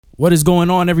What is going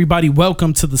on, everybody?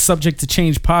 Welcome to the Subject to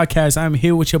Change podcast. I'm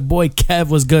here with your boy Kev.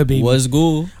 What's good, baby? What's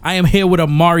good? I am here with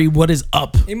Amari. What is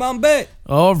up? Imam Bet.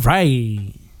 All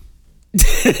right.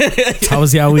 How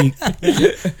was y'all week?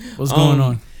 What's going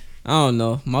on? I don't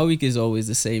know. My week is always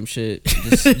the same shit.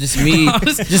 Just me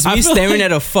staring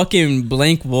at a fucking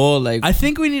blank wall. Like, I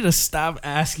think we need to stop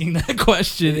asking that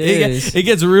question. It It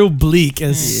gets real bleak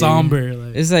and somber.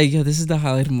 Like. it's like, yo, this is the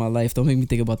highlight of my life. Don't make me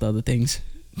think about the other things.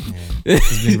 Yeah.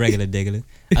 It's been regular diggler.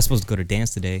 I was supposed to go to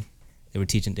dance today. They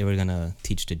were gonna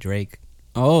teach the Drake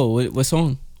Oh, what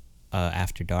song?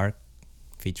 After Dark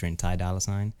featuring Ty Dolla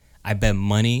 $ign. I bet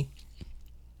money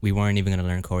we weren't even gonna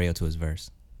learn choreo to his verse.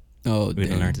 Oh, We were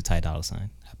gonna learn to Ty Dolla $ign.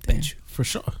 I bet you. For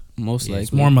sure. Most Yeah, likely.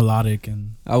 It's more melodic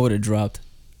and... I would have dropped.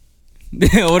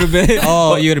 I would have been.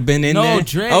 Oh, you would have been in No, there.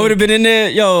 Drake. I would have been in there.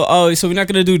 Yo, oh, so we're not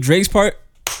gonna do Drake's part?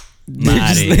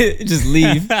 just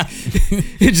leave.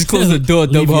 Just close the door.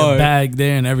 Leave Double your hard. bag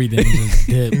there and everything. Just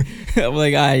dip. I'm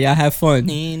like, all right, y'all have fun.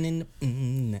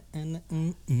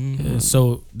 Yeah,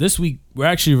 so this week, we're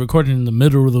actually recording in the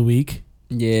middle of the week.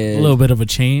 Yeah. A little bit of a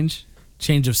change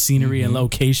of scenery and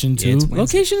location Yeah, too. it's Wednesday.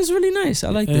 Location is really nice. I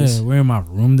like Yeah, this. we're in my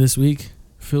room this week.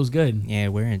 Feels good. Yeah,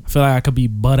 I feel like I could be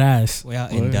butt ass. we're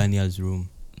out in Daniel's room.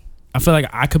 I feel like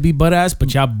I could be butt ass,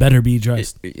 but y'all better be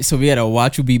dressed. So we had to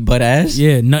watch you be butt ass.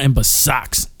 Yeah, nothing but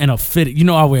socks and a fit. You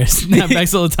know I wear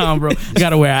snapbacks all the time, bro. I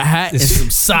gotta wear a hat and some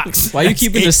socks. Why you That's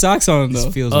keeping it. the socks on This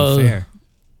though? feels unfair.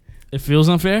 It feels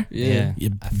unfair. Yeah.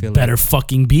 You I feel better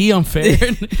fucking be unfair.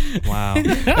 Wow.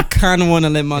 I kind of want to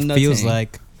let my nuts Feels hang.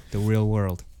 like the real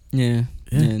world. Yeah.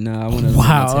 Yeah. Nah, I want to.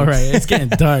 Wow. All right, it's getting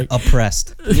dark.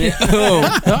 Oppressed. Yeah.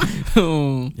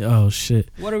 Oh. Oh shit.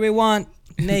 What do we want?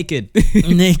 Naked.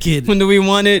 Naked. When do we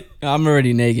want it? I'm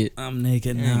already naked. I'm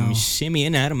naked now. I'm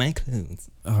shimmying out of my clothes.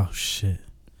 Oh shit.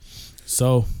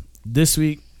 So this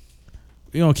week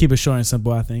we're gonna keep it short and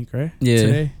simple, I think, right? Yeah.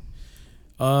 Today.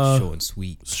 Short and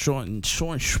sweet. Short and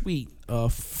sweet.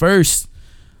 First,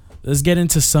 let's get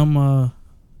into some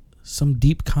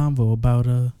deep convo about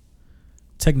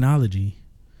technology.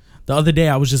 The other day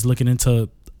I was just looking into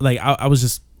I was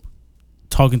just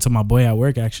talking to my boy at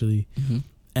work actually,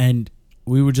 and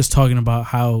we were just talking about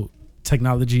how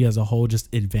technology as a whole just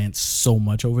advanced so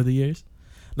much over the years,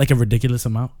 like a ridiculous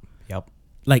amount, Yep.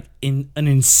 like in an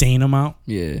insane amount,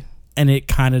 Yeah. and it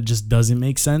kind of just doesn't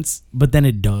make sense, but then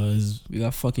it does. We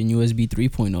got fucking USB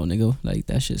 3.0, nigga. Like,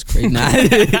 that shit's crazy. Nah.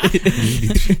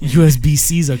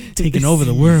 USB-Cs are taking over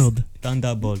the world.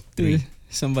 Thunderbolt 3.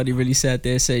 Somebody really sat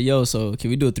there and said, yo, so can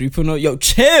we do a 3.0? Yo,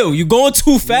 chill. You going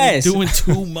too fast. You're doing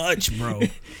too much, bro.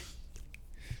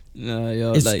 Nah,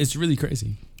 yo, It's really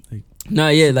crazy. nah,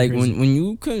 yeah, like crazy. when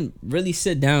you can really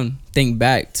sit down, think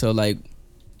back to like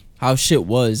how shit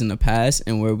was in the past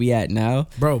and where we at now,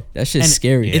 Bro, that shit's and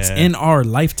scary. Yeah. it's in our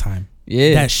lifetime.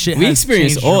 Yeah, That shit we has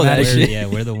experienced changed all that dramatically. shit. Yeah,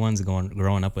 we're the ones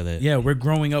growing up with it. Yeah, we're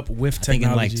growing up with I think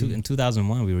technology. in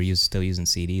 2001 we were still using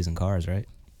CDs in cars, right?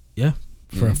 Yeah,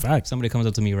 for Yeah. a fact. Somebody comes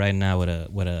up to me right now with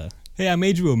a hey, I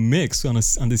made you a mix on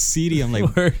the CD. I'm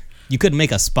like, Word. you couldn't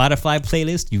make a Spotify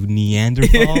playlist, you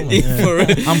Neanderthal. Like, For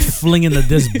real. I'm flinging the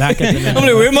disc back at the I'm like,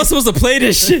 where am I supposed to play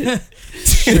this shit?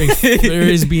 Straight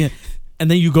furious being. And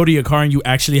then you go to your car and you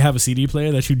actually have a CD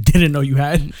player that you didn't know you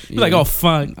had. You're like, Yeah. oh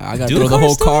fuck. I gotta Do throw the cars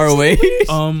whole still car have away.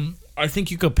 I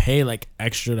think you could pay like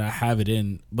extra to have it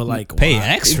in, but like Pay why?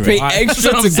 extra? Pay Why? extra That's to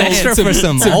what go I'm saying. Extra for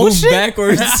some to old move shit?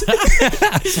 backwards.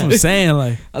 That's what I'm saying.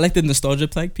 Like, I like the nostalgia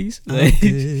plaque piece. Like,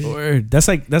 word. That's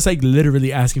like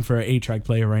literally asking for an 8-track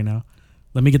player right now.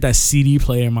 Let me get that CD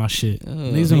player in my shit. Niggas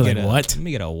Let gonna me be get like, a- what? Let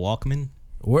me get a Walkman.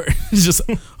 Word. It's just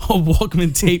a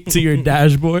Walkman tape to your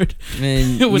dashboard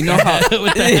man, you with, know how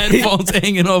with the headphones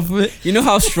hanging off of it. you know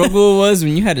how struggle it was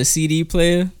when you had a CD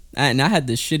player, and I had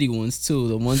the shitty ones too.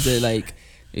 The ones that like,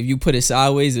 if you put it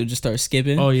sideways, it'll just start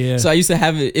skipping. Oh yeah. So I used to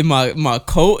have it in my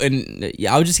coat, and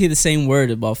I would just hear the same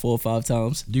word about 4 or 5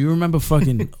 times. Do you remember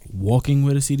fucking walking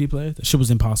with a CD player? That shit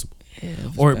was impossible. Yeah, it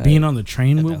was Or bad. being on the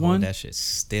train Had with to hold one, that shit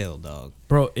still, dog.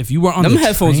 bro. If you were on Them the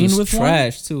headphones train was with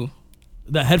trash too. one,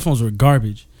 the headphones were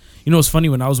garbage. You know, it's funny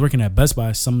when I was working at Best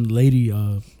Buy, some lady,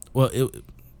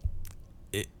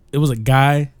 it was a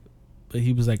guy, but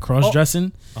he was like cross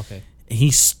dressing. Okay. And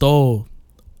he stole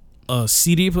a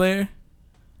CD player,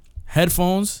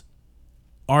 headphones,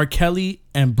 R. Kelly,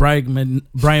 and Brian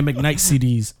McKnight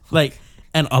CDs. Like,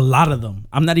 and a lot of them.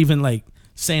 I'm not even like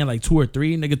saying like 2 or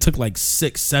 3. Nigga took like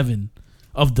 6, 7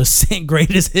 of the same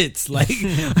greatest hits. Like,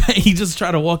 he just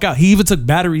tried to walk out. He even took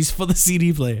batteries for the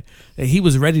CD player. And he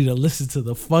was ready to listen to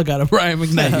the fuck out of Brian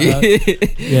McKnight. dog.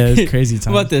 Yeah, it's crazy I'm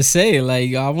time. about to say,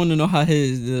 like, I want to know how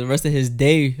the rest of his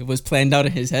day was planned out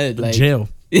in his head. Like, Jail.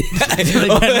 Like,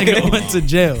 that nigga went to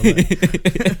jail.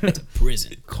 Like,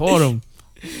 Prison. caught him,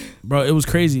 bro. It was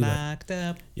crazy. Like, Locked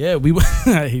up. yeah, we went.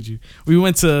 I hate you. We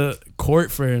went to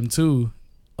court for him too.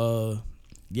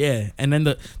 Yeah, and then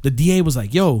the DA was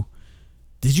like, "Yo,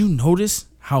 did you notice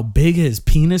how big his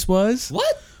penis was?"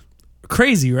 What?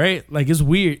 Crazy, right? Like, it's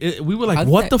weird. We were like, How'd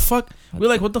 "What that- the fuck?" We were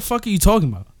like, "What the fuck are you talking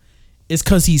about?" It's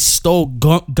because he stole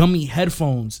gummy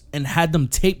headphones and had them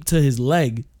taped to his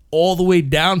leg, all the way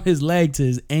down his leg to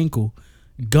his ankle.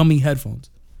 Gummy headphones.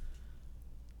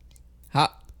 How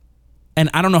And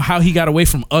I don't know how he got away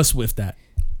from us with that.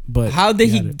 But how did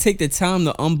he had it. take the time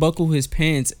to unbuckle his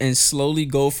pants and slowly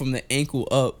go from the ankle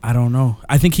up? I don't know.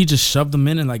 I think he just shoved them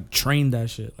in and like trained that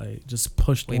shit. Like just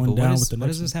pushed Wait, one but down what, with the what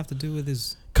next does this one. have to do with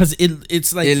his? Cause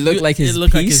it's like It looked like his it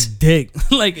looked like piece? his dick.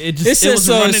 Like it just It it says was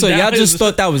so. running So down y'all his- just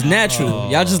thought that was natural. Oh.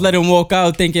 Y'all just let him walk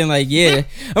out thinking like, yeah.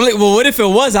 I'm like, well, what if it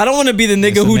was? I don't want to be the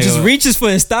nigga the who nigga just wa- reaches for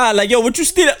his thigh. Like, yo, what you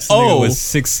steal? Nigga Oh, with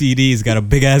 6 CDs, got a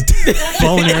big ass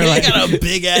boner. He Like, got a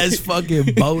big ass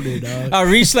fucking boner, dog. I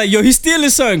reached like, yo, he's stealing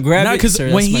something. Grab Nah, it. because Sir,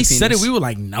 when that's my he said it, penis. we were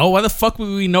like, no, why the fuck would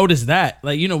we notice that?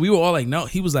 Like, you know, we were all like, no.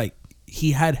 He was like,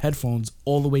 he had headphones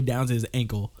all the way down to his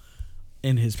ankle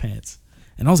in his pants.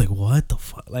 And I was like, what the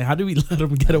fuck? Like, how do we let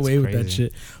him get away with that crazy.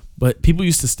 shit? But people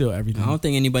used to steal everything. I don't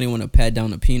think anybody want to pat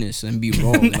down a penis and be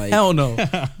wrong. Like, Hell no.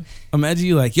 Imagine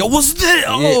you like, yo, what's this?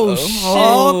 oh,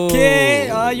 Oh, shit.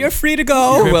 okay, you're free to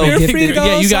go. You're well gifted.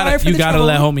 Yeah, you gotta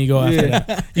let homie go after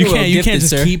that. You You're well can't gifted, just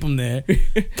sir. keep him there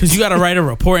because you gotta write a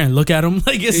report and look at him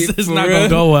like it's For not real? gonna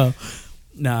go well.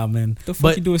 Nah, man. The fuck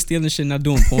But you doing stealing shit, not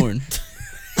doing porn?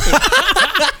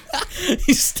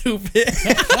 he's stupid.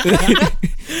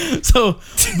 So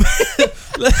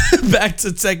back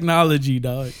to technology,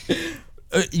 dog.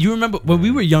 You remember when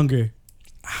we were younger,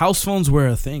 house phones were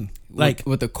a thing. Like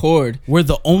with the cord. we're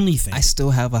the only thing. I still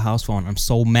have a house phone. I'm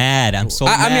so mad. I'm so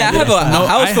I mad. mean, I have a No,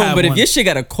 house I phone, have but if one. your shit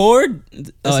got a cord,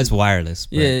 Oh, it's wireless.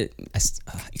 But yeah. Just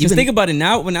Just think about it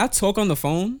now. When I talk on the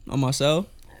phone on my cell,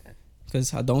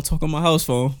 because I don't talk on my house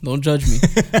phone. Don't judge me.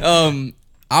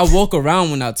 I walk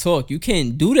around when I talk. You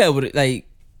can't do that with it. Like,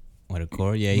 with a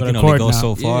cord. Yeah, you With a can only cord go now.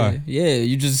 so far. yeah.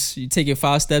 You take your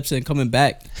 5 steps and coming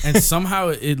back. And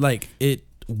somehow it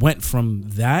went from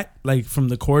that, like from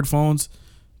the cord phones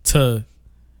to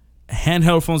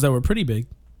handheld phones that were pretty big.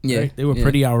 Yeah, right? They were yeah.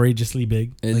 pretty outrageously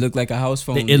big. It looked like a house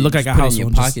phone. It looked like You a put it house in your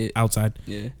phone just pocket. outside.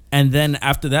 Yeah. And then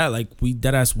after that, like we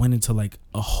deadass went into like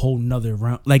a whole nother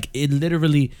round. Like it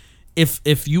literally, if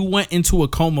you went into a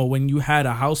coma when you had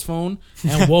a house phone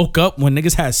and woke up when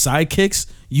niggas had sidekicks,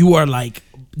 you are like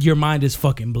your mind is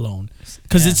fucking blown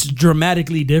because it's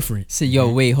dramatically different. So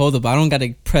yo, wait, hold up. I don't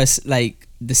gotta press like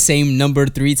the same number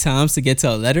 3 times to get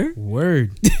to a letter.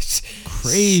 Word,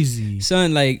 crazy.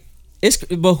 Son, like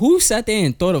but who sat there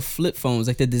and thought of flip phones,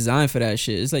 like the design for that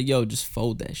shit? It's like, yo, just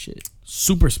fold that shit.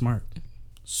 Super smart.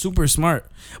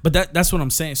 But that's what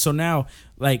I'm saying. So now,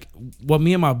 like, what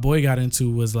me and my boy got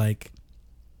into was like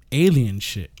alien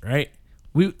shit, right?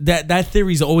 That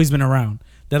theory's always been around.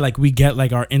 That like we get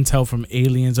like our intel from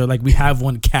aliens, or like we have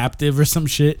one captive or some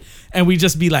shit, and we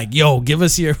just be like, yo, give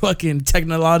us your fucking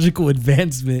technological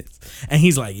advancements. And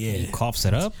he's like, yeah, Coughs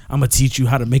it up. I'm gonna teach you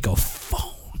how to make a phone.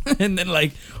 And then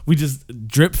like we just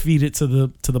drip feed it to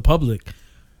the public.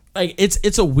 Like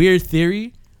it's a weird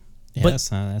theory. Yeah, But-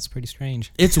 that's pretty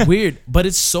strange. It's weird, but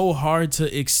it's so hard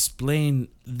to explain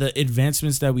the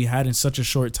advancements that we had in such a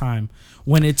short time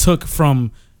when it took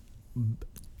from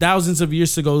thousands of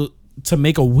years ago to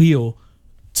make a wheel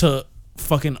to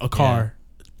fucking a car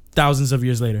thousands of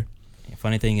years later.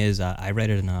 Funny thing is, I read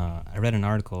an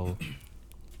article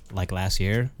like last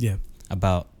year Yeah.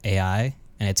 about AI,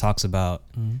 and it talks about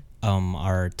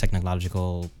our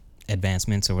technological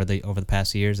advancements over the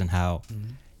past years and how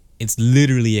it's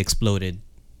literally exploded.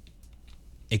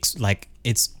 Like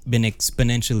it's been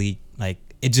exponentially, like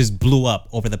it just blew up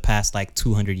over the past like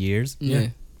 200 years. Yeah.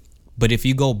 But if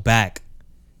you go back,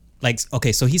 like,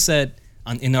 okay, so he said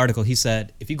in the article, he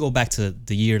said if you go back to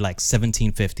the year like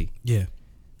 1750, Yeah.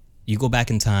 you go back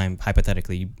in time,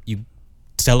 hypothetically, you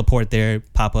teleport there,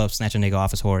 pop up, snatch a nigga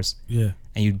off his horse, Yeah.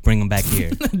 and you bring him back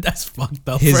here. That's fucked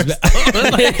up. His- First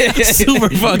off. Like, super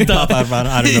fucked up. Pop out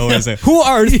out of nowhere and say, "Who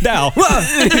art thou?"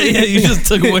 Yeah, you just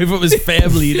took away from his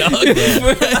family, dog.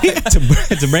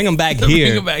 to bring him back Bring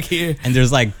here. him back here. And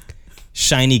there's like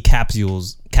shiny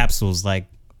capsules like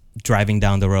driving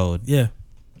down the road, Yeah.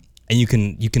 and you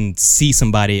can see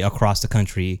somebody across the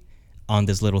country on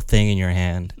this little thing in your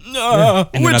hand.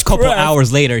 And then a couple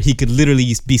hours later, he could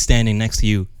literally be standing next to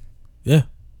you Yeah.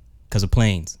 because of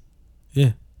planes.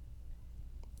 Yeah.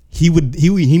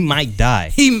 he might die.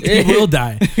 He will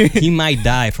die. He might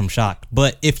die from shock.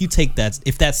 But if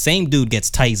that same dude gets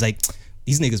tight, he's like,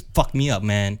 these niggas fucked me up,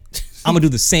 man. I'm gonna do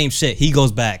the same shit. He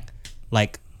goes back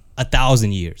like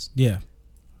 1,000 years. Yeah.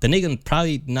 The nigga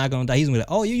probably not gonna die. He's gonna be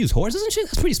like, oh, you use horses and shit?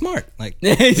 That's pretty smart. Like,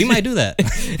 we might do that.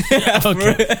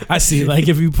 Okay. I see. Like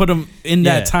if you put him in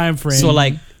that time frame. So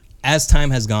like, as time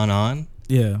has gone on,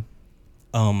 yeah.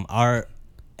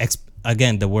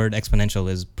 Again, the word exponential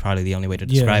is probably the only way to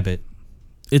describe it.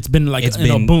 It's been like It's a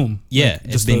been boom. Yeah, Like,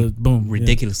 it's just been a boom.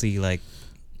 ridiculously like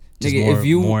just Nigga, more, if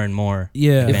you- more and more.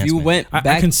 Yeah. If you went I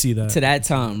back can see that. to that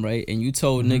time, right, and you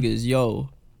told niggas, yo,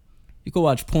 you could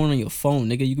watch porn on your phone,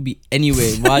 nigga. You could be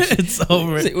anywhere and watch it. It's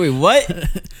over. Say, wait, what?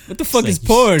 What the fuck like, is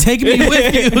porn? Take me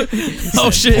with you. Oh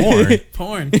shit.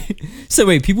 Porn. So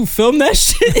wait, people film that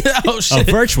shit? Oh A shit.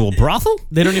 virtual brothel?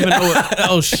 They don't even know what.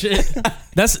 Oh shit.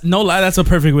 That's no lie. That's a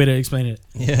perfect way to explain it.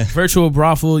 Yeah. Virtual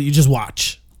brothel. You just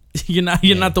watch. You're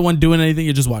not the one doing anything.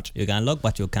 You just watch. You can look,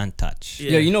 but you can't touch.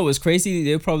 Yeah. Yo, you know what's crazy?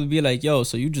 They'll probably be like, yo,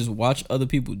 so you just watch other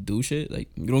people do shit? Like,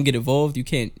 you don't get involved? You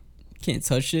can't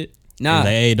touch shit? Nah. Like,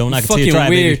 hey, don't knock it till fucking you try,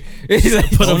 weird. baby. It's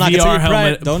like, Put a Don't knock it till VR you try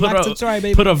helmet. it. Don't put knock it a- till you try,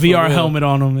 baby. Put a VR real. helmet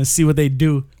on them and see what they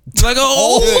do. It's like,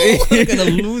 oh, They're gonna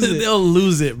lose it. They'll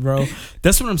lose it, bro.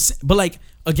 That's what I'm saying. But like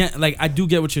again, like I do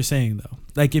get what you're saying though.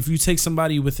 Like if you take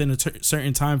somebody within a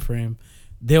certain time frame,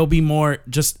 they'll be more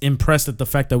just impressed at the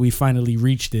fact that we finally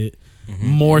reached it.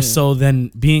 More so than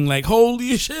being like,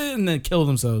 holy shit, and then kill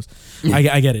themselves. I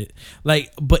get it.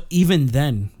 Like, but even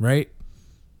then, right?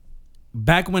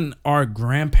 Back when our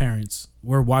grandparents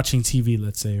were watching TV,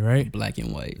 let's say, right? black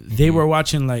and white. They were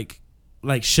watching like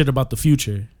shit about the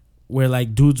future, where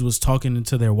like dudes was talking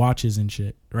into their watches and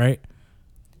shit, right?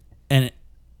 And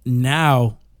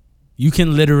now you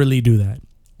can literally do that,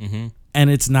 and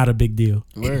it's not a big deal.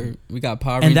 Word. We got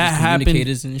Power And Rangers that happened-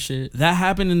 communicators and shit. That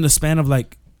happened in the span of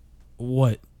like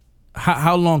what?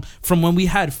 How long from when we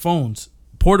had phones,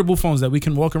 portable phones that we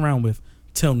can walk around with,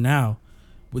 till now,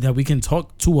 that we can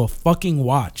talk to a fucking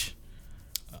watch?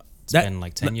 It's been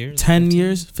like 10 years? 10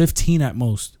 years, 15 at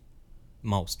most.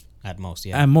 At most,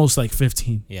 yeah. At most like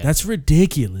 15. Yeah. That's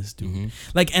ridiculous, dude.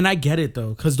 Like, and I get it though,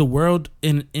 because the world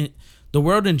in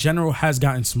general has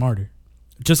gotten smarter.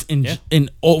 Just in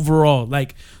overall,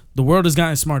 like the world has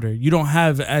gotten smarter. You don't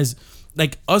have as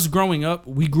like us growing up,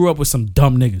 we grew up with some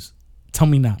dumb niggas. Tell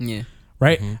me not. Yeah.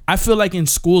 Right? I feel like in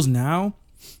schools now,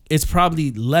 it's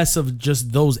probably less of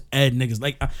just those ed niggas.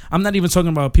 Like I'm not even talking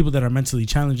about people that are mentally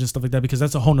challenged and stuff like that, because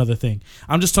that's a whole nother thing.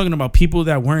 I'm just talking about people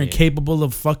that weren't capable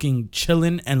of fucking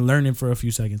chilling and learning for a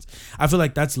few seconds. I feel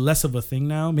like that's less of a thing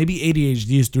now. Maybe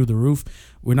ADHD is through the roof.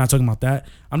 We're not talking about that.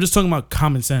 I'm just talking about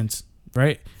common sense,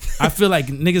 right? I feel like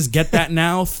niggas get that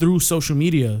now through social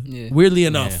media, weirdly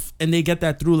enough. And they get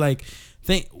that through like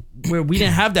where we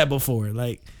didn't have that before.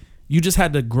 Like you just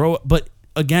had to grow up. But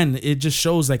again, it just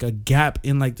shows like a gap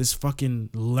in like this fucking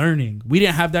learning. We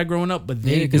didn't have that growing up, but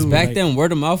they because do. back Like, then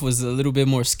word of mouth was a little bit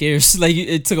more scarce. Like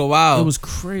it took a while. it was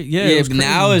crazy. Yeah, yeah, it was but crazy.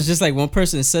 now it's just like one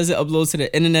person says it, uploads to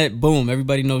the internet, boom,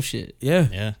 everybody knows shit. yeah,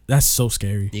 Yeah. that's so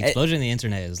scary. The explosion in the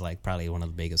internet is like probably one of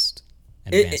the biggest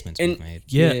It- advancements and- we've made.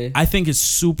 Yeah, I think it's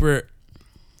super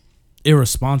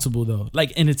irresponsible though.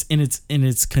 Like in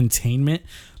its containment.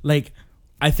 Like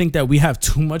I think that we have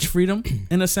too much freedom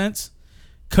in a sense,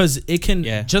 because it can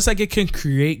just like it can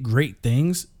create great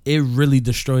things. It really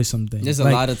destroys some things. There's a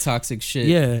Like, lot of toxic shit.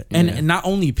 Yeah, and not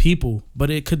only people,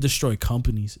 but it could destroy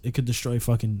companies. It could destroy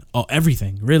fucking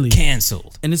everything, really.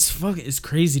 Canceled. And it's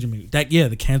crazy to me.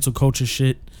 The cancel culture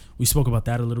shit. We spoke about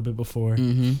that a little bit before.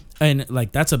 And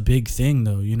like that's a big thing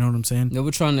though, you know what I'm saying? They were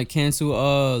trying to cancel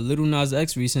Lil Nas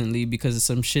X recently because of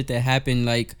some shit that happened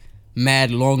like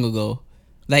mad long ago.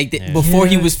 Like before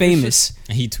he Yeah, was it's famous.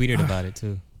 And he tweeted about it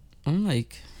too. I'm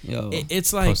like, yo.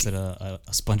 It's like Posted a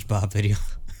SpongeBob video.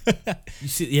 you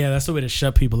see, that's the way to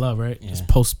shut people up, right? Just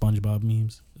post SpongeBob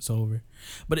memes. It's over.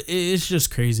 But it's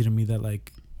just crazy to me that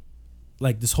like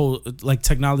this whole like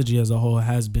technology as a whole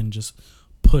has been just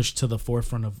pushed to the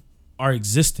forefront of our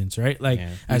existence, right? Like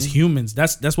as humans,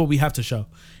 that's what we have to show.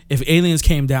 If aliens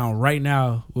came down right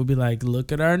now, we'll be like,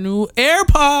 look at our new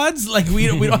AirPods. Like we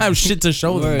don't have shit to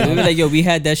show them. They'll be like, yo, we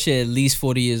had that shit at least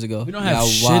 40 years ago. We don't have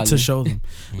shit to show them.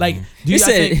 Like, do You you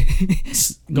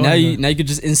said Go now ahead. you could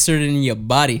just insert it in your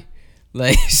body.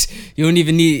 Like you don't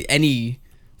even need any.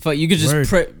 You could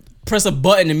just press a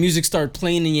button and music start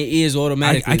playing in your ears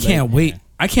automatically. I can't wait.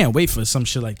 I can't wait for some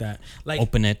shit like that. Like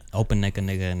open neck a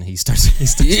nigga, and he starts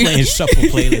playing shuffle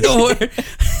playlist.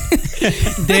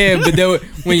 Damn, but then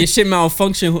when your shit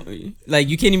malfunction, like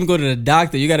you can't even go to the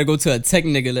doctor. You gotta go to a tech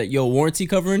nigga. Like, yo, warranty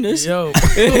covering this? Yo.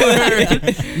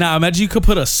 Now imagine you could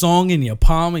put a song in your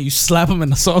palm and you slap him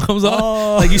and the song comes on.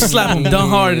 Oh. Like you slap him done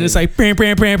hard and it's like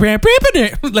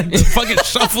like the fucking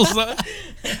shuffles on.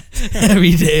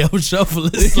 Every day I'm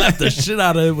shuffling, slap the shit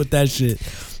out of it with that shit.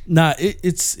 Nah,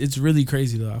 it's really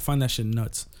crazy though. I find that shit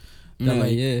nuts.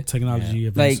 That technology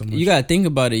advanced like so much. you gotta think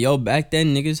about it, yo. Back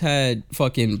then, niggas had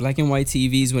fucking black and white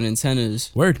TVs with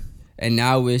antennas, Word. and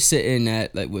now we're sitting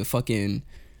at like with fucking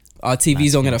our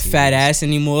TVs don't got a fat ass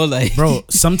anymore. Like, Bro,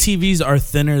 some TVs are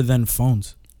thinner than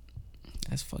phones.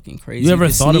 that's fucking crazy. You ever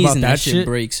could thought sneeze about and that shit?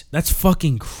 Breaks. That's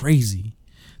fucking crazy.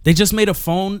 They just made a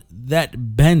phone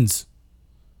that bends.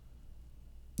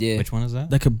 Yeah, Which one is that?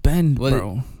 That could bend, Well,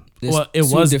 bro. there's Well, it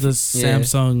two was the different- yeah.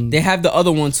 Samsung. They have the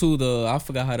other one too. I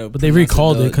forgot how to. But they pronounce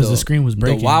recalled it because the screen was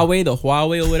breaking. The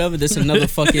Huawei or whatever. This another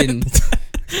fucking.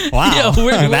 Wow.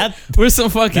 Yo, That- we're some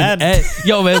fucking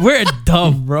yo man, we're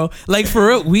dumb, bro. Like for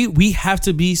real, we have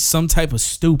to be some type of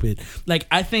stupid. Like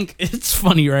I think it's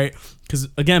funny, right? Because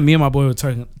again, me and my boy were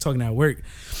talking at work.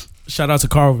 Shout out to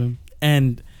Carvin,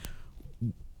 and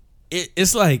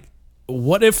it's like,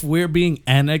 what if we're being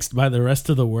annexed by the rest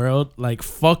of the world? Like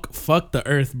fuck the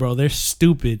Earth, bro. They're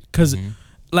stupid because.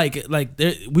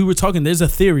 We were talking. There's a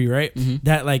theory, right,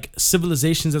 that like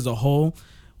civilizations as a whole,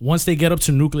 once they get up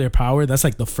to nuclear power, that's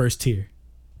like the first tier,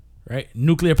 right?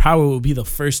 Nuclear power will be the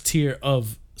first tier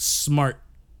of smart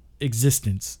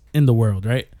existence in the world,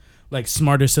 right? Like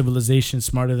smarter civilization,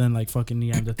 smarter than like fucking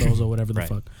Neanderthals or whatever the Right.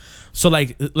 fuck. So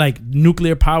like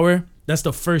nuclear power, that's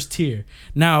the first tier.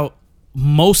 Now,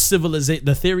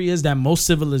 the theory is that most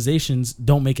civilizations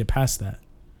don't make it past that,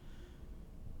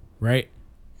 right?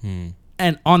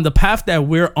 And on the path that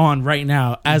we're on right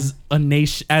now, as a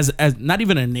nation, as not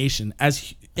even a nation,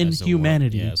 as in As a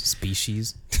humanity, world, as a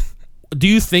species. do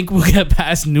you think we'll get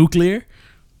past nuclear?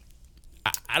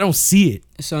 I don't see it.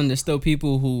 Son, there's still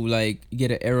people who like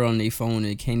get an error on their phone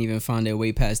and can't even find their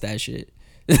way past that shit.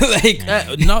 Like,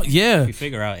 No, yeah, If we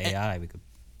figure out AI, we could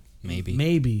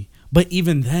maybe. but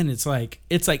even then, it's like,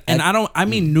 and I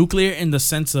mean nuclear in the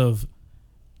sense of,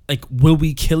 like, will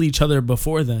we kill each other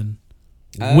before then?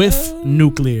 With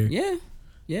nuclear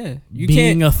yeah, you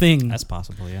being can't. a thing, That's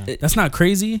possible, yeah. that's not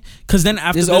crazy. Because then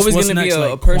after There's this, always what's gonna be next? a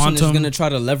Like person quantum, that's gonna try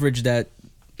to leverage that,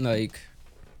 like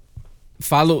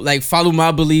follow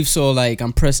my beliefs, or like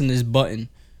I'm pressing this button.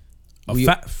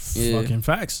 fucking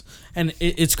facts. And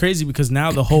it's crazy because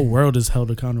now the whole world is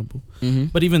held accountable.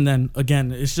 But even then,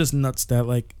 again, it's just nuts that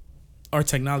like our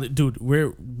technology, dude,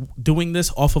 we're doing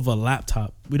this off of a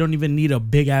laptop. We don't even need a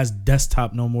big ass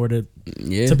desktop no more to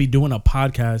be doing a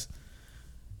podcast.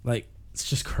 Like, it's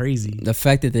just crazy. The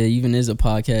fact that there even is a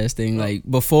podcast thing, like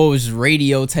before it was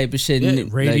radio type of shit. Yeah,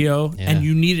 radio, Like, and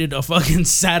you needed a fucking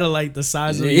satellite the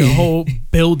size of your whole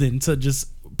building to just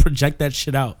project that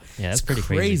shit out. Yeah, that's It's pretty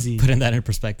crazy. Putting that in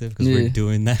perspective, because we're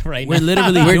doing that right We're now.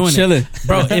 literally We're doing chilling. it,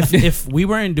 bro. If we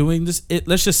weren't doing this,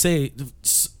 let's just say,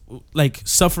 like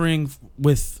suffering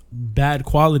with bad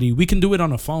quality, we can do it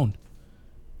on a phone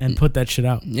and put that shit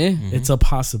out. Yeah. It's a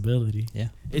possibility. Yeah.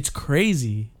 It's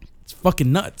crazy. It's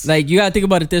fucking nuts. Like, you gotta think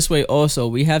about it this way also.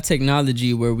 We have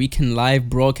technology where we can live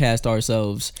broadcast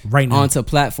ourselves Right now. onto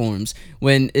platforms.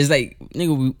 When it's like,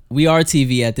 nigga, we are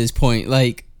TV at this point.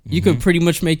 Like, you could pretty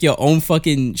much make your own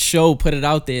fucking show, put it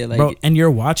out there. Like, bro, and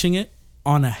you're watching it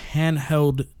on a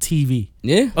handheld TV.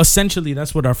 yeah. Essentially,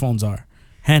 that's what our phones are.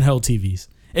 Handheld TVs.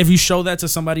 If you show that to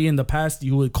somebody in the past,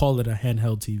 you would call it a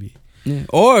handheld TV. Yeah.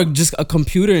 Or just a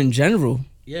computer in general.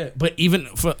 Yeah, but even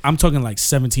I'm talking like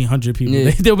 1,700 people.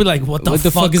 Yeah. They'll be like, "What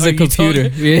the fuck is are a you computer?"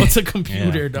 talking- Yeah. What's a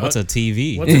computer, Yeah. dog? What's a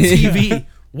TV? What's a TV?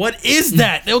 What is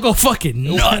that?" They'll go fucking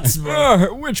nuts,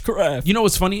 bro. Witchcraft. You know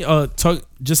what's funny? Talk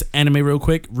just anime real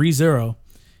quick. ReZero,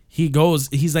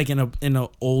 he's like in a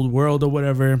old world or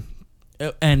whatever,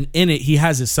 and in it he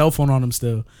has his cell phone on him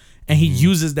still, and he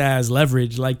uses that as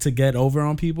leverage, like to get over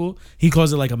on people. He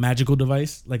calls it like a magical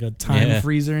device, like a time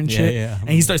freezer and shit. Yeah. And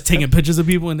he starts taking pictures of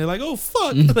people, and they're like, "Oh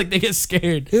fuck!" Like they get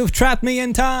scared. You've trapped me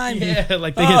in time. Yeah,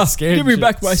 like they get scared. give me and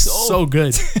shit. back my soul. So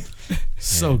good,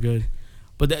 so good.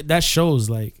 But that shows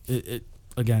like it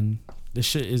again. This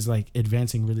shit is like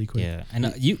advancing really quick. Yeah,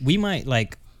 and we might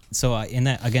like in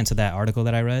that, again, to that article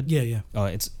that I read. Yeah.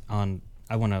 It's on.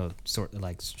 I want to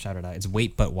shout it out. It's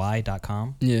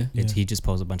waitbutwhy.com. Yeah. He just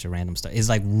posts a bunch of random stuff. It's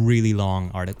like really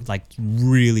long article, like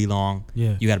really long.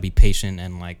 Yeah. You got to be patient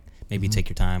and like maybe take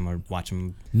your time or watch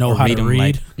them. Know or how to them,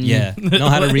 read. Like, know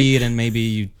how to read, and maybe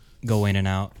you go in and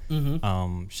out.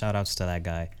 Shout outs to that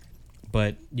guy.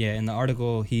 But yeah, in the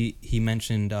article he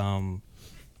mentioned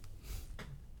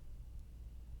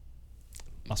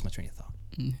lost my train of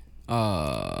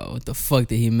thought. What the fuck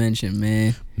did he mention,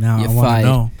 man? Now You're I want fired. to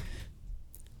know.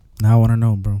 Now I want to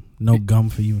know, bro. No gum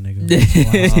for you, nigga.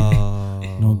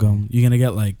 No gum. You're gonna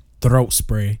get like throat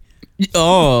spray.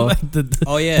 Oh, Like the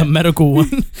Oh yeah. the medical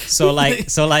one. So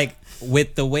like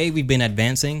with the way we've been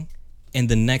advancing in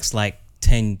the next like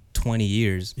 10, 20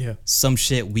 years, Yeah. some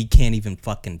shit we can't even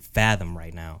fucking fathom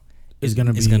right now. Is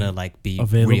gonna It's be gonna like be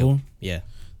available? real. Yeah.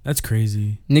 That's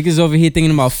crazy. niggas over here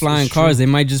thinking about flying It's cars. true.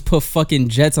 They might just put fucking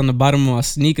jets on the bottom of our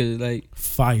sneakers. Like,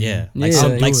 Fire. Yeah. Yeah.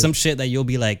 Some, Do like it. some shit that you'll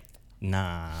be like,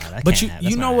 nah, that But can't you- happen. you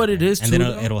That's know not what it happening. is, and too,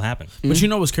 then though? it'll happen. But you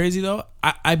know what's crazy though?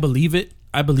 I believe it.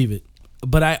 I believe it.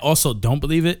 But I also don't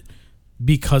believe it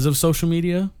because of social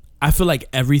media. I feel like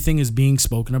everything is being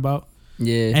spoken about.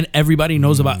 yeah, And everybody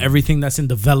knows about everything that's in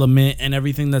development and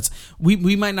everything that's we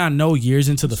might not know years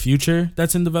into the future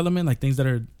that's in development, like things that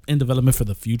are in development for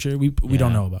the future. We don't Yeah.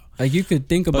 know about. like you could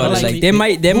think about like, it.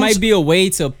 Like there who's- might be a way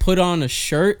to put on a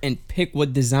shirt and pick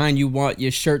what design you want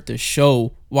your shirt to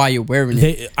show while you're wearing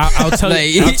it. I'll tell Like,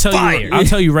 you. I'll tell fire. you. I'll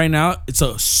tell you right now. It's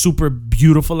a super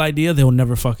beautiful idea. They'll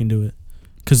never fucking do it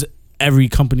because every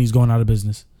company's going out of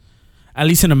business. At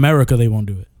least in America, they won't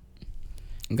do it.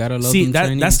 Gotta love See them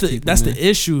that's the Chinese people, that's man. the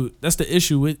issue. That's the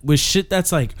issue with shit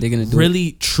that's like They're gonna do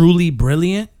really truly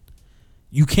brilliant.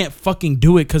 You can't fucking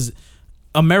do it because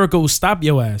America will stop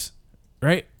your ass,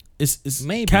 right? It's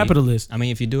Maybe. capitalist. I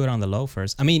mean, if you do it on the low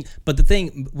first. I mean, but the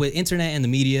thing with internet and the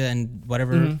media and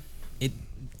whatever, Mhm.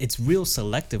 it's real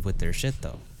selective with their shit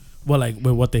though. Well, like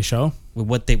with what they show. With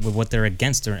what they're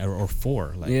against or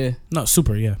for. Like, Yeah, No,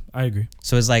 super. Yeah, I agree.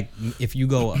 So it's like if you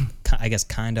go, I guess,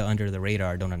 kind of under the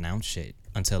radar, don't announce shit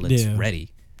until it's Yeah. ready.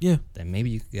 Yeah, Then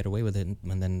maybe you could get away with it,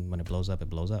 and then when it blows up, it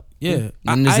blows up. yeah.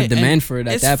 And there's a demand and for it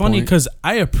at it's that funny point. because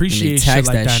I appreciate shit tax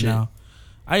like that that shit. now.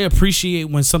 I appreciate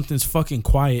when something's fucking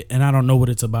quiet and I don't know what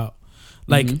it's about.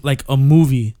 Like a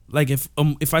movie. Like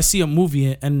if I see a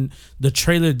movie and the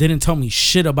trailer didn't tell me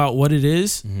shit about what it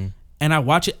is, Mm-hmm. and I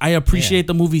watch it, I appreciate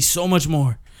the movie so much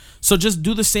more. So just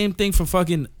do the same thing for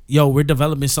fucking, yo, we're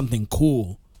developing something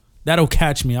cool. That'll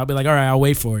catch me. I'll be like, all right, I'll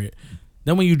wait for it.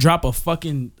 Then when you drop a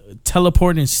fucking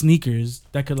teleporting sneakers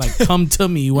that could like come to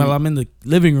me while I'm in the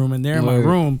living room and they're in my Word.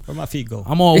 room, Where my feet go?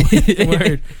 I'm all with it.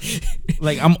 Word.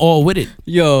 Like I'm all with it.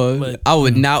 yo, But, I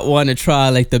would not want to try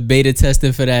like the beta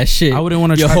testing for that shit. I wouldn't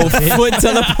want to Your try whole to fit. foot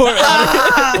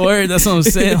teleport. Word, that's what I'm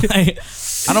saying. Like,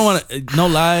 I don't want to. No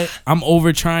lie, I'm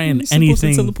over trying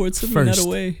anything teleport to me, first. not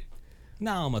away.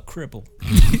 Now I'm a cripple.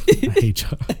 I hate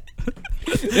y'all.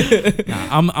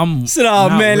 Nah, I'm. Said, oh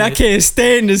not man, with I it. can't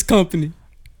stay in this company.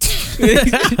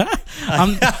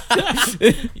 I'm.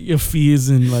 Your fee is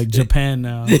in like Japan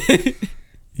now.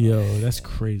 Yo, that's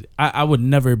crazy. I would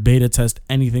never beta test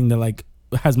anything that like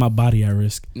has my body at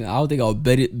risk. No, I don't think I'll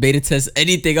beta test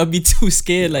anything. I'll be too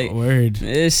scared. Like, Word.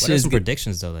 this What are shit's some good.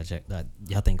 predictions though that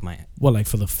y'all think might? What, like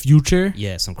for the future?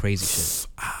 Yeah, some crazy shit.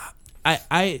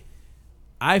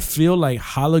 I feel like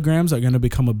holograms are gonna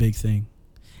become a big thing,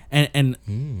 and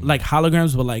like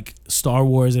holograms, but like Star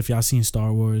Wars. If y'all seen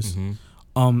Star Wars,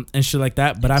 and shit like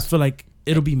that. But I feel like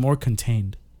it'll be more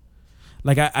contained.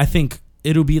 Like I think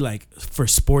it'll be like for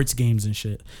sports games and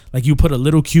shit. Like you put a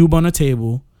little cube on a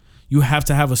table, you have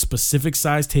to have a specific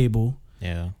size table,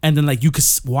 Yeah. and then like you could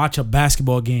watch a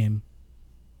basketball game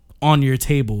on your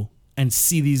table and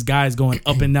see these guys going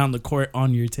up and down the court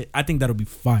on your table. I think that'll be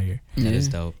fire. That is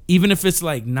dope. Even if it's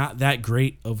like not that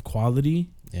great of quality,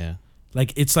 Yeah.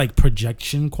 like it's like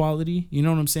projection quality. You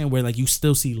know what I'm saying? Where like you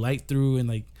still see light through and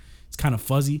like it's kind of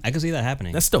fuzzy. I can see that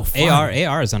happening. That's still fire.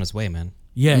 AR is on its way, man.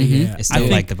 Yeah, yeah. It's I still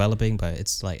think like developing, but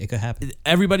it's like it could happen.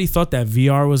 everybody thought that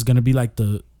VR was gonna be like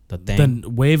the The thing.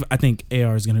 wave. I think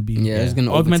AR is gonna be. Yeah, it's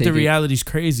gonna Augmented overtake it. reality is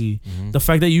crazy. Mm-hmm. The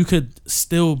fact that you could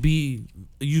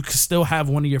still have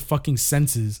one of your fucking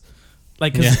senses.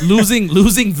 Like 'cause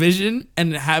losing vision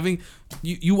and having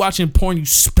you watching porn, you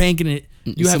spanking it.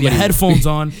 You have your Somebody- headphones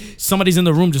on. Somebody's in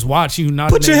the room just watching you.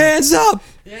 Nodding Put your their- hands up.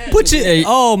 Put your. Hey.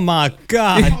 Oh my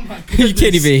god. You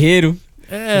can't even hear them.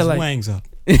 Yeah, His like wangs up.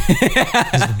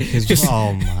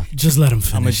 Oh my. just let him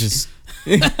I'ma finish.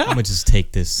 just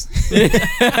take this.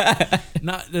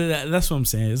 That's what I'm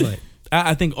saying. It's like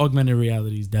I think augmented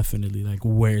reality is definitely like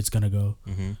where it's gonna go,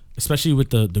 especially with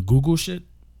the Google shit.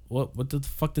 What the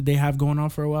fuck did they have going on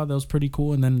for a while? That was pretty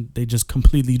cool, and then they just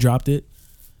completely dropped it.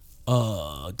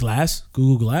 Google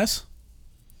Glass.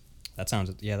 That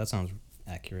sounds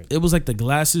accurate. It was like the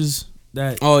glasses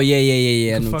that Oh yeah.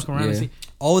 you I could know fuck what around you- and yeah. see.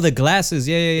 Oh, the glasses.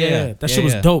 Yeah. That shit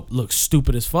was dope. Looked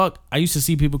stupid as fuck. I used to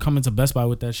see people come into Best Buy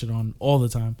with that shit on all the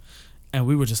time, and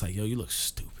we were just like, "Yo, you look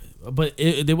stupid." But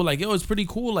they were like, yo, it's pretty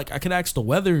cool. Like I could ask the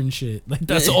weather and shit. Like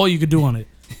that's all you could do on it.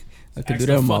 I could Ask do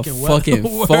that the on my fucking fucking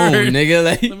weather. phone, Word. nigga.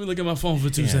 Like, Let me look at my phone for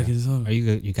 2 seconds. Or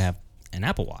you could have an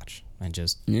Apple Watch and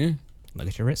just yeah, look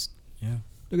at your wrist. Yeah,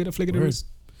 Look at the flick of the Word. wrist.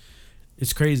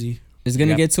 it's crazy. it's gonna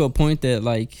Yep. get to a point that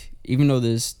like, even though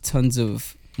there's tons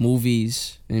of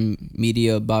movies and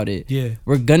media about it, Yeah,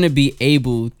 we're gonna be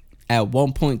able at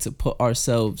one point to put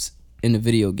ourselves in a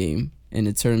video game, and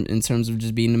in terms of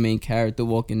just being the main character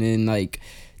walking in, like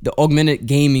the augmented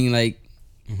gaming, like.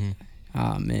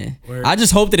 Ah man, Word. I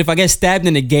just hope that if I get stabbed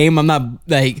in a game, I'm not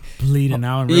like bleeding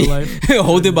out in real life.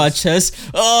 holding my chest.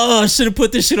 Oh, I should have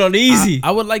put this shit on easy.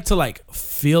 I would like to like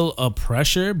feel a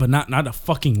pressure, but not a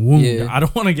fucking wound. Yeah. I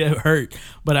don't want to get hurt,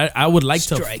 but I would like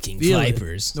Striking to feel it.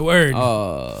 vipers. The word.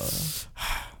 Oh,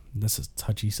 That's a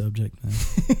touchy subject, man.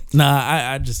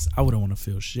 Nah, I wouldn't want to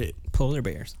feel shit. Polar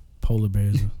bears. Polar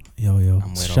bears. Yo.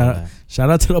 I'm with all that.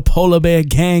 Shout out to the polar bear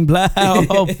gang, blah.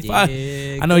 Oh, fuck.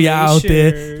 I know y'all out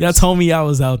there. Y'all told me y'all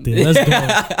was out there. Let's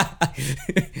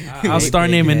go. I'll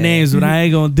start naming names, but I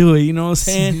ain't gonna do it. You know what I'm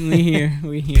saying? we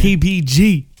here.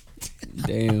 PBG.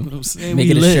 Damn. You know what I'm saying? Make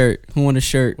We it a lit. shirt. Who want a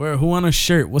shirt? Where? Who on a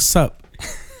shirt? What's up?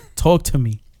 Talk to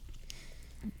me.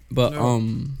 But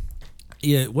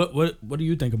Yeah. What do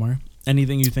you think, Amar?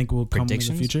 Anything you think will come in the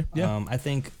Predictions? future? Yeah. I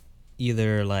think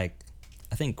either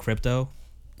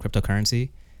cryptocurrency,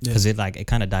 Yeah. because it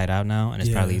kind of died out now, and it's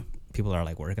Yeah. probably people are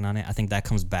like working on it. I think that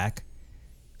comes back,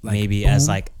 Like, maybe boom? as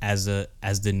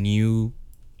the new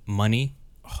money,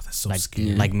 Oh, that's so like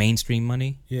scary. like mainstream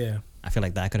money. Yeah. I feel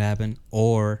like that could happen,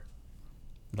 or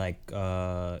like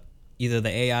either the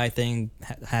AI thing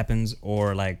happens,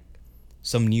 or like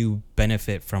some new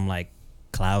benefit from like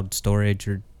cloud storage,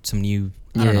 or some new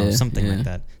I don't know, Yeah, something yeah. like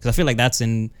that. Because I feel like that's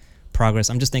in progress.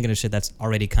 I'm just thinking of shit that's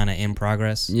already kind of in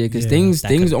progress. yeah, because Yeah. things That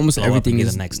could almost blow up and everything be the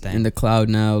is next thing. in the cloud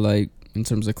now. Like in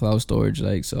terms of cloud storage,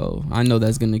 like so I know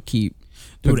that's gonna keep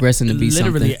Dude, progressing to be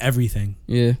literally something. everything.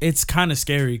 Yeah. It's kind of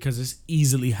scary because it's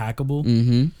easily hackable,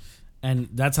 Mm-hmm. and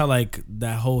that's how like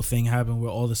that whole thing happened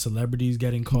with all the celebrities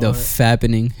getting caught. The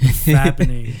fappening.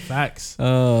 Happening. Facts.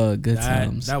 Oh, good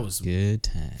times. That was Good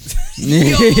times.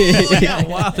 yeah,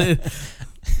 wild.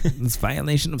 It's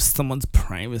violation of someone's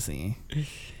privacy.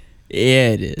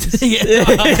 Yeah, it is.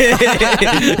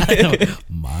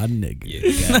 My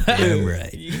nigga. Damn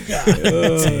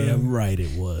right. Damn right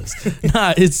it was.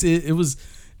 Nah,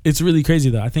 it's really crazy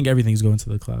though. I think everything's going to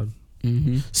the cloud.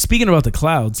 Mm-hmm. Speaking about the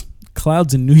clouds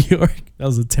in New York. That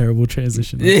was a terrible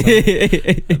transition. I'm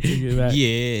taking it back.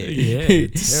 Yeah. Yeah,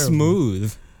 terrible.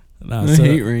 Smooth. Nah, I so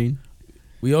hate rain.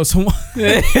 we also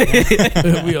wanted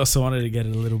to get a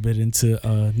little bit into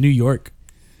New York,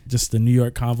 just the New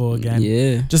York convo again.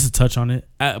 Yeah. Just to touch on it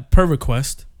per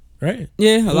request, right?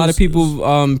 Yeah, a lot was- of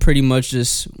people pretty much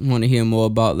just want to hear more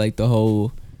about like the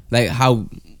whole, like how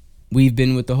we've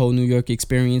been with the whole New York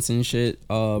experience and shit.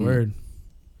 Word.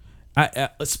 I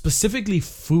specifically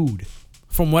food.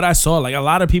 From what I saw, like a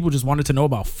lot of people just wanted to know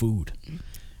about food,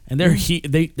 and they're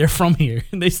from here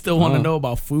and they still want to Oh. know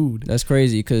about food. That's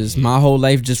crazy because my whole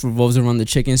life just revolves around the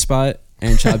chicken spot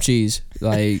and chopped cheese.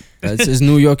 Like that's as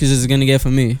New York as it's gonna get for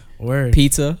me. Word.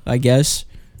 Pizza, I guess.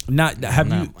 Not have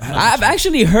No, you? no. I've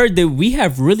actually heard that we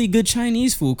have really good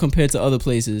Chinese food compared to other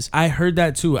places. I heard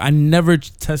that too. I never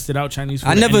tested out Chinese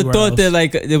food. I never anywhere thought else. that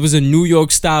like there was a New York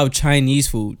style Chinese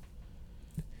food.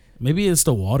 Maybe it's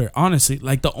the water. Honestly,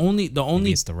 like the only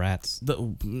Maybe it's the rats.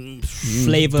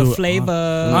 flavor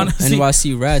Flavor. Honestly-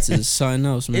 NYC rats is something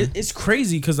else, man. It's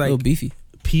crazy because A little like beefy.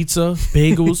 pizza,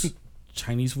 bagels,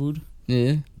 Chinese food.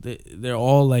 Yeah, They're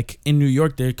all like in New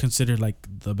York. They're considered like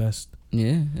the best.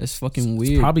 yeah, that's fucking It's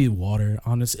weird. probably water.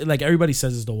 Honestly, like everybody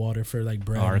says it's the water for like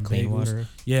bread. Or and clean bagels. water.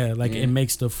 Yeah, like Yeah. it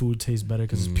makes the food taste better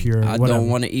because it's pure. I whatever. don't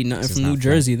want to eat nothing This is from New not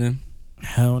Jersey then.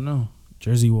 Hell no.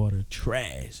 Jersey water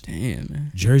trash. Damn,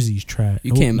 man. Jersey's trash.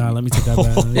 You can't- Nah, let me take that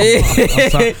back.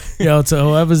 I'm sorry. Yo, to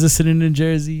whoever's listening in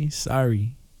Jersey,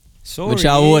 sorry. But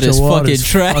y'all water's Your fucking water's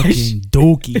trash. Fucking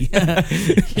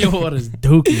dookie. Your water's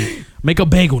dookie. Make a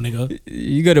bagel, nigga.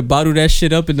 You gotta bottle that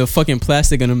shit up and the fucking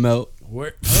plastic gonna melt.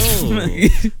 Where? Oh.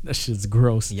 That shit's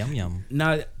gross. Yum yum.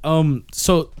 Now,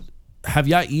 so have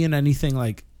y'all eaten anything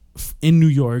like in New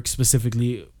York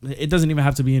specifically? It doesn't even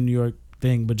have to be a New York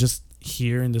thing, but just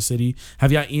here in the city.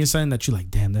 Have y'all eaten something that you like?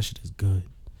 Damn, that shit is good.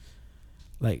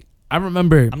 Like I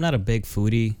remember. I'm not a big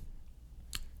foodie,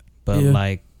 but Yeah.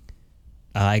 like,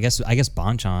 I guess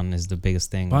banchan is the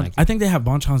biggest thing. Like, I think they have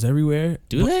bonchons everywhere.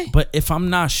 Do but, they? But if I'm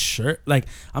not sure, like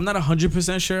I'm not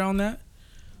 100% sure on that.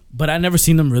 But I never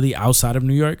seen them really outside of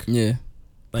New York. Yeah.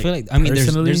 I feel like there's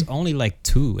personally, only like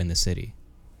 2 in the city.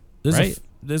 there's right?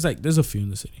 There's a few in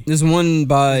the city. There's one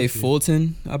by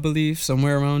Fulton, I believe,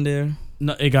 somewhere around there.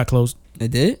 No, it got closed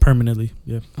It did? permanently.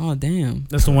 Yeah, Oh, damn.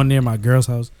 that's the one near my girl's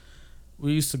house.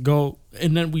 We used to go,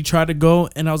 and then we tried to go,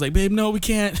 and I was like, "Babe, no, we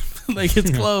can't. Like it's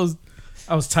closed."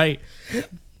 I was tight.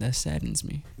 That saddens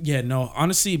me. Yeah, no.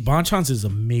 Honestly, Bonchons is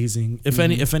amazing. If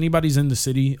anybody's in the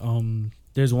city,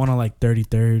 there's one on like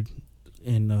 33rd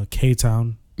in K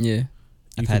Town. Yeah.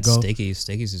 I've had Stickies.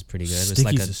 Stickies is pretty good. It's Stickies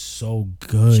like a is so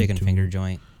good. chicken dude. finger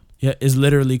joint. Yeah, it's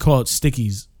literally called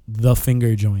Stickies, the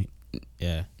finger joint.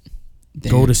 Yeah,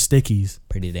 Damn. Go to Stickies.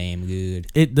 pretty damn good.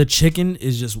 The chicken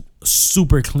is just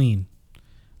super clean.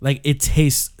 Like it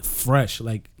tastes fresh.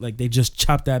 Like they just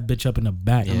chopped that bitch up in a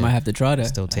bag. I might have to try that.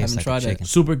 Still I tastes haven't like a tried chicken.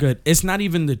 Super good. It's not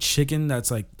even the chicken that's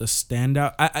like the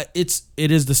standout.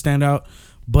 It is the standout,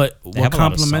 but what have a lot of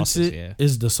complements sauces, it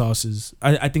is the sauces.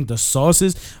 I think the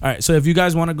sauces. All right, so if you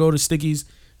guys want to go to Stickies,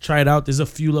 try it out. There's a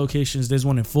few locations. There's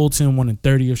one in Fulton, one in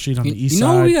 30th Street on the east You side.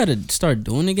 know what we gotta start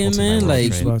doing again, Fulton man? by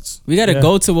Like World Trade. we gotta Yeah.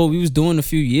 go to what we was doing a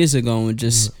few years ago and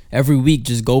just every week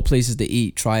just go places to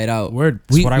eat, try it out. Word.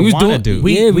 That's what I was wanna doing, do.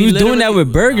 We was doing that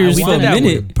with burgers We for a did that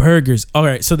minute. with burgers. All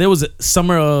right, so there was a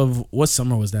summer of what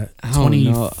summer was that? I don't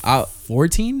know.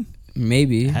 2014,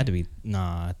 Maybe It had to be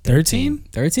 13,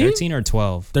 13. 13 or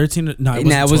 12. 13. No,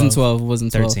 Nah, it wasn't 12. It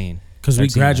wasn't 12. 13. because we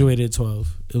 13, graduated at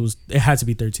 12. It had to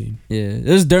be 13. Yeah, it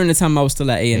was during the time I was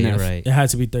still at Yeah, A&F. you're right. It had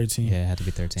to be 13. Yeah, it had to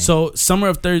be 13. So summer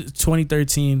of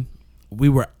 2013, we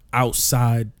were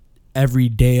outside every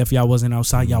day. If y'all wasn't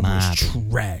outside, y'all was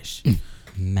trash.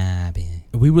 Maybe.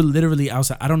 We were literally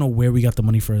outside. I don't know where we got the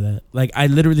money for that. Like I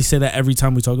literally say that every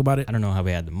time we talk about it. I don't know how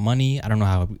we had the money. I don't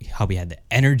know how we had the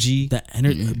energy. The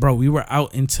energy, bro. We were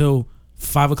out until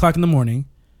 5 o'clock in the morning,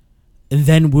 and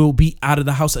then we'll be out of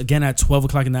the house again at 12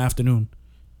 o'clock in the afternoon.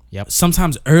 Yep.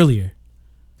 Sometimes earlier.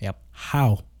 Yep.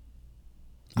 How?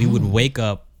 We would wake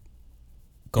up,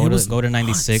 It was go to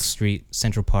 96th nuts. Street,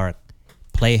 Central Park,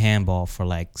 play handball for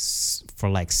like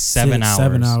 7 hours.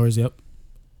 7 hours. Yep.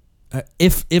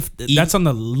 If that's on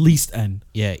the least end,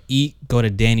 Yeah, eat, go to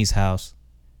Danny's house.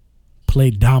 play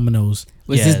dominoes.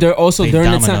 Was Yeah, this there also play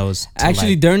during the time? dominoes till Actually,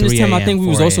 like during this 3 time, I a.m., think we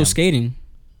was 4 also a.m. skating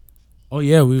Oh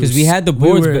yeah, because we had the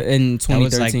boards were- in That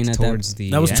was 2013. like at that. towards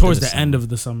the that was end towards of the end of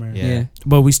the summer. Yeah. Yeah.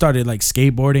 But we started like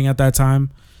skateboarding at that time.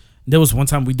 There was one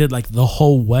time we did like the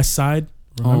whole west side.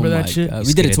 Remember Oh that my shit? God. We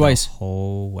We did it skated twice. The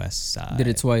whole west side. Did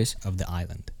it twice. of the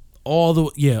island. All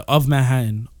the of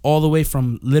Manhattan, all the way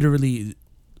from literally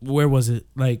where was it?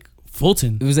 Like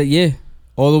Fulton. It was like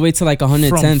all the way to like From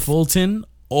 110th. Fulton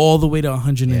all the way to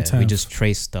 110. Yeah, we just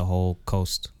traced the whole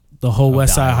coast. the whole of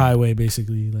west the side island. highway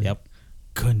basically. Like, Yep.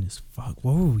 Goodness fuck.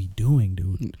 What were we doing,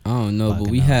 dude? I don't know, but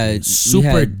Fucking we hell, had dude. Super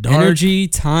we had dark. energy,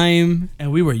 time.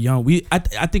 And we were young. I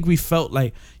think we felt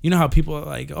like, you know how people are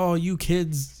like, "Oh, you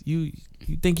kids, you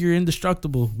think you're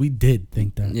indestructible." We did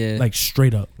think that. Yeah. Like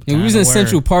straight up. And we was in Kinda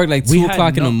Central were. Park like We 2 had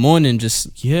o'clock in no- the morning,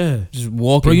 just Yeah.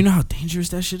 walking. Bro, you know how dangerous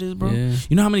that shit is, bro? Yeah.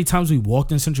 You know how many times we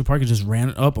walked in Central Park and just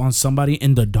ran up on somebody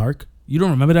in the dark? You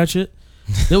don't remember that shit?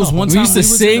 There was one we time used to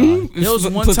was- sing. There was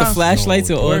one put the time flashlights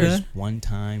and all there that. was one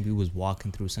time we was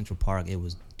walking through Central Park. It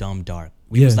was dumb dark.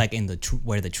 We Yeah. was like in the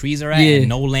where the trees are at, Yeah. and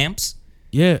no lamps.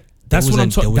 Yeah. That's There what I'm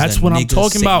was a- there talking. was That's a what I'm nigga talking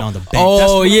sitting about. on the bench.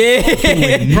 Oh yeah,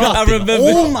 Bro, I Nothing. remember.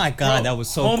 Oh my god, that was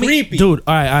so Homie, creepy, dude.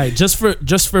 All right. Just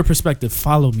for perspective,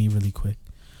 follow me really quick.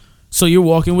 So you're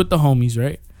walking with the homies,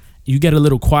 right? You get a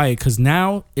little quiet because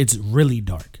now it's really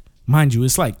dark. Mind you,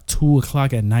 it's like 2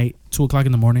 o'clock at night, 2 o'clock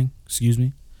in the morning. Excuse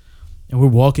me. And we're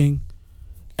walking,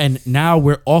 and now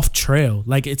we're off trail.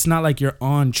 Like it's not like you're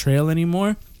on trail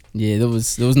anymore. Yeah, there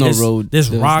was no There's- road. There's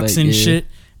There was, rocks like, and yeah. shit,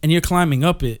 and you're climbing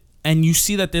up it, and you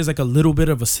see that there's like a little bit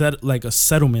of a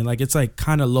settlement, like it's like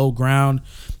kind of low ground.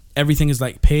 Everything is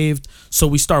like paved, so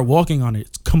we start walking on it.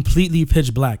 It's completely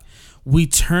pitch black. We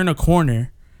turn a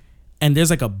corner, and there's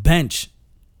like a bench.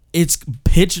 It's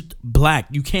pitch black.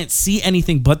 You can't see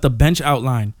anything but the bench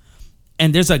outline,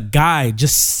 and there's a guy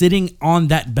just sitting on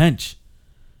that bench.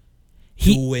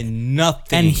 doing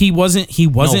nothing. And he wasn't no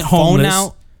homeless. phone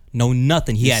out, no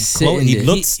nothing. He had Just clothes. sitting He there.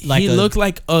 looked like he looked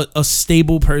like a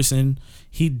stable person.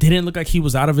 He didn't look like he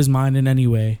was out of his mind in any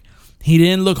way. He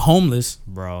didn't look homeless,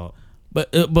 bro.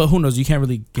 but who knows? You can't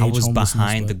really gauge I was homelessness,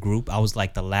 behind the but- group. I was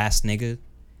like the last nigga,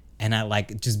 and I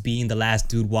like just being the last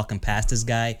dude walking past this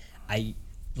guy.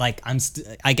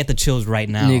 I get the chills right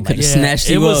now. Nigga Like, coulda snatched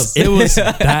it you was, up. It was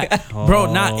that, bro.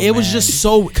 Oh, It was man. just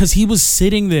so because he was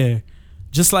sitting there,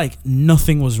 just like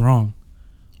nothing was wrong,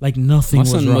 like nothing My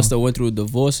was son wrong. must have went through a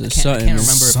divorce or I something. can't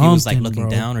remember if he was like Something, looking bro.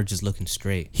 down or just looking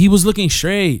straight. He was looking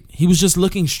straight. He was just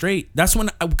looking straight. That's when,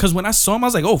 because when I saw him, I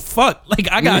was like, "Oh fuck!"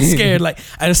 Like I got scared. Like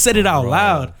I said it out Bro.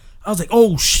 loud. I was like,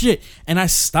 oh shit. And I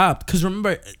stopped. Because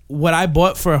remember, what I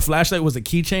bought for a flashlight was a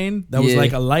keychain that was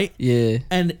like a light. Yeah.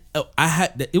 And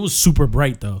it was super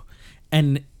bright though.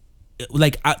 And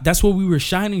like, that's what we were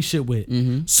shining shit with.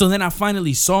 Mm-hmm. So then I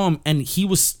finally saw him and he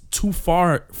was too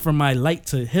far from my light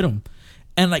to hit him.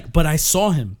 And like, but I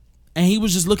saw him and he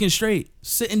was just looking straight,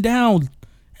 sitting down.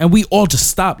 And we all just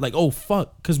stopped like, oh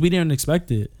fuck. Because we didn't expect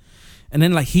it. And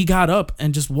then like he got up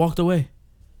and just walked away.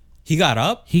 He got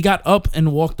up? He got up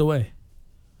and walked away.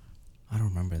 I don't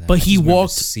remember that. But I he just remember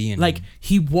walked seeing like him.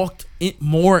 he walked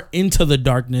more into the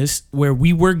darkness where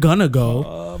we were gonna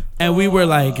go, and we were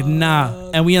like,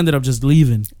 nah, and we ended up just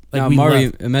leaving. Like Nah, we Mari,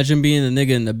 left. imagine being the nigga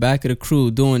in the back of the crew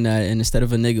doing that, and instead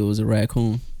of a nigga, it was a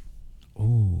raccoon.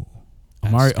 Ooh,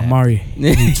 That's Amari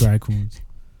hates raccoons.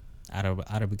 I'd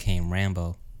have became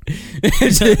Rambo.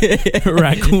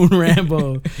 Raccoon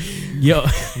Rambo, yo,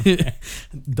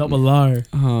 double R.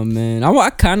 Oh man, I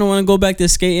kind of want to go back to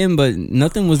skating, but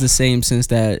nothing was the same since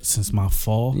that. Since my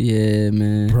fall, Yeah,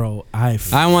 man. bro, I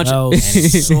want you- felt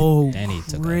so Danny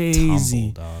took crazy.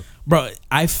 a tumble, dog. Bro,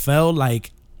 I felt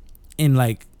like in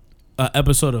like an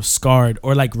episode of Scarred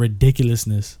or like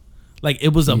Ridiculousness. Like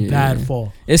it was a Yeah. bad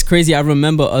fall. It's crazy. I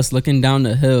remember us looking down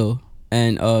the hill,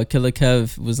 and Killer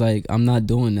Kev was like, "I'm not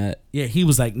doing that." Yeah, he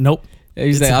was like, nope.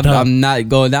 He's It's like, a I'm, dub. I'm not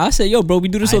going down. I said, "Yo, bro, we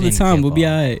do this I all the didn't time. give We'll be a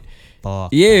alright." Fuck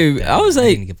Yeah, like I was that.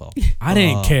 like- didn't give a I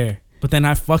didn't fuck. care. But then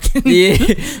I fucking Yeah,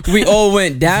 we all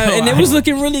went down, Yo, and it was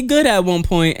looking really good at one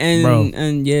point. And Bro.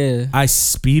 and yeah, I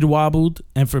speed wobbled.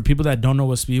 And for people that don't know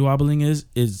what speed wobbling is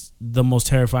the most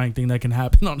terrifying thing that can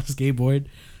happen on a skateboard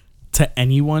to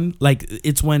anyone. Like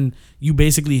it's when you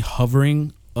basically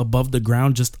hovering above the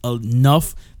ground just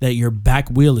enough that your back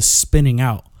wheel is spinning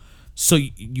out. So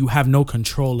you have no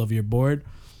control of your board.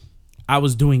 I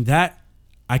was doing that.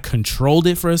 I controlled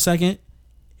it for a second,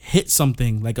 hit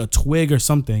something like a twig or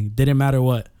something. Didn't matter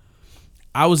what.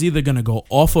 I was either going to go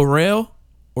off a rail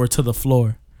or to the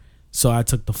floor. So I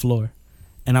took the floor.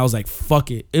 And I was like, fuck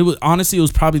it. It was honestly, it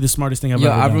was probably the smartest thing I've yo,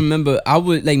 ever I done. remember I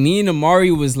would like me and Amari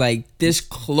was like this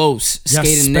close Yeah,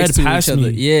 skating next to sped each past other. me.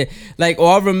 Yeah, like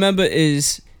all I remember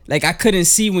is like I couldn't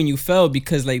see when you fell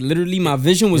because like literally my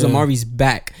vision was Yeah. Amari's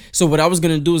back. So what I was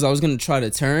gonna do is I was gonna try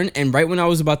to turn, and right when I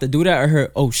was about to do that, I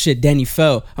heard, "Oh shit, Danny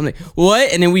fell." I'm like,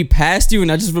 "What?" And then we passed you,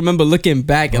 and I just remember looking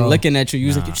back and Bro, looking at you. You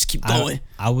was like, Nah, "You just keep going."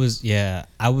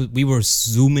 We were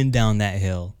zooming down that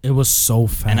hill, It was so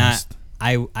fast.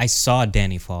 and I saw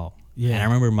Danny fall. Yeah. And I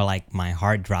remember my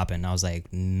heart dropping. I was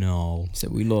like, no. So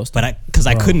we lost. But I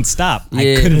Bro. couldn't stop.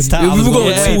 Yeah. I couldn't stop. We I was were going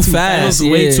way too It fast. was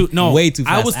way Yeah. too no. way too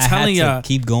fast. I was had telling to ya,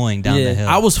 keep going down Yeah. the hill.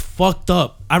 I was fucked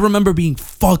up. I remember being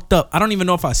fucked up. I don't even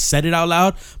know if I said it out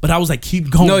loud, but I was like, keep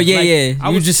going. No, yeah, Like, yeah. I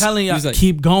You was just- telling you you, was like-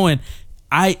 keep going.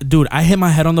 I hit my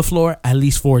head on the floor at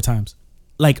least 4 times.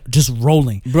 Like just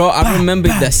rolling. Bro, I Bah, remember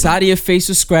bah. the side of your face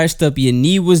was scratched up, your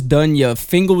knee was done, your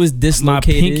finger was My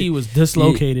dislocated. pinky was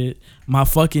dislocated.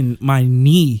 My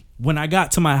knee. When I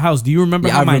got to my house, do you remember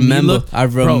Yeah, how I my knee remember. looked? I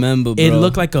remember, It bro.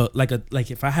 looked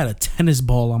like if I had a tennis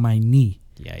ball on my knee.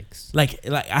 Yikes. Like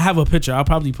I have a picture. I'll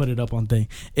probably put it up on thing.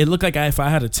 It looked like if I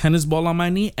had a tennis ball on my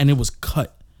knee and it was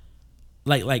cut.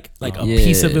 Like a Yeah.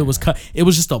 piece of it was cut. It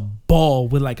was just a ball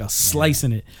with like a slice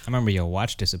in it. I remember your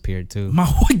watch disappeared too.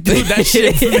 My dude, that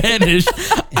shit vanished.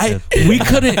 We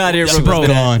couldn't, I didn't bro. remember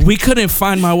that. We couldn't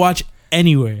find my watch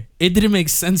anywhere. It didn't make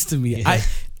sense to me. Yeah.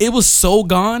 It was so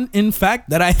gone, in fact,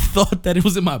 that I thought that it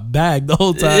was in my bag the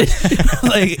whole time.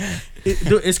 Like,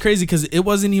 dude, it's crazy because it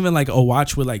wasn't even like a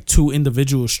watch with like 2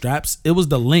 individual straps. It was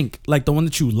the link, like the one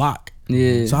that you lock.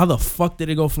 Yeah. So how the fuck did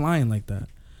it go flying like that?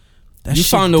 That You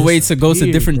shit found a way to go to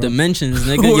disappeared, different bro. dimensions,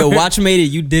 nigga. Your Word. watch made it,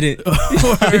 you didn't.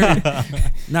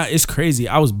 Nah, it's crazy.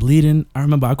 I was bleeding. I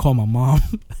remember I called my mom.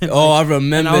 Oh, I And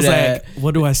remember I was that. like,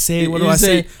 what do I say? What do You I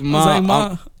say? say, I "Ma, was like,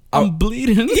 Ma, I'm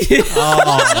bleeding.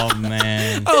 Oh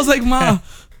man. I was like, Ma,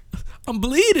 I'm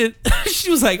bleeding. She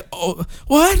was like, oh,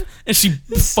 what? And she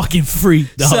fucking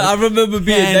freaked So I out. remember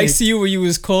being Panic. next to you when you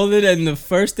was calling, and the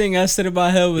first thing I said in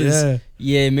my head was, Yeah.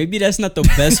 "Yeah, maybe that's not the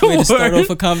best way to start Word. off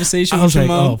a conversation I with was your like,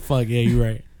 mom." oh, fuck, yeah, you're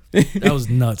right. That was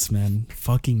nuts, man.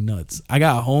 Fucking nuts. I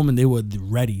got home and they were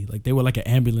ready. Like, they were like an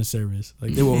ambulance service.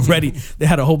 Like, they were ready. They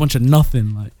had a whole bunch of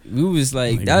nothing. Like, We was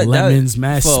like, Like lemons,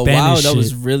 mad for a Spanish while. That shit.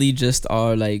 was really just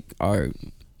our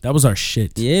that was our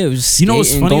shit. yeah. It was just You know what's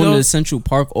skating, funny, going though? to Central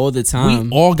Park all the time.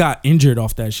 We all got injured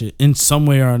off that shit in some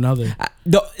way or another.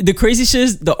 The crazy shit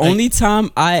is the only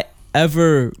time I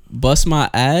ever bust my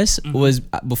ass was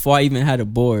before I even had a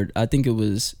board. I think it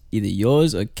was either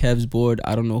yours or Kev's board.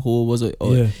 I don't know who it was. Or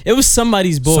Yeah. It was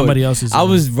somebody's board. Somebody else's. I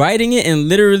was riding it and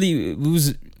literally we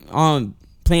was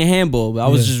playing handball. But I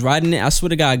was Yeah. just riding it. I swear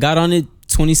to God, I got on it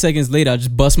 20 seconds later, I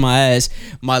just bust my ass,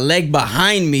 my leg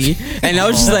behind me, and I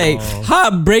was just like, how I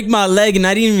break my leg and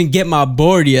I didn't even get my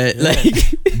board yet.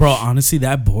 Like, Bro, honestly,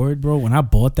 that board, bro, when I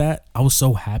bought that, I was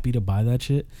so happy to buy that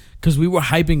shit because we were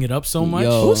hyping it up so much.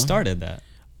 Yo. Who started that?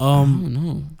 I don't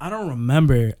know. I don't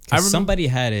remember. I 'Cause remember somebody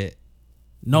had it.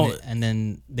 no, And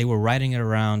then they were riding it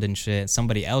around and shit.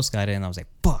 Somebody else got it, and I was like,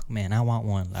 "Fuck, man, I want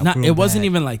one." Like, nah, real it wasn't bad.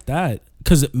 even like that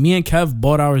because me and Kev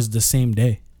bought ours the same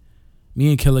day. Me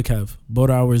and Killer Kev bought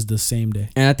ours the same day.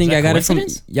 And I think Is that I got it from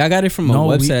coincidence? y'all got it from No,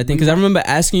 a website. I think because I remember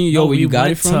asking you, yo, No, where we you got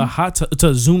went it from? to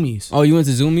Zoomies. Oh, you went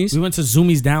to Zoomies? We went to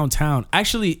Zoomies downtown.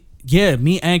 Actually, yeah,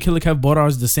 me and Killer Kev bought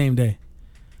ours the same day.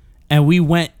 And we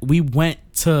went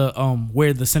to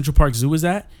where the Central Park Zoo is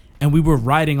at, and we were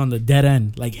riding on the dead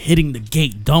end, like hitting the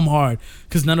gate dumb hard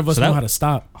because none of us So know that- how to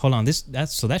stop. Hold on,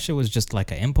 so that shit was just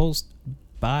like an impulse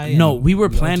buy. No, and we were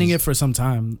all planning just- it for some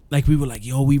time. Like we were like,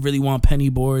 yo, we really want penny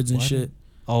boards and What? shit.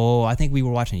 Oh, I think we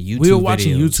were watching YouTube. We were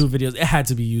watching videos. YouTube videos. It had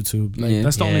to be YouTube. Like Yeah.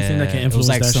 that's the only thing that can Yeah, influence it was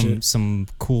like that some shit. some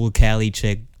cool Cali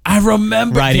chick I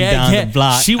remember riding down the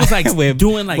block. She was like with-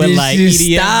 doing like with like She's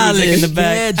EDM music in the stylish.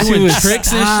 back. yeah, She doing was tricks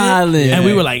and shit. stylish. And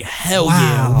we Yeah. were like, hell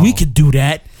Wow. yeah, we could do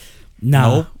that.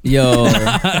 Nah. Nope. Yo.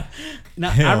 Nah,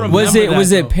 I Hell. remember was it that,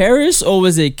 though. Paris or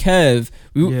was it Kev?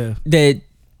 Yeah. That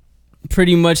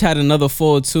pretty much had another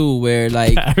fall too, where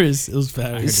like Paris? It was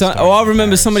Paris. so, story oh, I about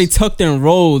remember Paris. somebody tucked and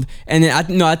rolled, and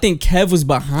then I think Kev was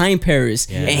behind Paris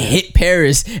Yeah. and hit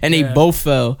Paris, and they Yeah. both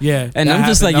fell. Yeah, And that I'm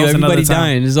just happened. like, yo, That was everybody another time.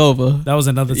 dying. It's over. That was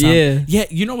another time. Yeah. Yeah.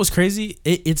 You know what's crazy?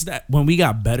 It's that when we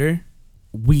got better,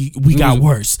 we got was-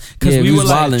 worse because yeah, we we were was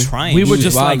like wildin'. trying. we We were was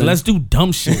just like, wildin'. let's do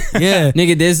dumb shit. Yeah.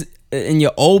 Nigga, there's in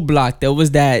your old block there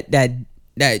was that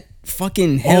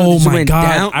fucking hill Oh that you my went god!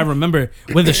 down. I remember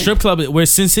where the strip club, where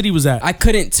Sin City was at. I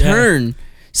couldn't turn.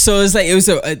 So it's like it was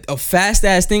a fast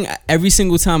ass thing. Every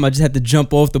single time I just had to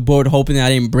jump off the board hoping that I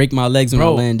didn't break my legs when I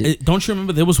Bro, landed. don't you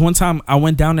remember there was one time I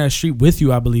went down that street with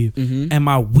you, I believe, and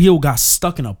my wheel got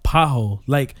stuck in a pothole.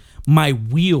 Like my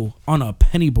wheel on a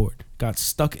penny board got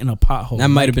stuck in a pothole. That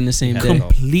might have Like, been the same Yeah. day.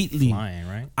 completely. flying,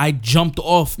 right? I jumped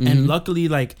off, and luckily,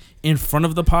 like in front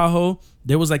of the pothole,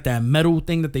 there was like that metal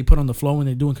thing that they put on the floor when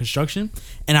they're doing construction,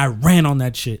 and I ran on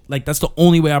that shit. Like that's the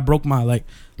only way I broke my like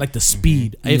the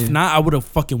speed. If Yeah. not, I would have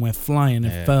fucking went flying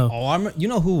and Yeah. fell. Oh, you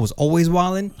know who was always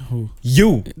wilding? Who?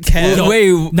 You, Kev. Well,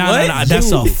 wait, Nah, what? that's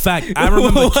You. a fact. I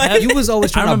remember Kev, You was always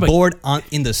I trying to remember- board on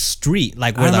in the street,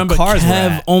 like I where the remember cars were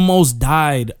Kev at. almost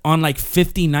died on like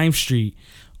 59th Street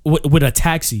with a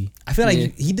taxi. I feel like Yeah.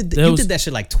 he did. There You was- did that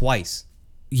shit like twice.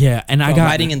 Yeah, and I Bro, got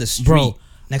riding in the street Bro,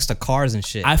 next to cars and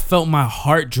shit. I felt my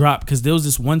heart drop because there was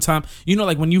this one time, you know,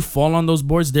 like when you fall on those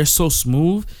boards, they're so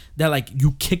smooth that like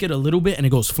you kick it a little bit and it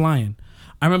goes flying.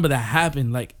 I remember that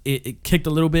happened. Like it kicked a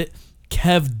little bit.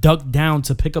 Kev ducked down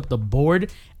to pick up the board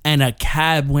and a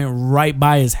cab went right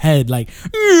by his head, like,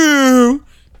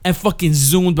 and fucking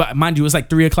zoomed by. Mind you, it was like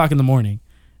 3:00 in the morning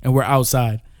and we're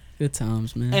outside. Good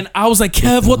times, man. And I was like,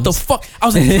 Kev, what the fuck? I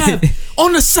was like, Kev,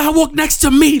 on the sidewalk next to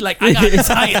me. Like, I got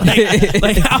excited.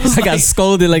 Like, I was I got like,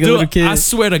 scolded like a dude, little kid. I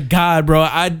swear to God, bro.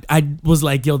 I was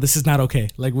like, yo, this is not okay.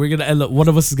 Like, we're gonna end up, one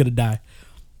of us is gonna die.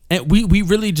 And we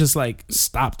really just like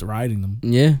stopped riding them.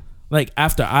 yeah. Like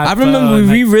after I remember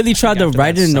we really tried to after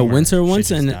ride that it in the summer, winter shit once,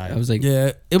 just and died. I was like,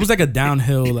 yeah, it was like a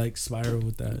downhill like spiral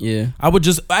with that. yeah. I would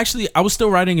just actually I was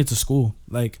still riding it to school.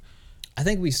 Like I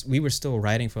think we were still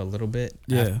riding for a little bit.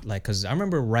 Yeah. Like because I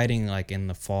remember riding like in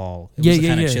the fall. It Yeah, was yeah,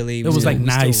 kind of yeah. chilly. It was, like, we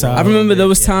still nice rode out. I a little remember there bit,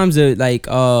 was yeah. times that like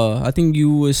I think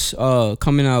you was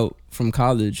coming out from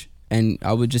college, and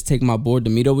I would just take my board to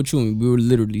meet up with you, and we would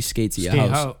literally skate to your skate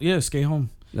house. out. Yeah, skate home.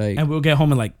 Like, And we'll get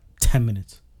home in like 10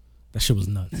 minutes. That shit was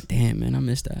nuts. damn, man, I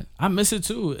missed that. I miss it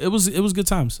too. It was good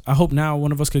times. I hope now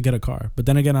one of us could get a car. But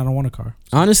then again, I don't want a car.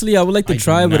 Honestly, I would like to I do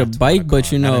try it with a not want bike, but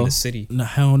car, you not in know, the city. No,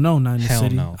 hell no, not in the Hell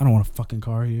city. no. I don't want a fucking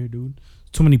car here, dude.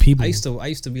 Too many people. I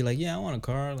used to be like, yeah, I want a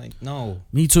car. Like, no,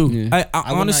 Me too. Yeah. I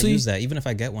I would honestly, not use that. Even if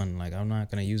I get one, like, I'm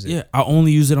not gonna use it. yeah, I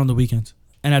only use it on the weekends.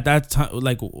 And at that time,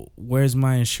 like, where's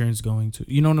my insurance going to?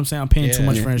 You know what I'm saying? I'm paying too Yeah.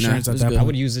 much Yeah, for nah, insurance at it's that good. I point.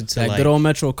 would use it to that like. good old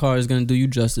Metro car is gonna do you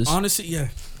justice. Honestly, yeah.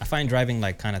 I find driving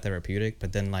like kind of therapeutic,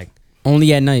 but then like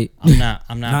Only at night I'm not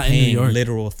Not in New paying York.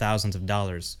 literal thousands of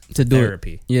dollars to do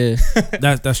therapy. it.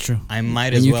 Yeah, That's true. I might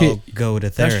And as you well go to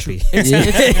That's true.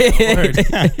 therapy.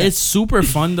 Word. It's super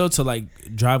fun though to like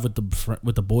drive with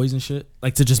the boys and shit.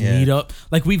 Like to just Yeah. meet up.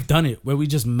 Like we've done it where we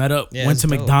just met up, Yeah, went it's to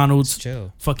dope. McDonald's, It's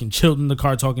chill. fucking chilled in the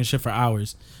car talking shit for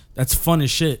hours. That's fun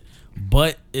as shit.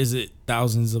 But is it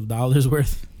thousands of dollars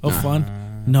worth of fun?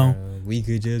 No. Bro, We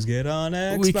could just get on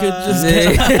Xbox. We could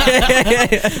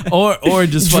just or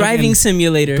just driving fucking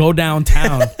simulator, go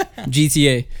downtown.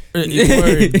 GTA. Or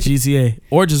GTA,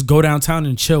 or just go downtown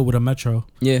and chill with a metro.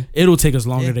 Yeah, It'll take us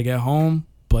longer Yeah. to get home,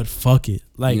 but fuck it.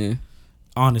 Like yeah.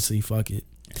 honestly, fuck it.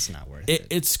 It's not worth It, it.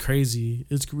 it's crazy.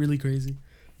 It's really crazy.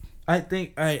 I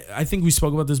think we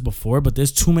spoke about this before, but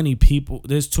there's too many people.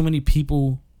 There's too many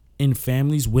people in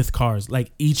families with cars.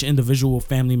 Like each individual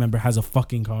family member has a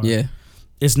fucking car. Yeah.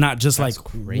 It's not just That's like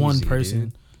crazy, one person.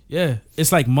 dude. Yeah,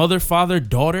 it's like mother, father,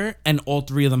 daughter, and all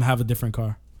three of them have a different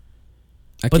car.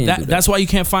 I But can't do that's why you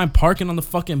can't find parking on the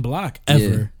fucking block ever.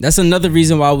 Yeah. That's another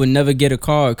reason why I would never get a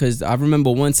car. Because I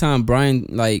remember one time Brian,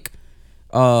 like,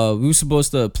 we were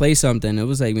supposed to play something. It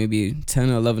was like maybe 10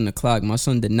 or 11 o'clock. My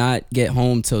son did not get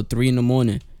home till 3 in the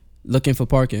morning looking for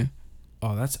parking.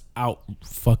 Oh, that's out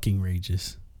fucking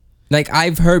rageous. Like,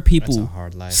 I've heard That's a people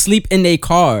hard life. sleep in their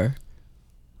car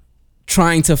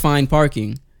trying to find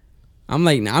parking. I'm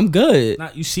like, nah, I'm good.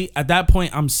 Now you see, at that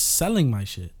point, I'm selling my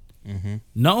shit. Mm-hmm.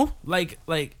 No, like,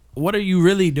 what are you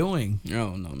really doing,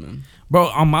 Oh, no, man. bro?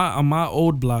 On my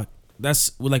old block,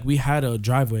 that's like we had a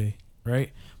driveway,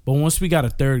 right? But once we got a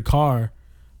third car,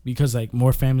 because like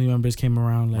more family members came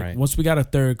around, like Right. once we got a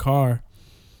third car,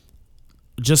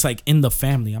 just like in the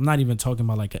family, I'm not even talking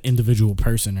about like an individual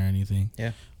person or anything.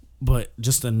 Yeah. But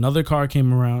just another car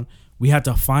came around. We had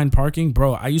to find parking,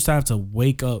 bro. I used to have to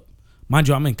wake up. Mind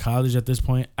you, I'm in college at this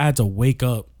point. I had to wake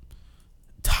up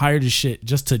tired as shit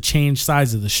just to change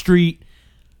sides of the street,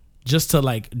 just to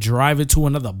like drive it to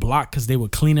another block because they were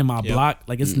cleaning my Yep. block.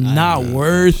 Like it's not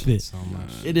worth it. So much.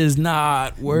 It is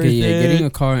not worth Yeah, it. getting a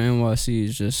car in NYC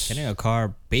is just. Getting a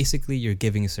car, basically, you're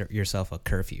giving yourself a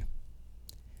curfew.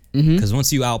 Mhm. Because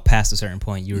once you out past a certain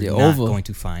point, you're You're not over. going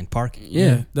to find parking.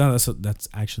 Yeah. No, that's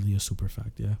actually a super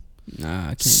fact. Yeah, Nah, I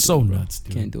can't. so do it, bro. nuts,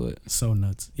 dude. Can't do it. So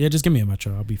nuts. Yeah, just give me a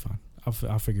metro. I'll be fine.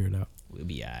 I'll figure it out. We'll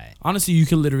be alright. Honestly, you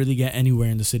can literally get anywhere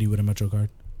in the city with a metro card.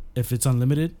 If it's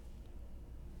unlimited,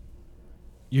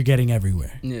 you're getting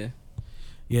everywhere. Yeah.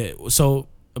 Yeah. So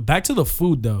back to the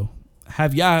food though.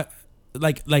 Have y'all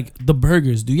like the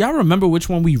burgers? Do y'all remember which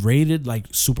one we rated like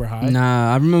super high?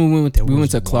 Nah, I remember we went There we went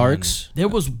was to one. Clark's. There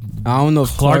was I don't know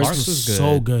if Clark's Clark's. was was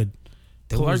so good. good.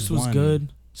 There Clark's was one-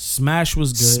 good. Smash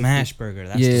was good. Smash Burger.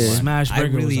 That's Yeah. the one. Smash I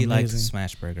Burger was really liked amazing.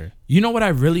 Smash Burger. You know what I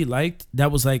really liked? That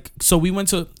was like, so we went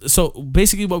to, so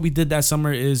basically what we did that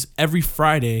summer is every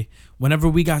Friday, whenever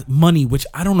we got money, which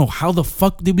I don't know how the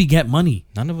fuck did we get money?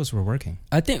 None of us were working.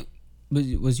 I think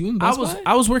was you in Best Buy?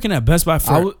 I was working at Best Buy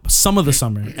for I w- some of the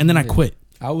summer and then I quit.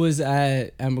 I was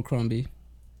at Abercrombie.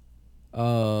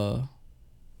 I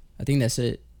think that's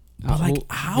it. But like, Who-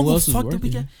 how who the else was fuck did we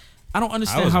working? get? I don't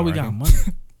understand was how we got working.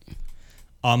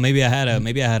 money. Maybe I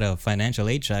had a financial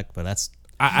aid check, but that's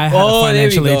I had a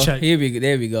financial there we aid go. check.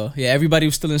 There we go. Yeah, everybody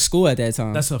was still in school at that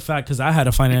time. That's a fact because I had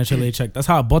a financial aid check. That's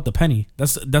how I bought the penny.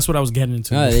 That's what I was getting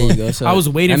into. Oh, there before. you go. So I was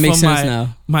waiting that makes for sense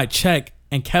now. my check,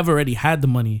 and Kev already had the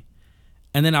money.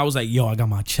 And then I was like, "Yo, I got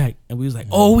my check," and we was like,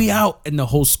 "Oh, we out!" And the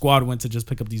whole squad went to just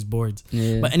pick up these boards.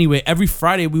 Yeah. But anyway, every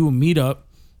Friday we would meet up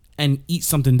and eat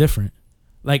something different,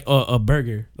 like a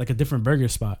burger, like a different burger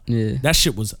spot. Yeah. That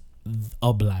shit was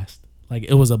a blast. Like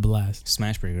it was a blast.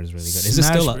 Smash Burger is really good. Is it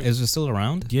still Smash Burger. is it still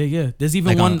around? Yeah, yeah. There's even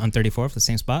Like one on 34th, the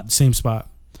same spot? same spot,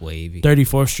 Wavy.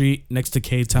 34th Street next to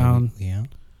K Town. Yeah.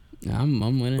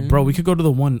 I'm winning. Bro, we could go to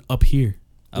the one up here.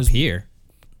 Up here.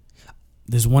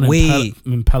 There's one in, Wait.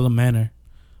 in Pelham Manor.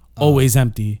 Always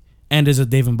empty. And there's a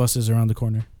Dave and Buster's around the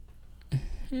corner.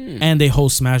 And they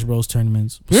host Smash Bros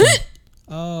tournaments. So,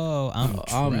 Oh,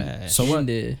 I'm trash. So what?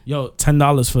 Ended. yo,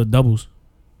 $10 for doubles.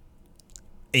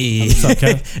 Hey. What's up,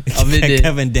 Kev? I'm in there.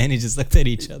 Kevin and Danny just looked at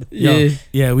each other. Yo, Yeah.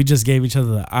 yeah, we just gave each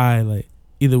other the eye. Like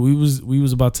either we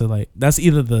was about to like that's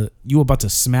either you about to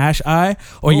smash eye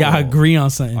or y'all Oh. agree on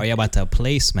something. Are you about to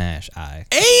play Smash Eye?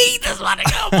 Hey, that's why they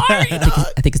got Mario. dog.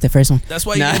 I think it's the first one. That's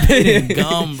why Nah. you get paid in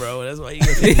gum, bro. That's why you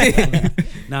get paid in gum.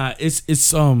 Nah, it's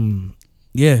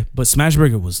yeah, but Smash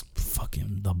Burger was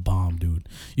fucking the bomb, dude.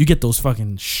 You get those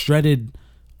fucking shredded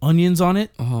onions on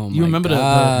it. Oh my You remember the-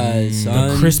 God, son.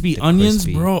 The crispy the onions,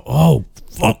 crispy. bro. Oh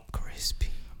fuck, Crispy.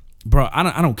 bro.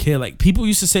 I don't care. Like people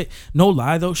used to say, no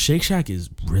lie though, Shake Shack is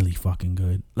really fucking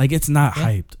good. Like it's not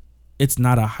hyped. It's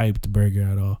not a hyped burger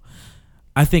at all.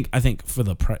 I think for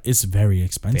the price, it's very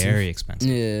expensive. Very expensive.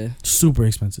 Yeah. Super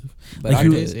expensive. But Like I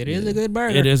you- did- It is yeah. a good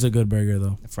burger. It is a good burger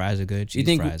though. The fries are good. You Cheese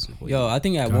think? fries. Yo, I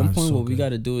think at God, one point so what we good. got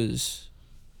to do is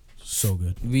So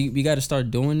good. we got to start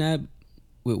doing that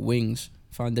with wings.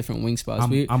 find different wing spots. I'm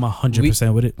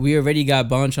 100% with it. We already got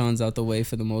bonchons out the way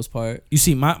for the most part. You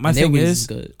see, my And their thing wings is,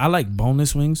 good. I like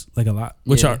boneless wings like a lot,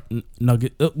 which Yeah. are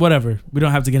nugget. Whatever. We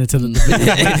don't have to get into the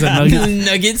nuggets and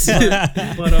nuggets.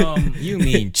 Nuggets. But You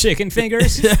mean chicken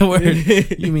fingers? word.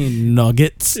 You mean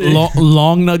nuggets?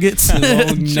 Long nuggets.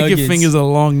 Chicken nuggets. fingers are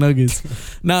long nuggets.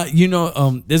 Now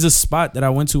there's a spot that I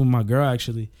went to with my girl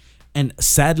actually, and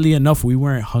sadly enough, we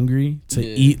weren't hungry to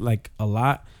Yeah. eat like a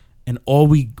lot. And all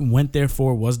we went there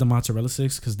for was the mozzarella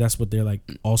sticks because that's what they're like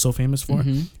also famous for.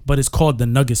 Mhm. But it's called the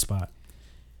Nugget Spot.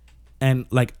 And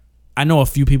like I know a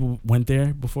few people went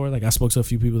there before. Like I spoke to a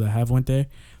few people that have went there.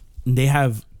 And they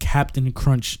have Captain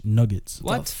Crunch nuggets.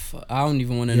 What? The fuck? I don't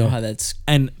even want to know Yeah. how that's.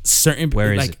 And certain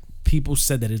Where is like it? people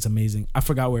said that it's amazing. I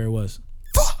forgot where it was.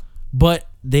 But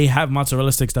they have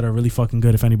mozzarella sticks that are really fucking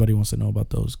good if anybody wants to know about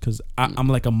those. Because I'm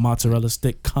like a mozzarella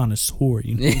stick connoisseur.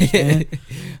 You know what I'm saying?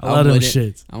 I love them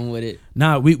shits. I'm with it.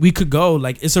 Nah, we could go.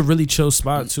 Like, it's a really chill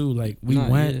spot, too. Like, we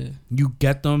went. Yeah. You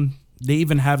get them. They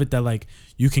even have it that, like,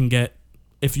 you can get,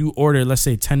 if you order, let's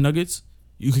say, 10 nuggets,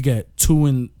 you could get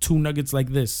two nuggets like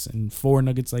this and 4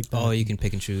 nuggets like that. Oh, you can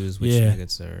pick and choose which Yeah.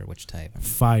 nuggets or which type.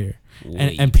 Fire.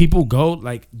 Wait. And people go,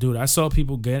 like, dude, I saw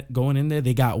people going in there.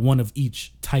 They got one of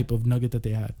each type of nugget that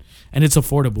they had. And it's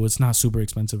affordable. It's not super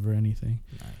expensive or anything.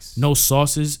 Nice. No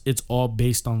sauces. It's all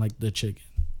based on, like, the chicken.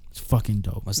 It's fucking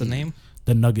dope. What's the name?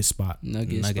 The Nugget Spot.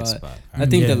 Nugget spot. I All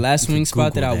think Yeah. the last You wing can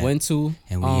spot that Google I that. went to,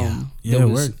 And we Yeah, there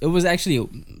word. it was actually a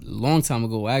long time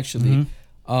ago. Actually,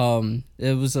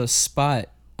 it was a spot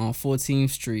on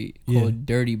 14th Street called Yeah.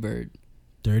 Dirty Bird.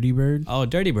 Dirty Bird. Oh,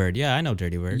 Dirty Bird. Yeah, I know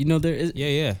Dirty Bird. You know there is.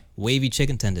 Yeah. Wavy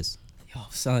chicken tenders. Yo,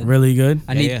 son, Really good.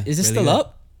 I need. yeah, Is it really still good.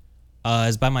 up?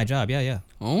 It's by my job. Yeah.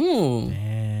 Oh,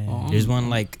 Damn. Oh. There's one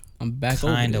like I'm back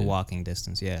kind over of there. walking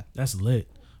distance. Yeah. That's lit.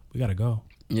 We gotta go.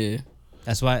 Yeah.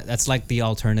 That's like the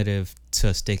alternative to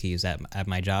Stickies at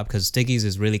my job, because Stickies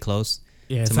is really close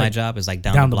Yeah, to my job. It's like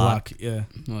down, down the block. Yeah.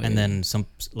 Oh, And yeah. then some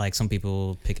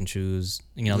people pick and choose.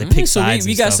 You know, they Alright, pick so sides.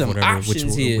 we and got stuff, some whatever,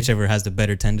 options here. whichever has the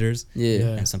better tenders. Yeah. Yeah.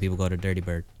 And some people go to Dirty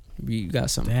Bird. We got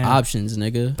some Damn. options,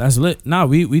 nigga. That's lit. Nah,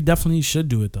 we definitely should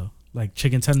do it though. Like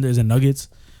chicken tenders and nuggets,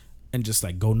 and just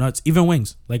like go nuts. Even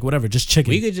wings, like whatever, just chicken.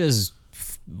 We could just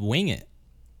wing it.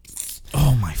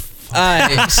 Oh my.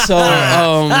 Alright, so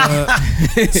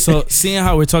So seeing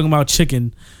how we're talking about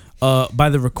chicken, by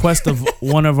the request of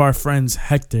one of our friends,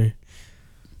 Hector,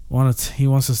 he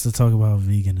wants us to talk about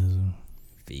veganism.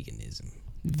 Veganism.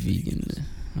 vegan.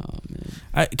 Oh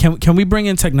man. Can we bring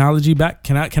in technology back?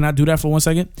 Can I do that for 1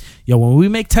 second? Yo, when we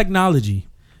make technology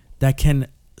that can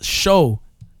show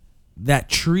that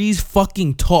trees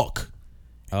fucking talk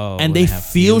Oh, and when they have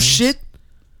feel feelings? shit,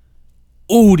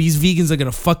 ooh, these vegans are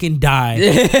gonna fucking die.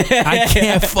 I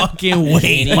can't fucking wait,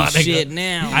 Ain't my eat nigga. shit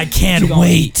now. I can't What you gonna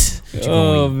wait. What you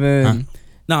gonna Oh eat? man.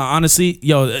 Nah, honestly,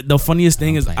 yo, the funniest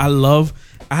thing is blame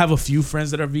I have a few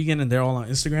friends that are vegan and they're all on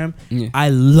Instagram. Yeah. I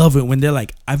love it when they're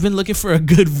like, I've been looking for a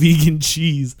good vegan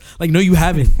cheese. Like, no, you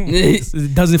haven't.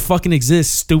 It doesn't fucking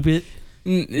exist, stupid.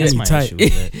 That's my tight. issue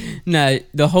with it. Nah,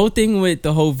 the whole thing with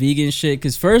the whole vegan shit,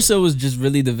 because first it was just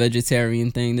really the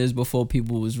vegetarian thing. This before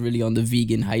people was really on the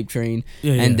vegan hype train,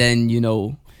 Yeah, and yeah. then you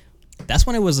know, That's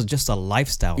when it was just a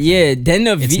lifestyle thing. yeah, then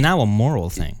the It's now a moral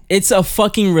thing. it's a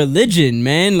fucking religion,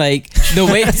 man. Like the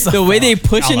way they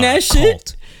pushing Y'all are a that shit.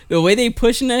 cult. The way they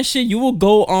pushing that shit, you will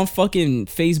go on fucking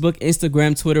Facebook,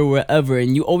 Instagram, Twitter, wherever,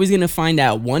 and you always gonna find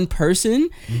that one person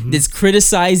that's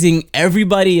criticizing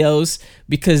everybody else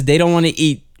because they don't want to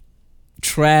eat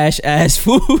trash ass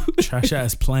food. Trash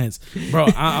ass plants. Bro,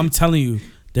 I'm telling you,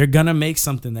 they're gonna make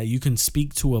something that you can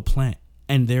speak to a plant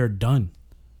and they're done.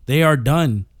 They are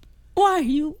done. Why are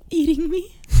you eating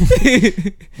me?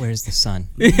 Where's the sun?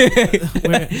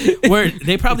 Where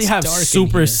they probably have dark in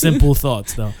super here. simple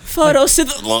thoughts though.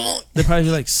 Photosynthesis. They're probably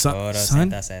like, son?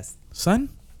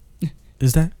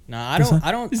 Is that? No, I Is don't. that-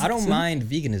 I don't. I don't mind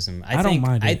veganism. I don't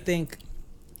mind I it. think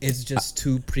it's just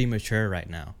too premature right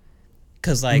now.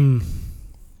 Cause like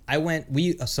I went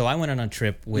on a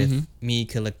trip with me,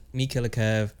 Killer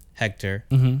Kev, Hector,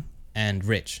 and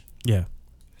Rich. Yeah.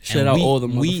 Shout And out we- all the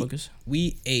we- motherfuckers.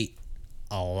 We ate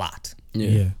a lot,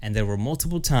 Yeah. and there were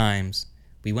multiple times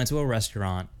we went to a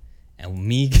restaurant. And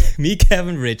me,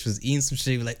 Kevin, Rich was eating some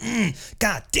shit. We're like,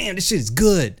 God damn, this shit is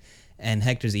good. And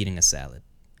Hector's eating a salad.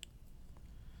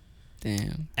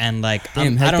 Damn. And like,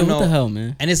 Damn, I Hector, don't know. what the hell,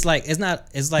 man? And it's like,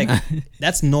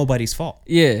 that's nobody's fault.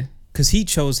 Yeah. Because he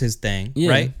chose his thing, Yeah.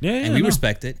 right? Yeah, and we no.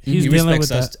 respect it. He's he dealing respects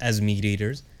with us as meat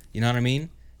eaters. You know what I mean?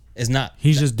 It's not.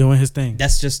 He's just doing his thing.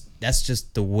 That's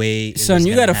just the way. It Son, was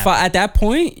you gonna gotta happen. at that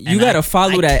point. You And gotta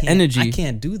follow I that can't- energy. I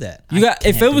can't do that. You got.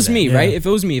 If it was me, Yeah. right? If it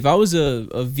was me, if I was a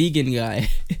vegan guy,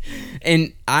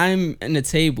 and I'm in the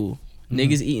table,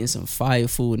 niggas eating some fire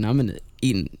food, and I'm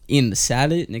eating the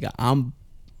salad, nigga. I'm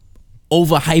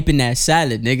overhyping that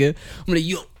salad, nigga. I'm like,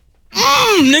 yo,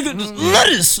 nigga, just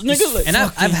lettuce, nigga. Like, And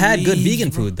I've had good leave, vegan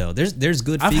bro. food though. There's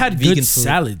good. I've had vegan good food.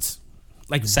 salads,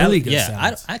 like Salad, really good yeah.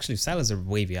 salads. Actually, salads are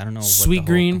wavy. I don't know what Sweet the whole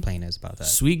green. complaint is about that.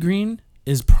 Sweet green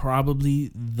is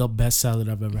probably the best salad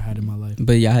I've ever had in my life.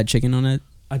 But y'all had chicken on that.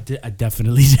 I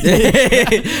definitely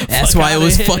did. That's Fuck why it outta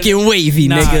was here. fucking wavy,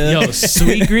 Nah, nigga. yo,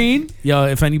 sweet green. Yo,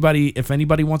 if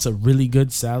anybody wants a really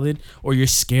good salad, or you're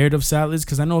scared of salads,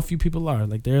 because I know a few people are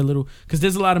like they're a little, because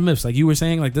there's a lot of myths. Like you were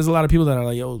saying, like there's a lot of people that are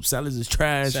like, yo, salads is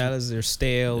trash. Salads are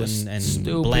stale and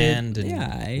Stupid. bland and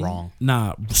Yeah, wrong.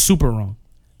 Nah, super wrong.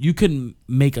 You can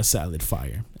make a salad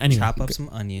fire. Anyway, Chop up some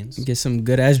onions, Get some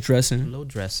good ass a dressing. little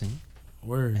dressing,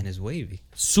 word, and it's wavy.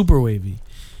 super wavy.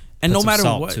 And Put no some matter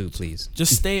salt what, too, please.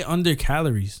 just stay under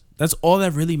calories. That's all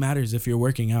that really matters if you're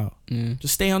working out. Yeah.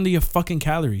 Just stay under your fucking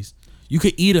calories. You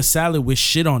could eat a salad with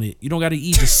shit on it. You don't got to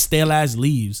eat just stale ass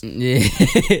leaves. Yeah.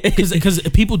 Because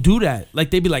people do that.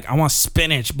 Like they be like, I want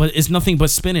spinach, but it's nothing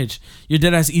but spinach. You're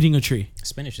dead ass eating a tree.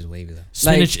 Spinach is wavy though.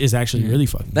 Spinach is actually really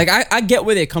fucking. Like I get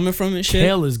where they're coming from and shit.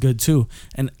 Kale is good too,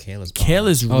 and Kale is kale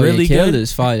bomb. is Oh, really yeah, kale good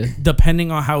is fire.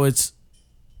 depending on how it's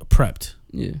prepped.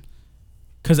 Yeah.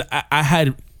 Because I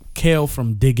had kale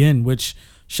from Dig In, which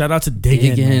shout out to Dig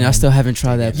In. Again, man. I still haven't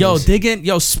tried that. Yo, place. Dig In,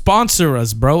 yo, sponsor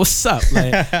us, bro. What's up?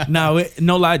 Like,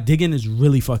 no lie, Dig In is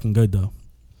really fucking good though.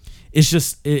 It's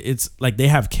just it's like they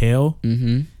have kale,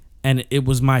 Mm-hmm. and it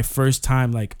was my first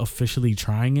time like officially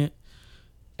trying it,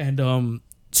 and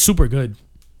super good,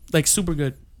 like super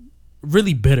good,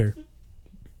 really bitter,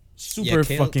 super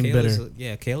fucking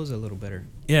bitter. Kale is a little bitter.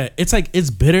 Yeah, it's like it's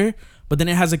bitter, but then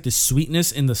it has like the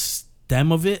sweetness in the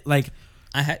stem of it. Like,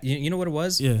 I had you know what it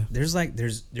was? Yeah. There's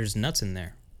nuts in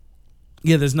there.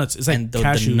 yeah, there's nuts. It's like And the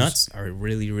cashews. nuts are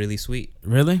really, really sweet.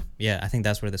 Really? Yeah, I think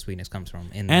that's where the sweetness comes from.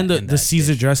 And in the that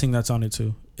Caesar dish. dressing that's on it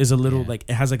too is a little Yeah. like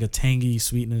it has like a tangy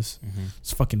sweetness. Mhm.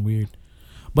 It's fucking weird,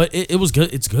 but it was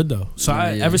good. It's good though. So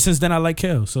Yeah. ever since then I like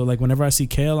kale. So like whenever I see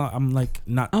kale, I'm like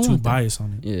not I too want that. biased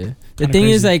on it. Yeah. The Kinda thing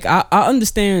is, crazy. like, I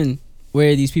understand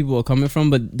where these people are coming from,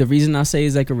 but the reason I say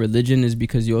it's like a religion is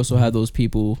because you also have those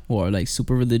people who are like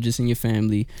super religious in your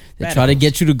family that try to Radicals.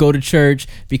 get you to go to church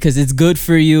because it's good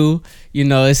for you. You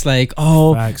know, it's like,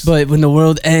 oh, Facts. but when the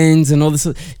world ends and all this,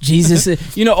 Jesus,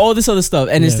 you know, all this other stuff.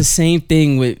 And it's Yeah. the same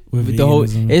thing with With the whole,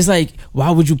 veganism. it's like,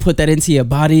 why would you put that into your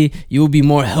body? You will be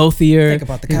more healthier. Think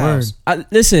about the cows.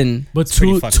 Listen, But It's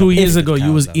pretty two fucked 2 up. years If ago, the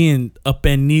you was cows, though. eating a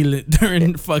pernil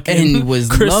during fucking And was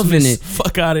Christmas. loving it.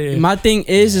 Fuck out of here. my thing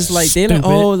is like they're like,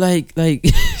 Stupid. oh, like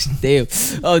damn,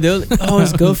 oh, they're like, oh,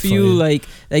 it's good for you, Funny.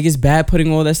 like it's bad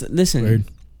putting all that stuff. Listen, Word.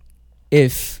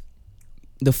 if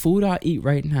the food I eat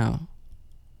right now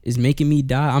is making me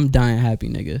die, I'm dying happy,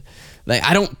 nigga. Like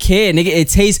I don't care, nigga. It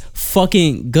tastes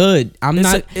fucking good. I'm It's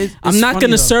not. it's I'm not funny,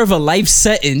 gonna though. serve a life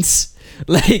sentence.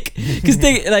 Like, cause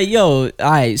they like, yo, all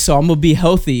right, so I'm gonna be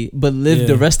healthy, but live Yeah.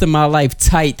 the rest of my life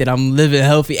tight. That I'm living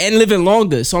healthy and living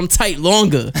longer, so I'm tight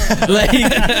longer. like,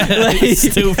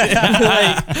 Stupid.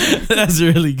 That's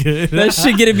really good. that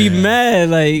shit gonna be mad.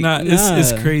 Like, Nah,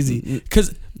 it's crazy.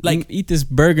 Cause like eat this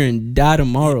burger and die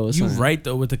tomorrow. or you something. right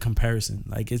though with the comparison.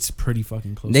 Like it's pretty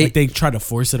fucking close. They- Like they try to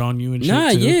force it on you and shit.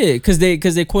 Nah, too. yeah, cause they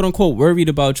quote unquote worried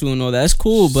about you and all that. That's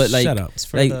cool, but like, shut up. It's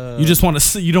for Like, the, You just want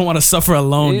to. You don't want to suffer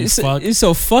alone. You fuck.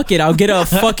 so fuck it. I'll get a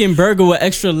fucking burger with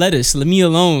extra lettuce. Let me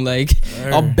alone. Like,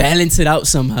 I'll balance it out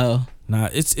somehow. Nah,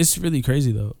 it's really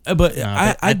crazy though. But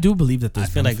Nah, but I do believe that I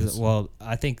there's feel like benefits.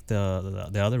 I think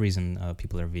the other reason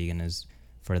people are vegan is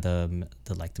for the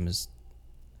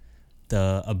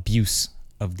abuse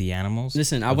of the animals.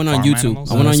 Listen, I of went on farm YouTube.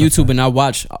 animals. I went on That's a YouTube fact. and I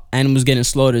watched animals getting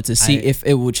slaughtered to see I- if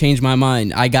it would change my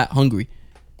mind. I got hungry.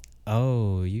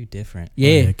 Oh, you different. Yeah,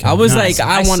 yeah, okay. I was Nah, like, so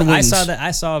I want to win. I saw that.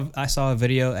 I saw a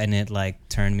video and it like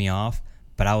turned me off.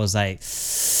 But I was like,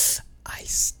 I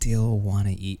still want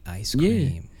to eat ice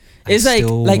cream. I It's like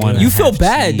still like wanna you feel have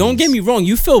bad. Don't get cheese. me wrong.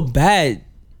 You feel bad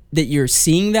that you're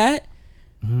seeing that,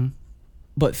 Mm-hmm.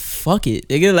 but fuck it,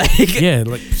 nigga. Like, Yeah,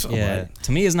 like so Yeah, what?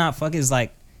 to me, it's not fuck. It's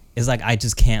like I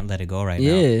just can't let it go right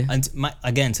Yeah. now.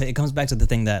 And it comes back to the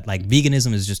thing that like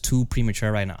veganism is just too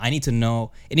premature right now. I need to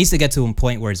know. It needs to get to a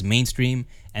point where it's mainstream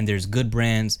and there's good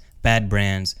brands, bad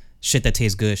brands, shit that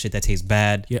tastes good, shit that tastes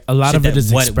bad. Yeah, a lot shit of it that-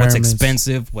 is what's experiments.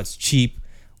 expensive, what's cheap,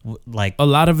 like A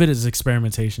lot of it is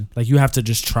experimentation. Like you have to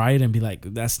just try it and be like,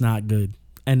 that's not good.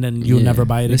 and then you'll Yeah. never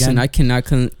buy it Listen, again. I cannot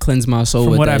cleanse my soul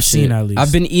From with what that I've shit. seen, at least.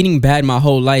 I've been eating bad my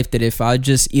whole life. That if I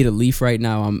just eat a leaf right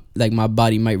now, I'm like my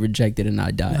body might reject it and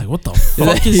I die. Like, what the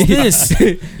fuck is this?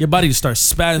 Your body just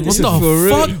starts spazzing. What For the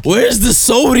real. fuck? Where's the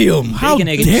sodium? How Bacon,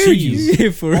 egg, and dare cheese.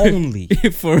 you? for Only.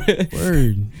 for real.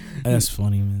 Word. That's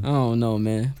funny, man. I don't know,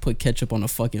 man. Put ketchup on a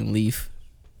fucking leaf.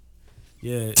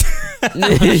 Yeah.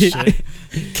 Shit.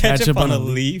 Ketchup on a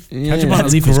leaf. Ketchup on a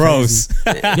That's leaf is gross.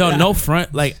 crazy. Yo, no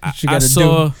front. Like I you gotta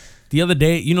saw the other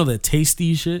day. You know the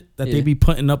tasty shit that they Yeah. be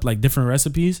putting up like different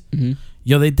recipes. Mhm.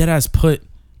 Yo, they dead ass put,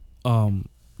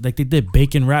 like they did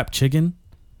bacon wrapped chicken.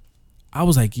 I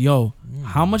was like, yo,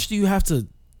 how much do you have to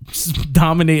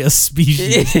dominate a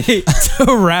species to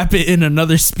wrap it in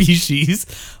another species?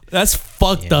 That's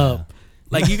fucked Yeah. up.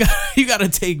 Like you got to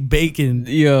take bacon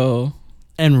Yo.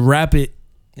 and wrap it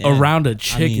Yeah. around a I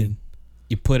chicken. mean,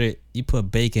 you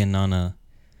put bacon on a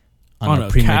On a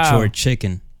premature cow.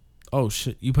 chicken. Oh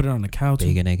shit! You put it on the cow too.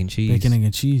 Bacon, egg, and cheese. Bacon, egg,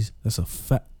 and cheese. That's a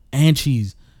fat and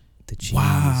cheese. The cheese.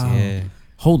 Wow. Yeah.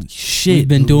 Holy shit! We've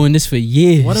been dude. doing this for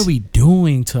years. What are we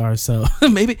doing to ourselves?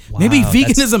 maybe Wow,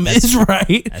 veganism that's- is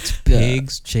right. That's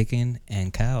pigs, chicken,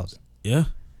 and cows. Yeah,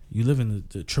 you live in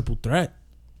the triple threat.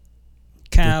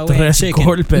 Cow The and tres chicken.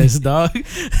 golpes, dog.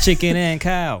 Chicken and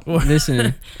cow.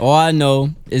 Listen, all I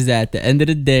know is that at the end of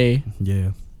the day,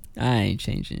 Yeah, I ain't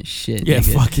changing shit. yeah,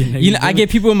 nigga. fucking. You know, I get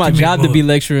people in my give me job to be more.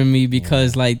 lecturing me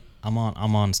because, like, I'm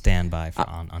on standby for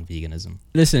on veganism.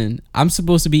 listen, I'm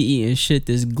supposed to be eating shit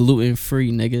that's gluten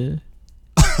free, nigga.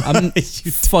 I'm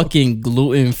fucking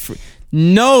gluten free.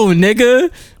 No, nigga.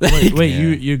 Like, Wait,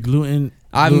 Yeah. you're gluten.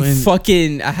 I'm gluten-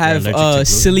 fucking. I have allergic to gluten?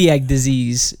 celiac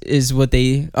disease. Is what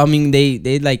they. I mean, they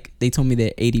told me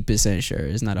they're 80% sure.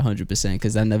 It's not 100%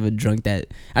 because I never drank that.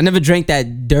 I never drank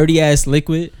that dirty ass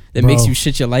liquid that makes Bro. you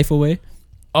shit your life away.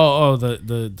 Oh,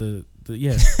 the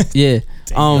yeah, Yeah.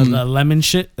 the lemon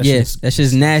shit. That Yeah, that's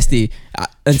just nasty.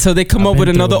 Until they come I've up with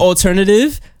been through another it.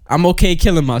 alternative, I'm okay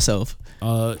killing myself.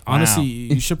 Honestly,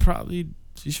 you should probably.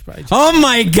 Oh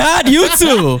my God, you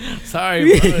two!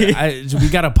 Sorry, bro. We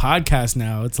got a podcast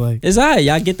now. It's like It's alright,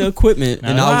 y'all get the equipment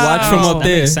and No, I'll watch from that up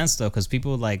there. makes sense though, because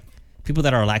people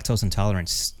that are lactose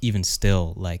intolerant even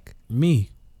still like me.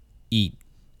 eat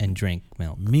and drink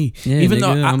milk. Me. Yeah, Even nigga,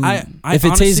 though I if it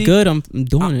tastes honestly- good, I'm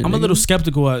doing it. I'm a nigga. little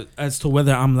skeptical as to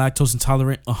whether I'm lactose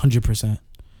intolerant 100%.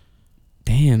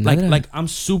 damn. Like I'm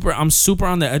super on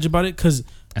the edge about it because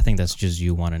I think that's just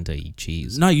you wanting to eat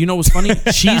cheese. no, you know what's funny?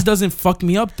 Cheese doesn't fuck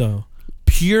me up though.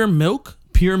 Pure milk.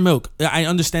 I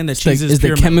understand that cheese is it's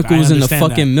pure the chemicals milk. I in the understand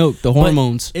fucking that. milk, the But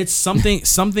hormones. It's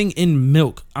something in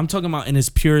milk. I'm talking about in its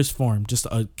purest form. Just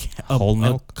a Whole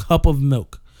milk? cup of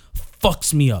milk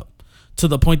fucks me up to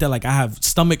the point that like I have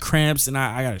stomach cramps and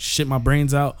I gotta shit my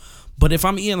brains out. But if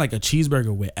I'm eating like a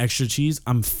cheeseburger with extra cheese,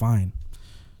 I'm fine.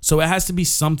 So it has to be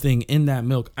something in that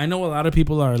milk. I know a lot of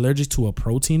people are allergic to a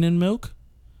protein in milk,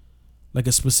 like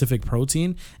a specific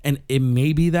protein, and it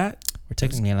may be that We're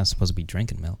technically not supposed to be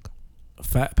drinking milk.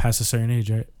 fat past a certain age,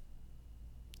 right?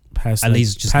 Past At like,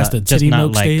 least just past not, the just titty not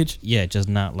milk like stage. yeah, just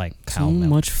not like cow Too milk.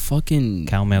 much fucking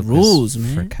Cow milk rules, is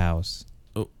man. for cows.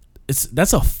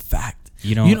 That's a fact.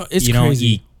 You don't. You know, it's you don't crazy.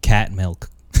 eat cat milk.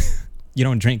 You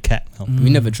don't drink cat milk. We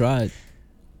never tried.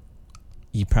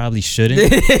 You probably shouldn't.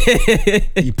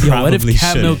 You probably Yo, what if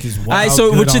cat shouldn't. milk is wild? All right, so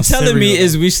good what you're on telling me cereal,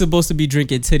 is though? we're supposed to be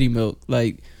drinking titty milk,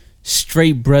 like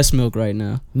straight breast milk right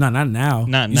now. No, not now.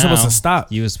 Not You're now. supposed to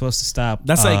stop. You were supposed to stop.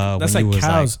 That's like when you was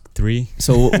cows. Like 3.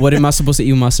 So what am I supposed to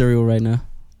eat with my cereal right now?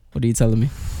 What are you telling me?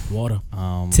 Water.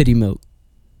 Titty milk.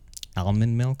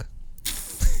 Almond milk.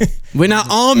 We're not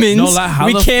almonds. No, like, how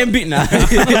we the can't be. Nah.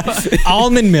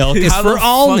 Almond milk is How for the fuck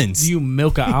almonds. do you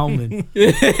milk an almond?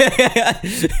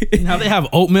 How they have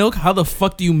oat milk? How the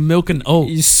fuck do you milk an oat?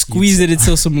 You squeeze it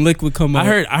until some liquid come out.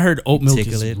 I heard oat milk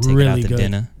Tickle is it. Take really it out to good.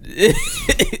 dinner.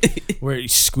 Where you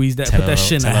squeeze that, Tell put that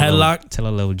shit in a headlock. Tell a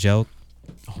little joke.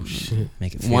 Oh shit!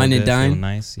 Make it feel Wine good, and dine. feel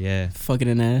nice. Yeah. Fucking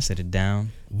an ass. Sit it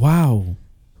down Wow,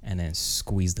 and then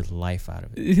squeeze the life out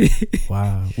of it.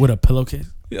 wow. With a pillowcase.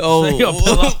 Oh, Like a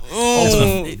pillow. That's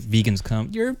when vegans come.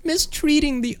 You're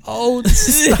mistreating the oats.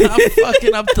 Stop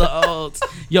fucking up the oats.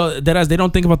 Yo, deadass, they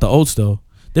don't think about the oats though.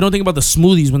 They don't think about the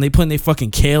smoothies when they put their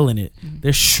fucking kale in it.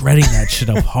 They're shredding that shit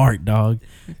up hard, dog.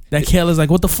 That kale is like,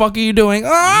 what the fuck are you doing?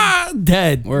 Ah,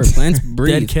 dead. Word, plants Dead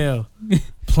breathe. kale.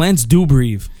 Plants do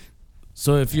breathe.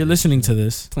 So if you're listening to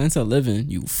this, Plants are living.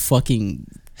 You fucking.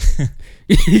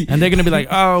 and they're gonna be like,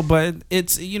 oh, but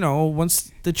it's, you know,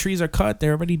 once the trees are cut,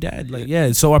 they're already dead. Like,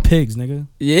 yeah, so are pigs, nigga.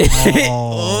 Yeah.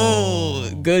 Oh.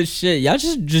 good shit. Y'all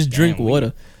just drink Damn, we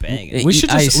water. banging. And We eat should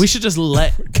ice.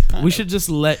 just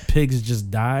let pigs just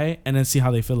die and then see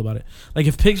how they feel about it. Like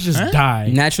if pigs just die,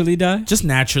 naturally die. just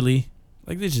naturally,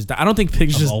 like they just die. I don't think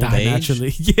pigs Of just old die age?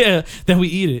 naturally. Yeah, then we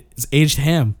eat it. It's aged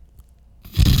ham.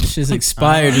 Shit's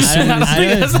expired as soon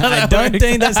as I don't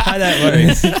think that's how that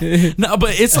works. No,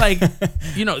 but it's like,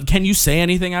 can you say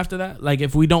anything after that? Like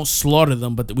if we don't slaughter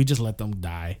them, but we just let them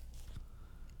die,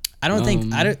 I don't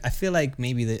think I feel like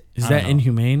maybe that is that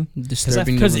inhumane?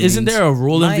 disturbing. Because the isn't remains. there a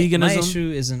rule in my veganism?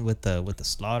 issue isn't with the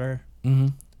slaughter, Mm-hmm.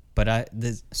 but I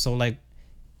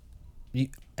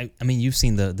mean you've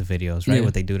seen the videos, right? Yeah.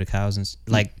 What they do to cows and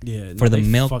like Yeah, for no, the they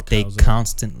milk fuck they cows up.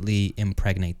 constantly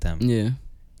impregnate them Yeah.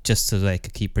 just so they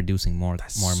could keep producing more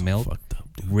So milk. fucked up,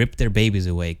 dude. Rip their babies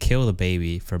away, kill the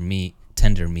baby for meat,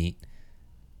 tender meat.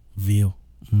 Veal.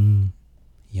 Mm.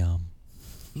 Yum.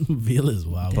 Veal is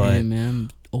wild. But- Damn, man, I'm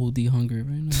OD hungry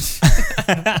right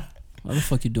now. Why the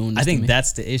fuck you doing this I to think me?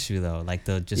 that's the issue though, like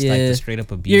the Yeah. straight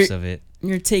up abuse of it.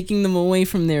 You're taking them away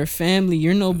from their family.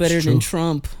 You're no better It's than true.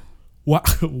 Trump.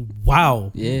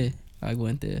 Wow. Yeah, I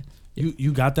went there.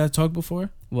 You got that talk before?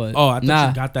 What? Oh, I thought nah.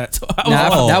 you got that talk.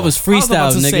 Nah, that was freestyle, I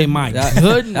was about to nigga. say, my that,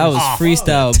 goodness. that was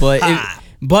freestyle,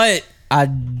 but I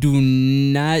do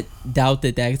not doubt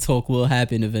that talk will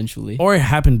happen eventually. Or it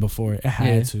happened before. It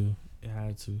had Yeah. to. It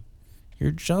had to.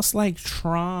 You're just like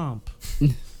Trump.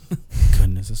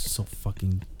 Goodness, this is so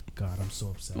fucking. God, I'm so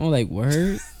upset. Oh, like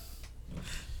word.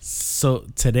 So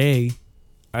today,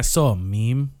 I saw a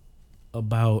meme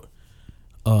about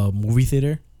a movie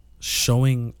theater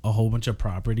showing a whole bunch of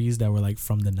properties that were like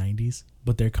from the 90s,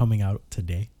 but they're coming out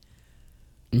today.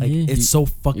 Like Yeah, it's so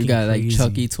fucking you got like crazy.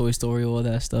 Chucky, Toy Story, all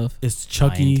that stuff. It's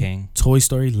Chucky, Lion King. Toy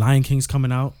Story, Lion King's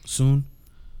coming out soon.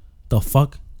 The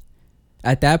fuck?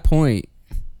 At that point,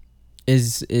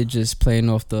 is it just playing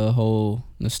off the whole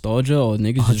nostalgia, or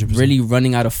niggas just 100%. really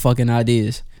running out of fucking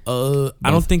ideas? I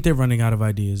don't think they're running out of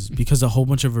ideas because a whole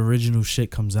bunch of original shit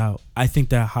comes out. I think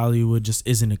that Hollywood just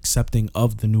isn't accepting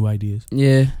of the new ideas.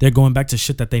 Yeah. They're going back to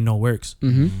shit that they know works.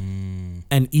 Mm-hmm.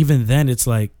 And even then, it's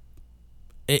like,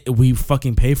 we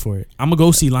fucking pay for it. I'm gonna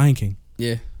go see Lion King.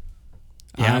 Yeah.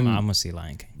 Yeah, I'm I'm- gonna see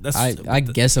Lion King. That's I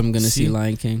guess I'm gonna see see?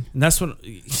 Lion King. And that's what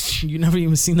you never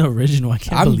even seen the original. I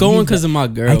can't. I'm believe going that. because of my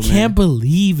girl. I can't man.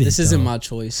 believe it. This isn't though. my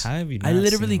choice. How have you? I not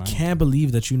literally seen Lion can't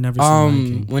believe that you never seen Lion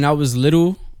King. When I was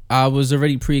little, I was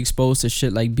already pre-exposed to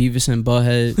shit like Beavis and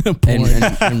Butthead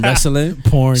Porn. and wrestling.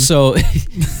 Porn. So,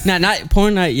 not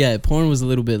porn. Not yet. Porn was a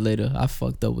little bit later. I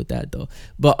fucked up with that though.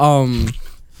 But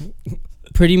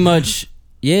pretty much,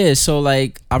 yeah. So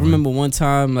like, I remember one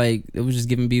time like it was just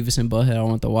giving Beavis and Butthead. I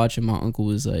wanted to watch it. My uncle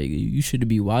was like, "You should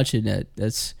be watching that.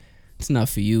 It's not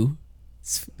for you."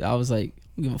 I was like,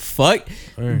 "I don't give a fuck."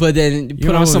 Or- But then You put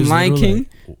know, on it some was Lion literally, King.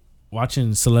 like,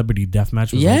 watching Celebrity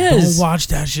Deathmatch was Yes. like, don't watch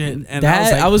that shit. And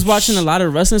I was like, watching a lot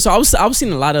of wrestling, so I was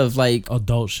seeing a lot of like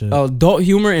adult shit. adult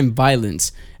humor and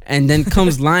violence. And then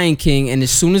comes Lion King, and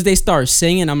as soon as they start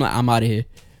singing, I'm like, I'm out of here.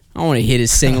 I don't want to hear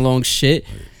this sing along shit.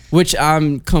 Which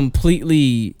I'm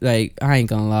completely like, I ain't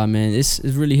gonna lie, man. It's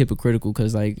really hypocritical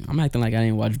because like I'm acting like I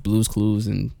didn't watch Blue's Clues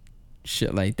and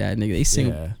shit like that, nigga. They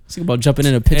sing about jumping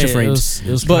into picture Hey, frames. It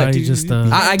was But probably just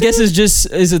I guess it's just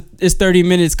it's 30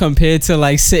 minutes compared to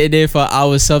like sitting there for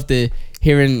hours something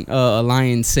hearing a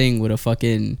lion sing with a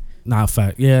fucking. not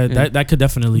fact. Yeah, Yeah. that could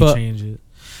definitely But change it.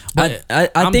 But I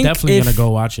I'm think definitely if, gonna go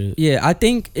watch it. Yeah, I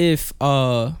think if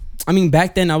I mean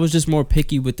back then I was just more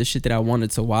picky with the shit that I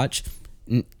wanted to watch.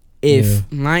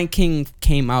 If Lion King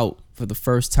came out for the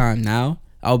first time now,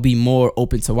 I'll be more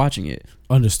open to watching it.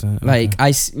 Understand? Like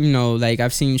Okay. like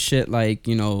I've seen shit like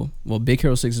well, Big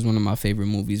Hero 6 is one of my favorite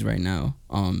movies right now,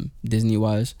 Disney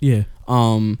wise. Yeah.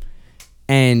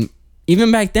 And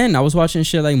even back then, I was watching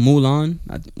shit like Mulan,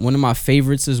 one of my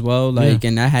favorites as well. Like,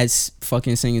 and that had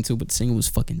fucking singing too, but the singing was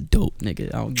fucking dope,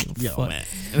 nigga. I don't give a fuck. Man.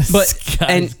 But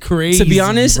and crazy. to be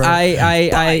honest, bro.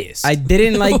 I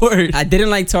didn't like Word. I didn't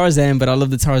like Tarzan, but I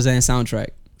love the Tarzan soundtrack.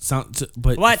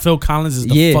 But What? Phil Collins is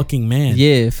the Yeah. fucking man.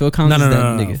 Yeah, Phil Collins No, is no, that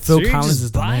no, no. nigga. Phil So you're Collins just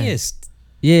is the man. biased.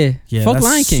 Yeah, Yeah, fuck that's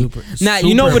Lion King. super- Nah,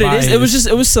 you know super what it is? biased.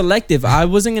 It was selective. I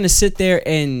wasn't gonna sit there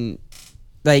and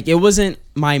like it wasn't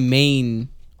my main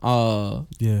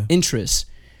Yeah. interest.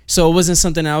 So it wasn't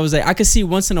something I was like I could see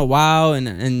once in a while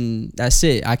and that's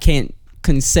it. I can't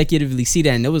consecutively see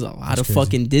that. And there was a lot That's of crazy.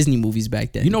 fucking Disney movies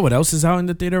back then. You know what else is out in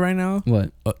the theater right now?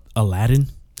 what? Aladdin.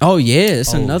 Oh yeah,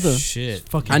 it's Oh, another. shit.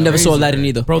 Fucking I never saw crazy. Aladdin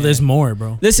either. Bro, there's more,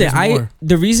 bro. Listen, There's more. the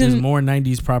There's reason more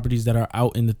 90s properties that are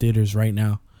out in the theaters right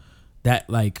now that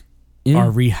like yeah. are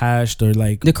rehashed or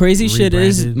like The crazy shit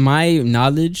is rebranded. my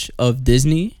knowledge of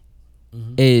Disney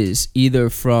Mhm. is either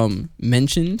from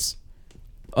mentions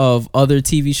of other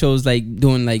TV shows like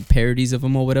doing like parodies of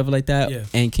them or whatever like that, Yeah.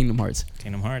 and Kingdom Hearts.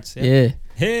 Kingdom Hearts. Yeah,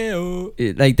 Hey-o.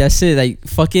 Like that shit. Like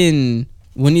fucking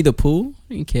Winnie the Pooh.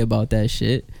 I didn't care about that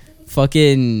shit.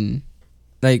 Fucking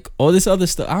like all this other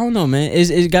stuff. I don't know, man.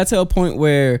 It got to a point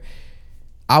where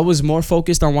I was more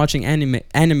focused on watching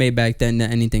anime back then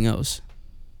than anything else.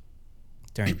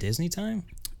 During Disney time?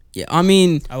 Yeah, I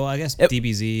mean Oh, well, I guess It-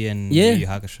 DBZ and yeah. Yu Yu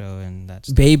Hakusho and that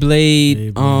stuff. Beyblade,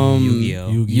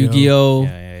 Yu-Gi-Oh. Yu-Gi-Oh.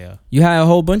 Yeah. You had a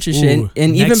whole bunch of shit,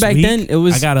 and even Next back week, then it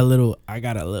was I got a little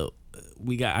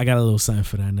something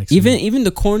for that next even week. even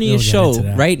the We'll corniest get show into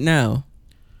that. right now,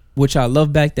 which I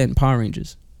love back then, Power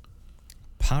Rangers.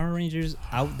 Power Rangers,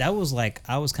 that was like,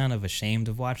 I was kind of ashamed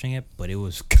of watching it, but it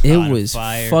was It kinda was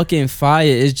fire. fucking fire.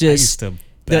 It's I used just to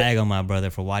bag on my brother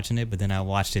for watching it, but then I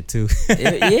watched it too.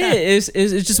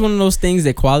 it's just one of those things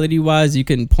that quality wise you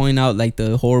can point out like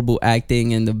the horrible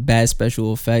acting and the bad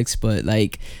special effects, but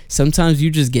like sometimes you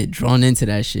just get drawn into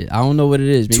that shit. I don't know what it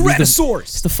is. Maybe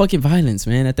it's the fucking violence,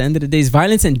 man. At the end of the day, it's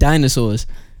violence and dinosaurs.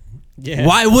 Yeah.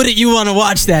 Why wouldn't you want to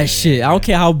watch that Yeah, shit? yeah, I don't yeah.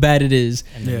 care how bad it is.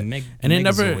 And Yeah. then And it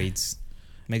never- Megazords.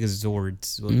 Mhm. Is it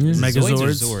Zoids or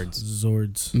Megazords, Zords?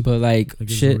 Zords. But like Like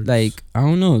shit, Zords. like I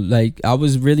don't know, like I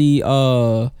was really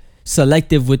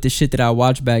selective with the shit that I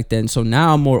watched back then. So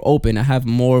now I'm more open. I have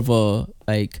more of a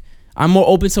like I'm more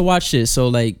open to watch shit. So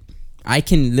like I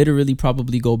can literally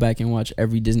probably go back and watch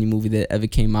every Disney movie that ever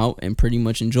came out and pretty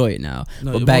much enjoy it now.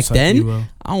 No, But most back likely then, you will.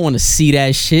 I don't want to see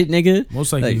that shit, nigga.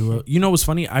 Most likely like- you will. You know what's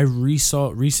funny? I saw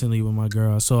it recently with my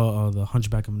girl. I saw the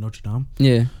Hunchback of Notre Dame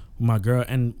Yeah, with my girl,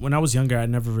 and when I was younger, I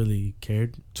never really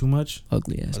cared too much.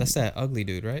 ugly ass. Oh, that's that ugly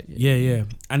dude, right? Yeah.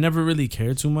 I never really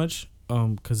cared too much.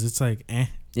 Cause it's like, yeah,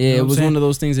 you know it what I'm was saying? one of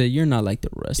those things that you're not like the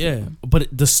rest. yeah. of them. But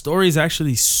the story is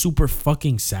actually super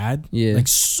fucking sad. Yeah. Like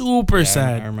super Yeah,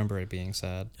 sad. I remember it being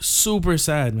sad. Super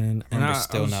sad, man. I remember I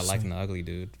still was not just liking the ugly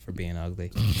dude for being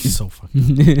ugly. like, so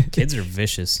fucking. Kids are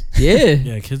vicious. Yeah.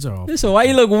 Yeah, kids are all. So why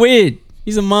you look weird?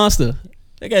 He's a monster.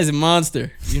 That guy's a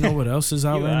monster. You know what else is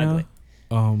out You right ugly.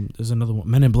 now? There's another one.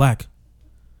 Men in Black.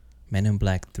 Men in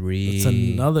Black 3.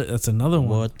 That's another one.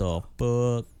 What the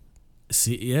fuck?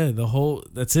 See, yeah,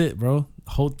 that's it, bro.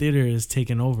 The whole theater is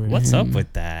taking over. What's up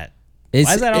with that? It's,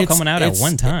 Why is that all It's- coming out at it's-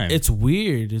 one time? It's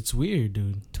weird. It's weird,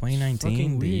 dude. 2019,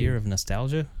 fucking the weird. year of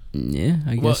nostalgia. Yeah,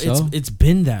 I guess Well, so. it's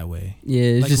been that way. Yeah,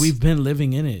 it's Like just we've been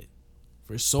living in it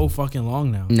for so fucking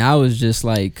long now. now it's just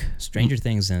like Stranger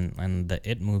Things and the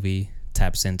It movie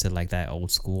taps into like that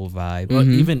old school vibe. Well,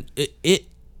 Mhm. even it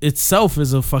itself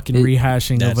is a fucking It-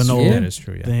 rehashing of That's an true. old That is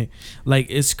true. Yeah. thing. Like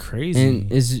it's crazy.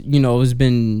 and it's it's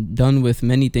been done with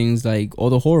many things. Like all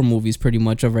the horror movies pretty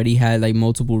much already had like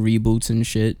multiple reboots and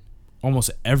shit.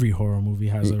 Almost every horror movie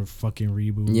has a fucking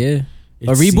reboot. Yeah, It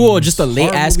a reboot or seems. just a late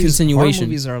Horror ass movies- continuation. Horror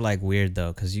movies are like weird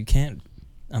though, because you can't.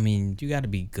 I mean, you got to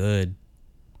be good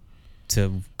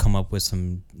to come up with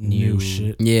some new new,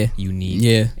 shit. Yeah, unique,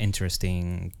 yeah,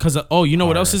 interesting. Cause you know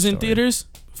what Horror else is in story. theaters?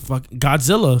 Fuck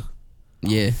Godzilla.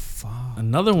 yeah. Fuck.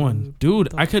 Another one,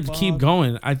 dude. the I could keep fuck?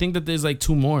 going. I think that there's like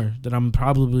two more that I'm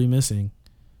probably missing.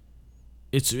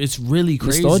 It's really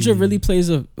crazy. Nostalgia really plays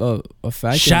a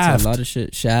factor Shaft. into a lot of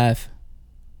shit. Shaft.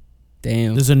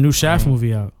 Damn. There's a new Shaft Oh.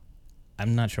 movie out.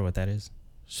 I'm not sure what that is.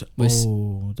 Was-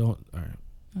 Don't. All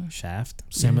right. Shaft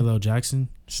Samuel L. Jackson.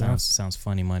 sounds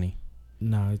funny money.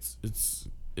 Nah,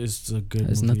 it's a good.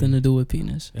 Has movie. nothing to do with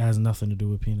penis. It has nothing to do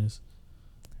with penis.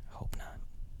 Hope not.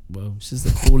 Well, It's just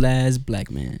a cool ass black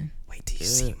man. Wait till you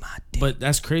see my dick. but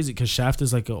that's crazy because Shaft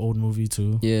is like an old movie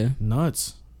too. Yeah.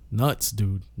 Nuts,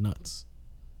 dude, nuts.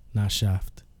 Not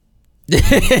Shaft.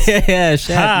 Yeah,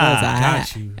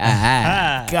 Shaft. Got you.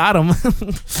 Ah, Got him.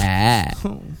 ah.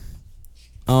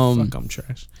 Fuck, I'm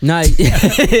trash. Nah.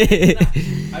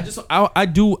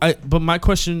 But my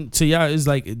question to y'all is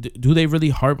like, do they really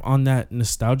harp on that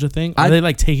nostalgia thing? Are I- they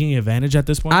like taking advantage at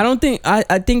this point? I don't think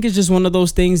I think it's just one of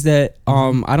those things that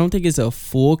I don't think it's a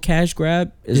full cash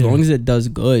grab as Yeah. long as it does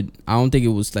good. I don't think it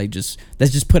was like just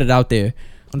let's just put it out there.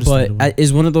 But Understandable.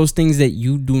 it's one of those things that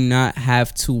you do not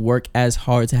have to work as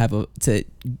hard to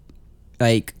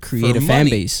like create For a fan money.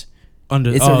 base. It's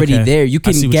It's already there. You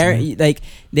I see can what you guarantee like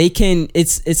they can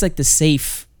it's like the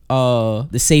safe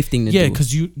thing to Yeah, do.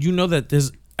 because you know that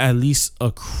there's at least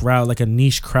a crowd, like a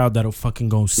niche crowd that'll fucking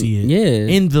go see it.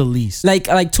 Yeah. In the least. like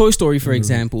Toy Story for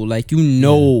example, like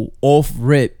off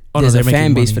rip Oh, no, there's they're a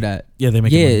fan making base money. for that. Yeah, they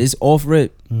make Yeah, money. it's off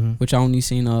rip, Mhm. which I only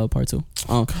seen part 2.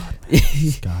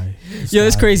 This guy. Yo,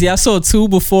 it's crazy. I saw 2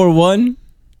 before 1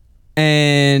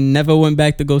 and never went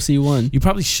back to go see 1. You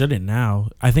probably shouldn't now.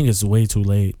 I think it's way too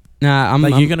late. Nah,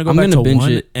 Like you're gonna go back to binge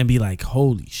one it. and be like,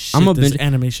 holy shit, I'm a this binge-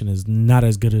 animation is not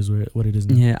as good as what it is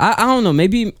now. Yeah, I don't know.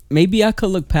 Maybe I could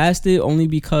look past it only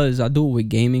because I do it with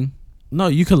gaming. No,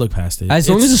 you could look past it. As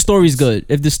long as the It's- story's good.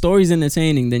 If the story's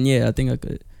entertaining, then yeah, I think I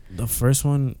could. The first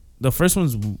one's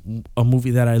a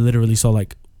movie that I literally saw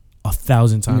like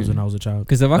 1,000 times when I was a child.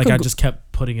 Because if I Like could, I just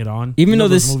kept putting it on. Even You know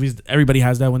though those this- movies, everybody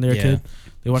has that when they're a Yeah. kid.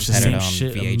 They watch the Just had same it on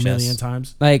shit a VHS. million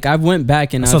times. like I went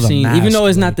back and I saw I've The seen, even though Mask,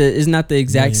 it's not like, the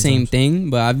exact million same times. thing,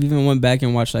 but I've even went back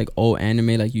and watched like old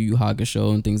anime like Yu Yu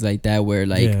Hakusho and things like that, where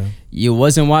like yeah. you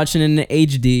wasn't watching in the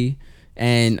HD,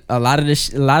 and a lot of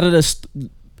the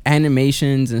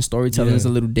animations and storytelling is a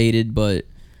Yeah. little dated, but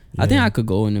I think Yeah. I could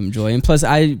go and enjoy. And plus,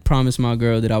 I promised my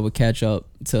girl that I would catch up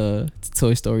to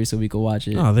Toy Story so we could watch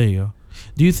it. Oh, there you go.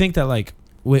 Do you think that like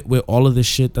with all of this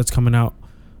shit that's coming out,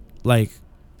 like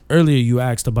earlier you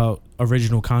asked about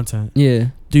original content. Yeah,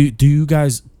 Do you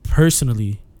guys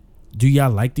personally, do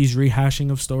y'all like these rehashing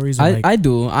of stories? Or like I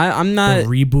do. I'm not. the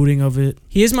rebooting of it.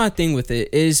 Here's my thing with it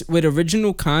is with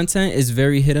original content is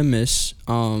very hit or miss.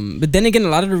 But then again, a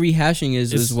lot of the rehashing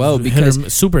is as well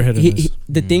because super hit or miss.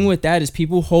 the thing with that is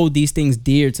people hold these things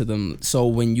dear to them. So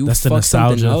when you That's the fuck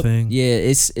something nostalgia up, thing. yeah,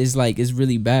 it's like it's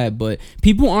really bad. But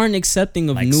people aren't accepting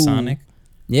of Like new. Sonic.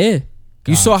 Yeah, you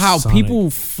God, saw how Sonic. people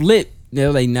flip.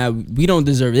 They're like, nah, we don't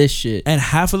deserve this shit. And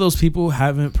half of those people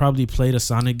haven't probably played a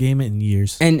Sonic game in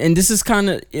years. And this is kind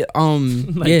of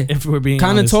Like, yeah. if we're being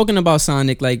Kind of honest. talking about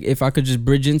Sonic, like if I could just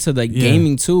bridge into like Yeah.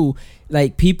 gaming too,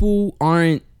 like people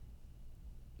aren't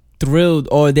thrilled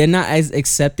or they're not as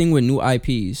accepting with new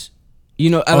IPs. You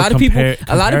know, a lot of people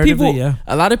comparatively, yeah.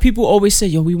 a lot of people always say,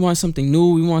 "Yo, we want something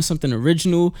new, we want something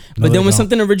original." No, But they then when don't.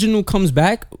 something original comes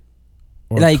back,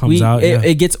 Or like comes out, yeah.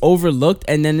 it gets overlooked,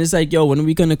 and then it's like, "Yo, when are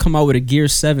we gonna come out with a Gear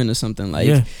 7 or something?" Like,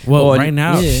 yeah. Well, or- right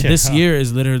now, yeah. this year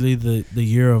is literally the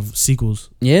year of sequels.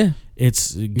 yeah.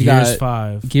 It's Gears got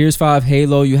 5, Gears 5,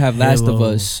 Halo, you have Last of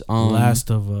Halo, Us.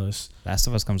 Last of Us. Last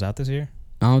of Us comes out this year.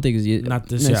 I don't think it's yet. Not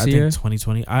this year. next I year? think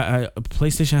 2020. I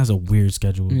PlayStation has a weird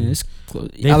schedule. Yeah, dude. it's close.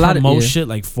 They a lot of promote yeah. shit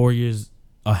like 4 years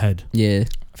ahead. Yeah.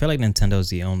 I feel like Nintendo's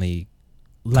the only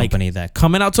Like company that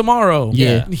coming out tomorrow.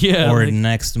 Yeah. yeah. or like-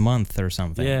 next month or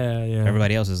something. yeah, yeah.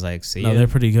 Everybody else is like, see No, ya. they're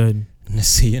pretty good.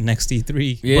 See you next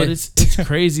E3. Yeah. But it's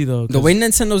crazy though. The 'cause- way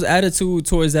Nintendo's attitude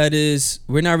towards that is,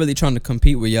 we're not really trying to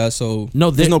compete with y'all, so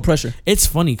no, there's they're- no pressure. It's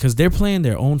funny because they're playing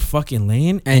their own fucking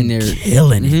lane And and they're-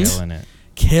 killing it. Mhm. Killing it.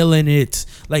 Killing it.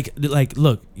 Like,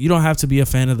 look, you don't have to be a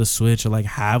fan of the Switch or like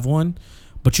have one,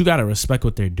 but you gotta respect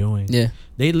what they're doing. Yeah.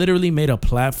 They literally made a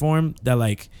platform that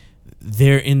like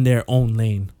they're in their own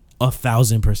lane.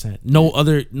 1,000%. No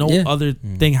other Yeah. other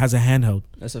Mm. thing has a handheld.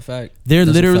 That's a fact. They're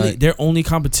That's a literally fact. their only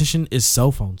competition is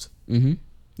cell phones, Mm-hmm.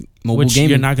 Mobile which gaming,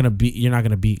 you're not gonna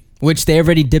beat. which they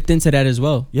already dipped into that as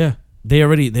well. Yeah, they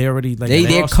already like They're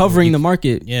crossed covering it. the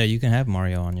market. Yeah, you can have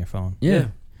Mario on your phone. Yeah.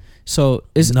 So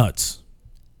it's nuts.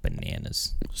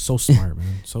 Bananas. So smart,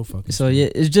 man. So fucking. so smart. yeah,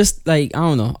 it's just like, I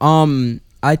don't know.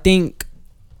 I think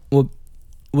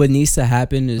what needs to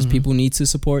happen is Mhm. people need to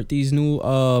support these new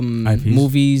IPs.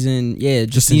 movies and just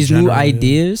Just in these general, new yeah.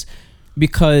 ideas,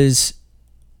 because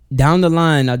down the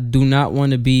line I do not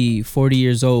want to be 40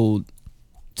 years old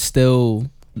still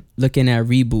looking at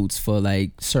reboots for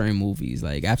like certain movies.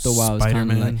 Like after a while it's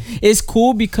kind of Spider-Man. like, it's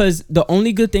cool because the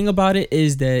only good thing about it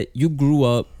is that you grew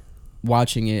up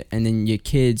watching it and then your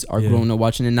kids are Yeah. growing up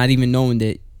watching it, not even knowing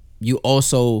that you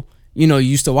also, you know, you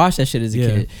used to watch that shit as a Yeah.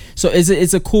 kid. So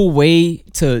it's a cool way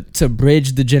to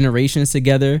bridge the generations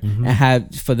together Mhm. and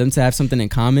have for them to have something in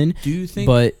common. Do you think?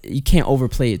 But you can't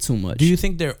overplay it too much. Do you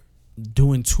think they're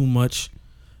doing too much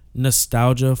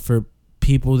nostalgia for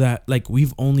people that like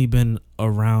we've only been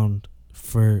around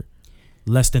for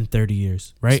less than 30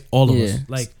 years, right? All of us.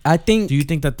 Like, I think do you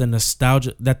think that the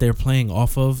nostalgia that they're playing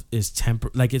off of is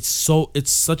like it's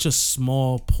such a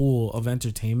small pool of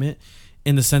entertainment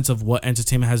in the sense of what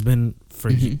entertainment has been for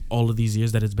Mhm. all of these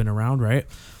years that it's been around, right?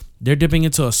 They're dipping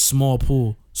into a small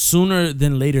pool. Sooner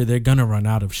than later, they're gonna run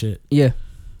out of shit. yeah.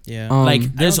 Yeah.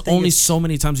 Like, there's don't think only it's- so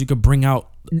many times you could bring out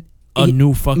a He-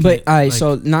 new fucking. But all right, like,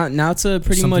 so now to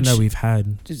pretty something much that we've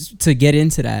had. just to get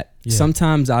into that. Yeah.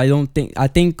 Sometimes I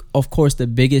think of course the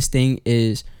biggest thing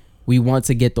is we want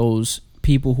to get those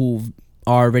people who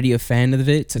are already a fan of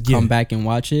it to come Yeah. back and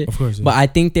watch it. Of course, yeah. But I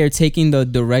think they're taking the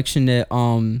direction that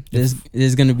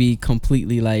there's gonna be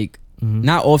completely like Mhm.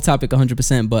 not off topic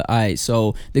 100%, but alright.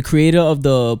 So the creator of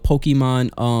the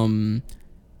Pokemon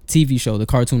TV show, the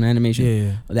cartoon animation, yeah,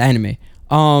 yeah. the anime,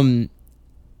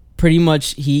 pretty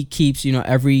much he keeps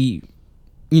every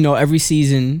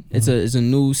season it's a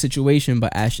new situation,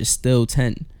 but Ash is still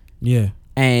 10. Yeah.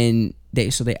 And they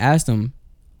asked him,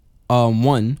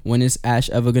 one, when is Ash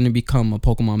ever gonna become a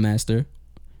Pokemon master?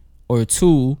 Or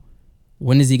two,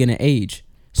 when is he gonna age?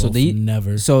 Both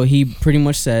never. So he pretty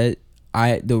much said,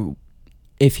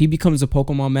 if he becomes a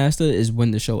Pokemon master is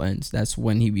when the show ends. That's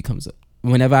when he becomes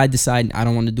whenever I decide I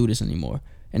don't want to do this anymore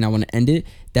and I want to end it,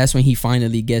 that's when he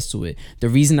finally gets to it. The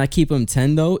reason I keep him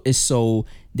 10 though is so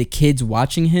the kids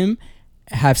watching him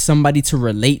have somebody to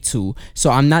relate to. So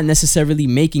I'm not necessarily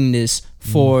making this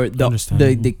for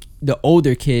the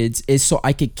older kids. It's so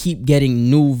I could keep getting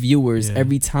new viewers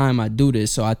every time I do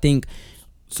this. So I think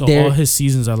all his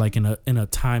seasons are like in a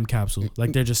time capsule.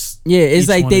 Like they're just it's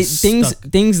like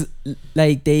things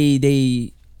like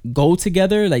they go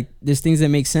together. Like there's things that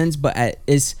make sense, but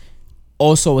it's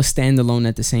also a standalone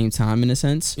at the same time in a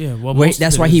sense. Yeah, well,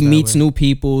 that's why he meets new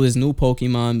people, there's new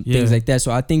Pokemon, things like that.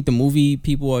 So I think the movie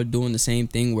people are doing the same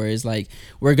thing, where it's like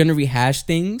we're gonna rehash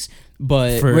things,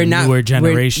 but for we're not newer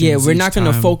generations. We're not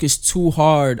gonna focus too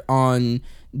hard on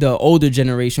the older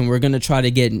generation. We're gonna try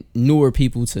to get newer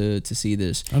people to see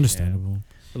this. Understandable.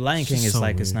 The Lion King is so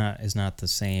like weird. it's not the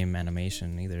same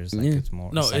animation either. It's like it's more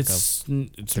it's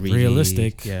like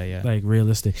realistic. Yeah. Like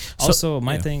realistic. Also,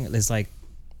 my thing is like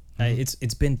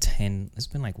it's been 10. It's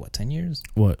been like what 10 years?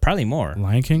 What? Probably more.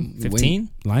 Lion King? 15?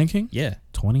 Lion King? Yeah.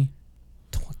 20.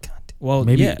 Well,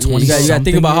 maybe yeah. 20. You gotta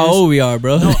think about how old we are,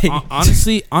 bro. No,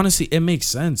 honestly, it makes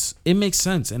sense. It makes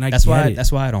sense, and that's why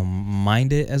I don't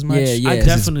mind it as much. Yeah. I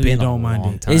definitely don't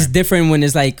mind it. It's different when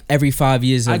it's like every 5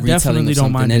 years of I retelling definitely of don't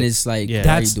something, mind and it. it's like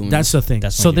That's the thing.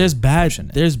 So there's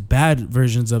bad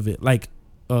versions of it, like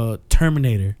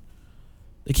Terminator.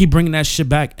 They keep bringing that shit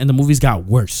back, and the movies got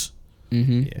worse.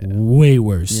 Way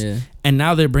worse. Yeah. And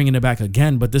now they're bringing it back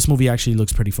again, but this movie actually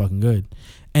looks pretty fucking good.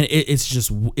 And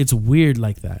it's weird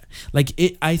like that. Like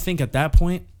I think at that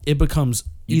point it becomes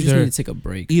you just need to take a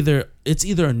break. It's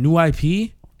either a new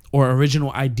IP or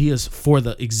original ideas for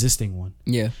the existing one.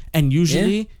 Yeah. And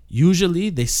usually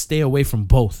they stay away from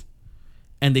both.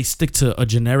 And they stick to a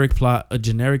generic plot, a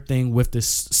generic thing with the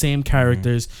same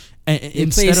characters. And they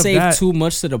play safe too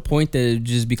much to the point that it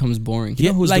just becomes boring.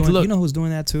 You know who's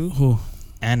doing that too? Who?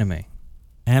 Anime.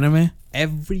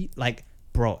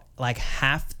 Bro, like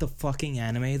half the fucking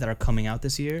anime that are coming out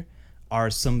this year are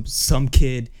some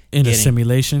kid in a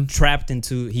simulation trapped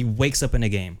into. He wakes up in a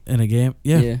game.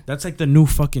 Yeah. That's like the new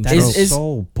fucking trope. It's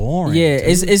so boring. Yeah,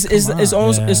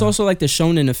 it's also like the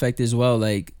shonen effect as well.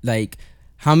 Like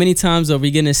how many times are we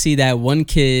gonna see that one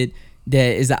kid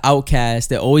that is an outcast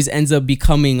that always ends up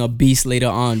becoming a beast later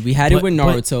on? We had it with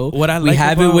Naruto. We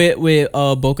have it with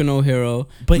Boku no Hero.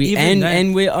 But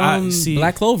with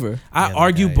Black Clover. I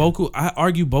argue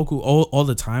Boku all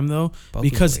the time though,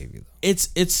 because it's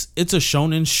a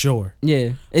shonen, sure.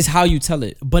 Yeah, it's how you tell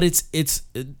it. But it's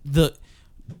the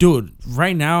dude.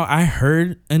 Right now, I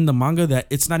heard in the manga that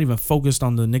it's not even focused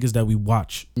on the niggas that we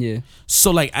watch. Yeah.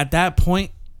 So like at that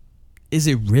point, is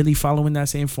it really following that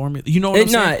same formula? You know what I'm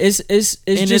saying? It's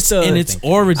just in its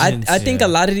origins. I think a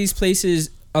lot of these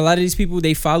places, a lot of these people,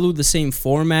 they follow the same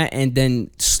format and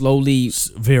then slowly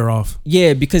veer off.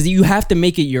 Yeah, because you have to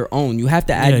make it your own. You have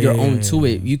to add your own to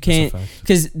it. You can't,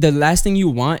 because the last thing you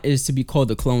want is to be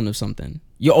called a clone of something.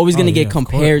 You're always gonna get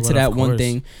compared to that one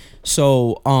thing.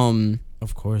 So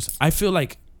of course, I feel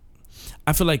like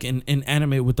in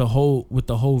anime with the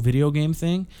whole video game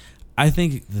thing, I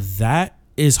think that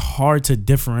is hard to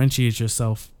differentiate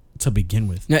yourself to begin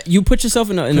with. Now you put yourself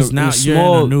in a small you're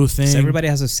in a new thing. So everybody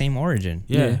has the same origin.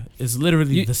 Yeah. It's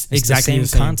literally exactly the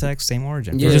same context, same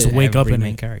origin. They just wake up in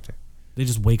main it. Character. They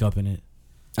just wake up in it.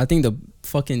 I think the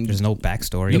fucking there's no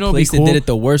backstory. The place that did it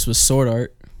the worst was Sword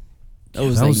Art. That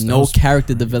was no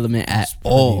character development at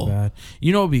all. Bad.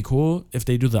 You know, it'd be cool if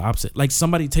they do the opposite. Like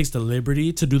somebody takes the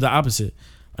liberty to do the opposite.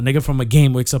 A nigga from a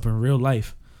game wakes up in real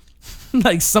life.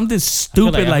 Like something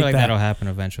stupid I feel like that. That'll happen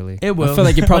eventually. It will. I feel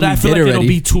like it probably did already. It'll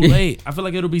be too late. I feel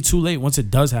like it'll be too late once it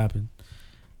does happen.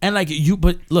 And like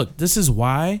but look, this is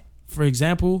why, for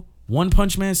example, One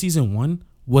Punch Man season 1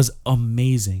 was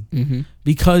amazing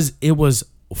because it was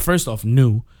first off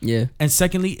new, and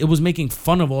secondly, it was making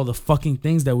fun of all the fucking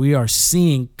things that we are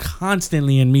seeing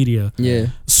constantly in media.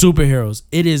 Superheroes.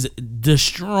 It is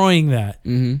destroying that,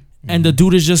 and the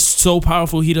dude is just so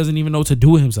powerful he doesn't even know what to do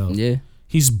with himself.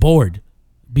 He's bored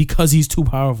because he's too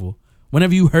powerful.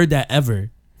 Whenever you heard that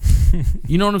ever,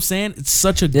 you know what I'm saying? It's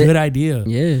such a good idea.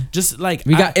 Yeah. Just like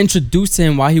we got introduced to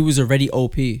him while he was already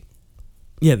OP.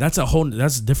 Yeah,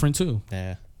 that's different too.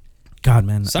 Yeah. God,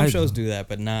 man. Some shows do that,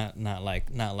 but not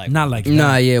like that.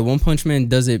 Nah, yeah. One Punch Man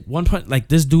does it. Like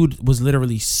this dude was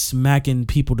literally smacking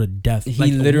people to death. He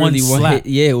like literally one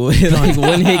hit, like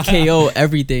one hit KO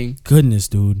everything. Goodness,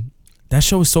 dude. That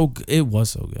show is so good. It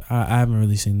was so good. I haven't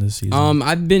really seen this season.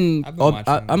 I've been watching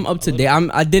I'm up to a date.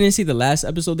 little I didn't see the last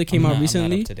episode that came out I'm not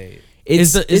recently. up to date.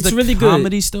 It's is the really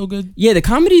comedy good. still good? Yeah, the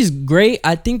comedy is great.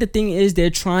 I think the thing is they're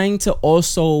trying to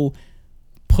also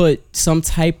put some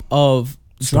type of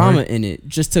drama in it,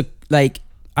 just to like.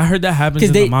 I heard that happens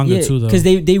in the manga too, though. Because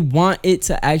they want it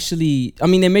to actually. I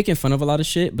mean, they're making fun of a lot of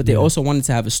shit, but they also want it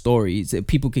to have a story that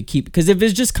people could keep. Because if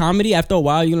it's just comedy, after a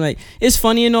while, you're like, it's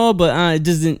funny and all, but it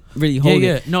doesn't really hold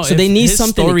it. No, so if they need his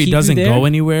something. story to keep doesn't you there. go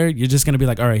anywhere. You're just gonna be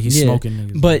like, all right, he's smoking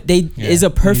niggas. But is a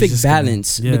He's perfect just gonna-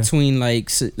 balance yeah. between like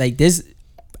this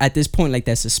at this point, like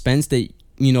that suspense that.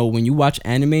 You know, when you watch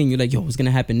anime and you're like, yo, what's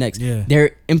gonna happen next? Yeah.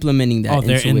 They're implementing that. Oh,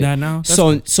 they're into in it. that now.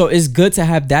 That's So it's good to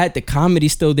have that. The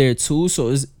comedy's still there too. So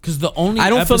it's because the only I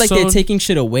don't feel like they're episode- taking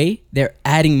shit away. They're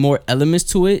adding more elements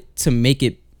to it to make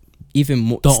it even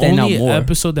more The stand out only more.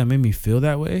 episode that made me feel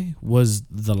that way was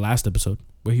the last episode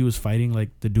where he was fighting like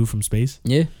the dude from space,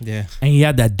 Yeah. Yeah. and he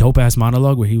had that dope ass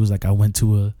monologue where he was like, I went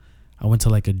to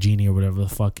like a genie or whatever the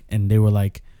fuck, and they were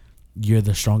like, you're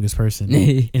the strongest person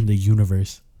in the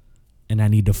universe, and I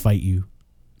need to fight you.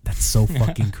 That's so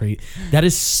fucking crazy. That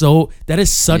is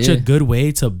such a good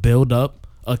way to build up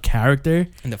a character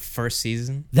In the first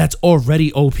season. that's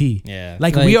already OP. Yeah.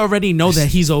 Like Like- we already know that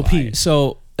he's OP.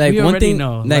 So like We one already thing,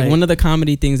 know, like like- one of the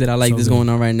comedy things that I like So that's good. going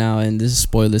on right now, and this is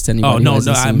spoilers to anybody. Oh, who no,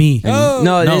 hasn't no, seen- me. No,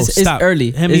 No, it's stop.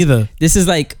 early. Him It's- either. This is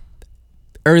like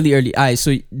early. All right,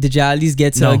 so did you at least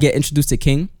get to No. get introduced to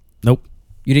King? Nope.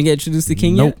 You didn't get introduced to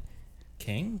King Nope.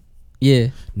 King? yet? Yeah.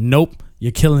 Nope.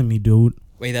 You're killing me, dude.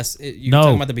 Wait, that's it. You're No.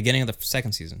 talking about the beginning of the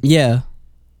second season. Yeah.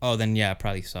 Oh, then yeah, I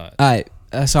probably saw it. All right.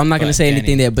 So I'm not gonna But say Danny-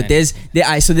 anything there, but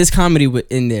Danny. so there's comedy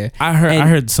in there. I heard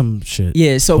And- some shit.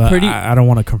 Yeah. So but pretty. I don't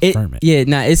want to confirm it. Yeah.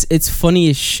 Nah. It's funny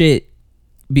as shit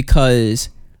because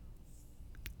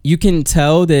you can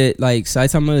tell that like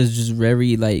Saitama is just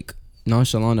very like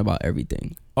nonchalant about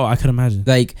everything. Oh, I could imagine.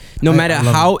 Like no I matter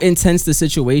love how intense the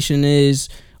situation is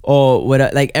or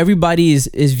what, like everybody is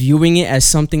viewing it as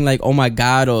something like, oh my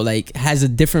god, or like has a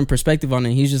different perspective on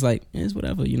it. He's just like, it's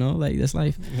whatever, you know, like that's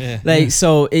life. Yeah. Like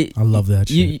so it. I love that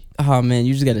shit. You oh man,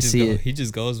 you just gotta see it. He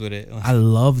just goes with it. I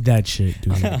love that shit,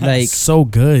 dude. Like- it's so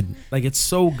good. Like it's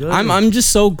so good. I'm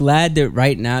just so glad that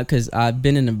right now, because I've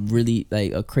been in a really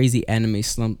like a crazy anime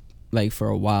slump like for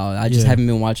a while. I just Yeah. haven't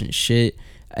been watching shit.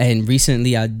 And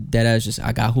recently, I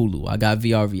got Hulu, I got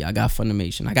VRV, I got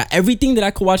Funimation, I got everything that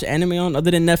I could watch anime on other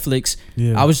than Netflix.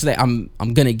 Yeah. I was just like, I'm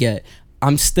gonna get.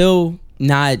 I'm still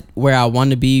not where I want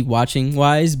to be watching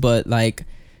wise, but like,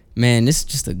 man, this is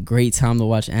just a great time to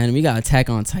watch anime. We got Attack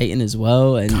on Titan as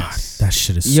well, and God, that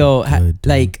shit is yo, so good, dude.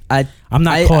 like I'm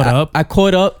not caught up. I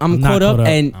caught up. I'm not caught up, caught up.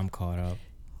 and I'm caught up.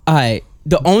 alright.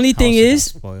 The only thing Also got is,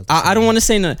 spoiled. I don't want to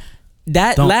say no.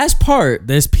 That Don't- last part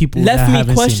There's people that left me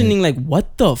haven't questioning, seen like,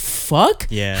 what the fuck?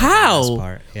 Yeah. How? Last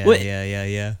part. Yeah, What-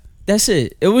 yeah. That's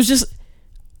it. It was just.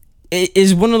 It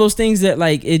is one of those things that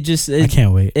like it just. it. I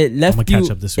can't wait. It left I'm gonna you.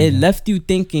 catch up this It weekend. left you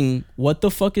thinking, what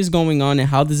the fuck is going on, and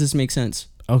how does this make sense?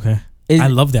 Okay. It- I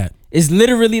love that. It's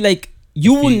literally like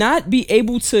you will you- not be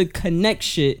able to connect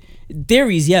shit.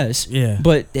 Theories, yes. Yeah.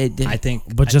 But I think.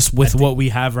 But just I with think what we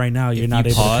have right now, you're if not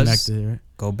you able pause- to connect it. Right?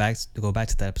 go back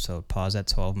to the episode. Pause at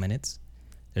 12 minutes.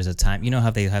 There's a time. You know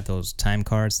how they have those time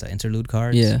cards, the interlude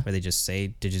cards, Yeah. where they just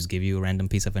give you a random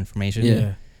piece of information.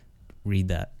 Yeah. Read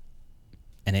that,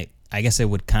 and I guess it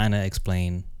would kind of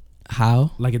explain.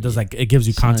 how Like it does. Like it gives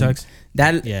you Son. context.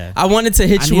 that? Yeah. I wanted to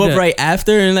hit I you need up to- right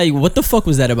after, and like, what the fuck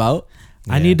was that about?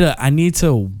 I Yeah. need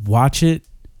to watch it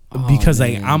Oh, because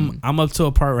like man. I'm up to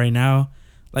a part right now.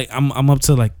 Like I'm up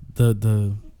to like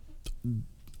the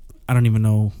I don't even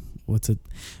know what's it.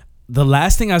 The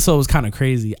last thing I saw was kind of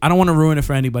crazy. I don't want to ruin it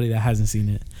for anybody that hasn't seen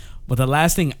it. But the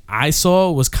last thing I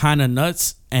saw was kind of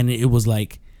nuts, and it was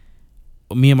like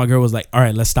me and my girl was like, "All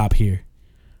right, let's stop here."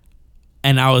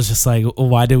 And I was just like,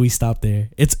 "Why did we stop there?"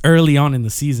 It's early on in the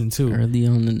season too. Early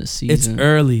on in the It's season,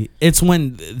 early. It's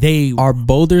when they are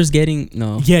boulders getting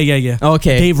no? yeah.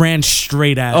 Okay. They ran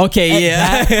straight at. Okay,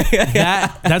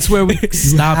 yeah. That's where we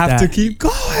stopped. That. keep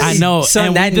going. I know. So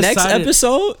and that we next decided-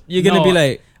 episode, you're gonna No, be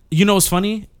like, You know what's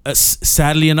funny?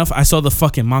 Sadly enough, I saw the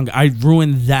fucking manga. I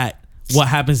ruined that. What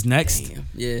happens next?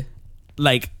 yeah,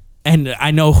 Like, and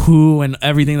I know who and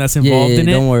everything that's involved in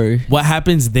it. Don't worry. What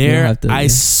happens You there? don't have to, I yeah.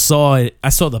 saw it. I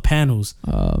saw the panels,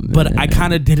 Oh, but I man.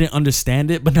 kind of didn't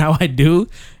understand it. But now I do,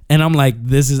 and I'm like,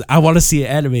 I want to see it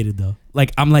animated though.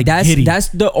 Like I'm like giddy. That's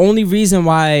the only reason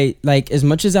why, like, as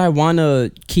much as I wanna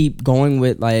keep going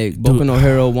with like Boku no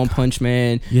Hero, One Punch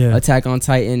Man, Yeah. Attack on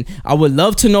Titan, I would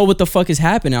love to know what the fuck is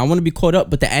happening. I want to be caught up,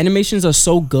 but the animations are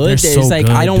so good They're that so it's like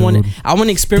good, I don't want to. dude. I want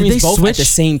to experience both at the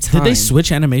same time. Did they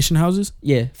switch animation houses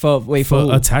Yeah, for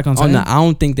for Attack on Oh Titan? no, I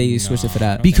don't think they switched it for I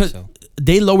that. don't think Because so.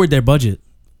 they lowered their budget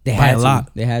They by had a to.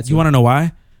 lot. They had to. You want to know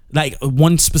why? Like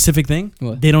one specific thing,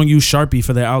 What? they don't use Sharpie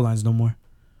for their outlines no more.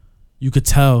 You could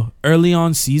tell early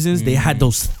on seasons they had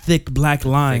those thick black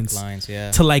lines, Thick lines,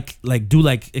 yeah. to like do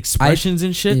like expressions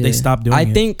and shit. They Yeah. stopped doing it.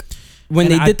 I think when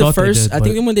And they I did the thought they first, did, I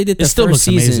think but when they did the it still first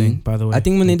looks season, amazing, by the way. I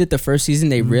think when they did the first season,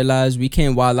 they Mhm. realized we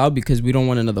can't wild out because we don't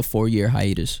want another 4-year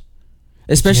hiatus.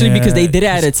 Especially because they Yeah, did it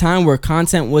at a time where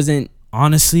content wasn't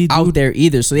honestly, dude, out there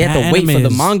either. So they had that to wait for anime the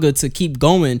is- manga to keep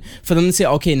going for them to say,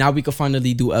 okay, now we can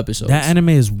finally do episodes. that anime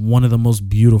is one of the most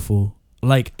beautiful,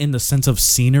 like in the sense of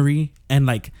scenery and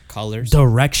like Colors.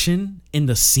 direction in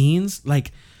the scenes,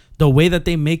 like the way that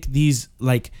they make these,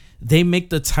 like they make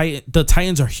the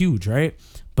Titans are huge, right?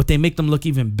 But they make them look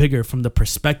even bigger from the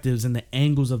perspectives and the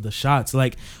angles of the shots.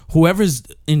 Like whoever's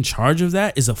in charge of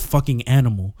that is a fucking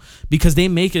animal, because they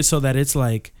make it so that it's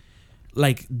like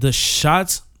the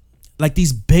shots, like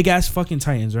these big ass fucking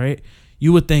Titans, right?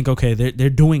 You would think, okay, they're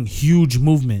doing huge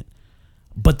movement,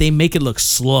 but they make it look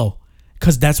slow.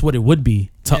 Cause that's what it would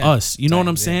be to Yeah, us. You know what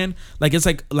I'm Titans, yeah. saying? Like it's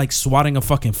like swatting a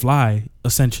fucking fly,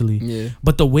 essentially. Yeah.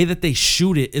 But the way that they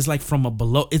shoot it is like from a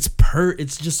below. It's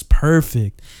just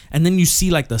perfect. And then you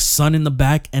see like the sun in the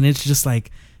back, and it's just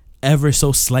like ever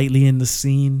so slightly in the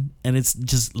scene, and it's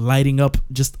just lighting up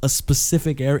just a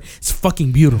specific area. It's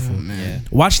fucking beautiful. Yeah.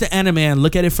 Watch the anime and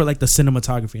look at it for like the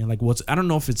cinematography and like I don't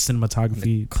know if it's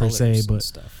cinematography per se, Colors and but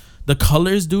stuff. the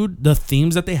colors, dude, the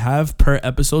themes that they have per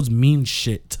episodes mean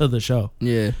shit to the show.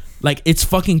 Yeah. Like it's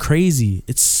fucking crazy.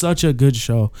 It's such a good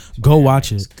show. Go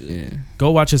watch it. Yeah.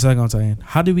 Go watch Attack on Titan.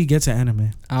 How did we get to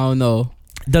anime? I don't know.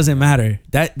 Doesn't matter.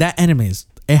 That anime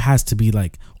it has to be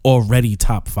like already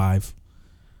top 5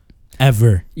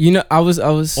 ever. You know, I was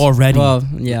Already. Well,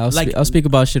 yeah, Like- I'll speak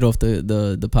about shit off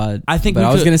the pod. I think but we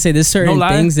I was could- gonna say there's certain no lie.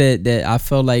 things that I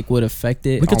felt like would affect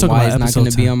it. We could on talk why about it's not gonna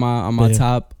episode be 10. on my Yeah.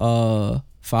 top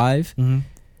 5. Mm-hmm.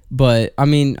 But I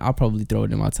mean, I'll probably throw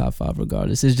it in my top 5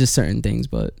 regardless. It's just certain things,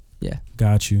 but yeah,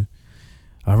 Got you.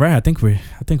 All right, I think we're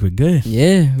good.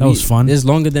 yeah, That was fun. It's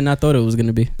longer than I thought it was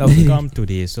gonna be. Welcome to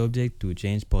the Subject to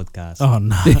Change podcast. Oh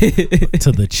no,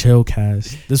 to the chill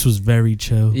cast. This was very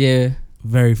chill. Yeah,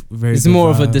 Very very. it's good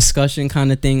more of a vibe. discussion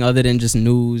kind of thing, other than just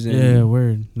news. And, Yeah,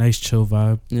 word. Nice chill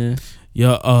vibe. yeah.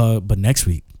 Yeah. But next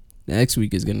week. Next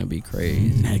week is gonna be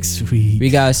crazy. Next week. We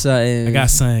got something. I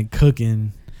got something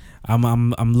cooking.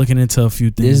 I'm looking into a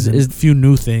few things, This is- a few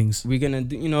new things. We're gonna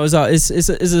do, it's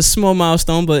a small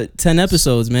milestone, but 10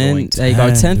 episodes, man. Going Like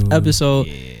our 10, 10th dude. episode.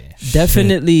 Yeah.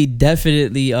 Definitely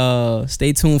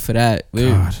stay tuned for that.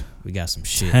 God, We got some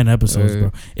shit. 10 episodes,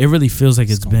 bro. It really feels like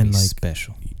it's gonna been be like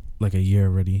special. a year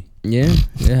already. Yeah,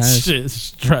 it has. Shit, it's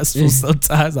stressful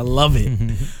sometimes. I love it.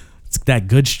 It's that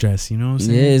good stress, you know what I'm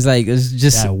Yeah, saying? it's like it's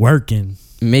just That working.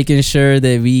 making sure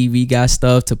that we got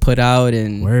stuff to put out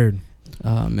and Word.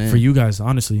 oh man. For you guys,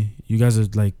 honestly, you guys are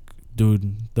like,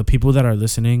 dude, the people that are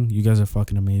listening, you guys are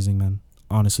fucking amazing, man.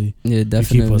 Honestly, Yeah, you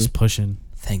definitely. keep us pushing.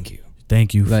 Thank you.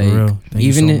 Thank you, Like, for real. Thank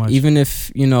even you so much. even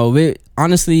if we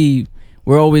honestly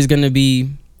we're always gonna be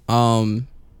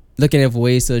looking at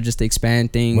ways to just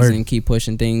expand things Word. and keep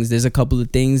pushing things. There's a couple of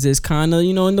things that's kind of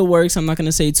in the works. I'm not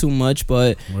gonna say too much,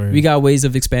 but Word. we got ways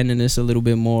of expanding this a little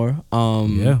bit more.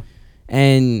 Yeah.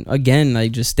 And again,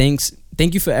 like just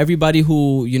thank you for everybody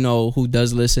who who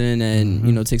does listen and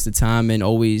Mhm. takes the time and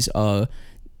always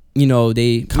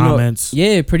they Comments.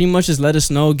 yeah, pretty much just let us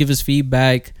know, give us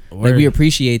feedback. Like Word. we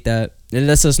appreciate that. It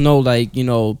lets us know like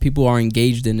people are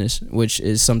engaged in this, which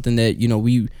is something that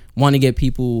we want to get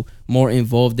people more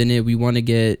involved in it. We want to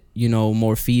get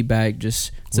more feedback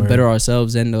just to Word. better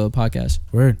ourselves and the podcast.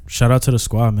 Word. Shout out to the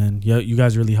squad, man. Yeah, you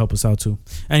guys really help us out too.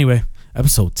 Anyway,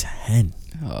 episode 10.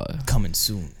 Coming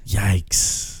soon.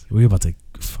 Yikes. We're about to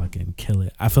fucking kill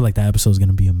it. I feel like that episode's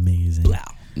gonna be amazing.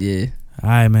 Yeah. All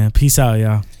right, man. Peace out,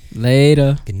 y'all.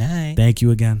 Later. Good night. Thank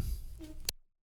you again.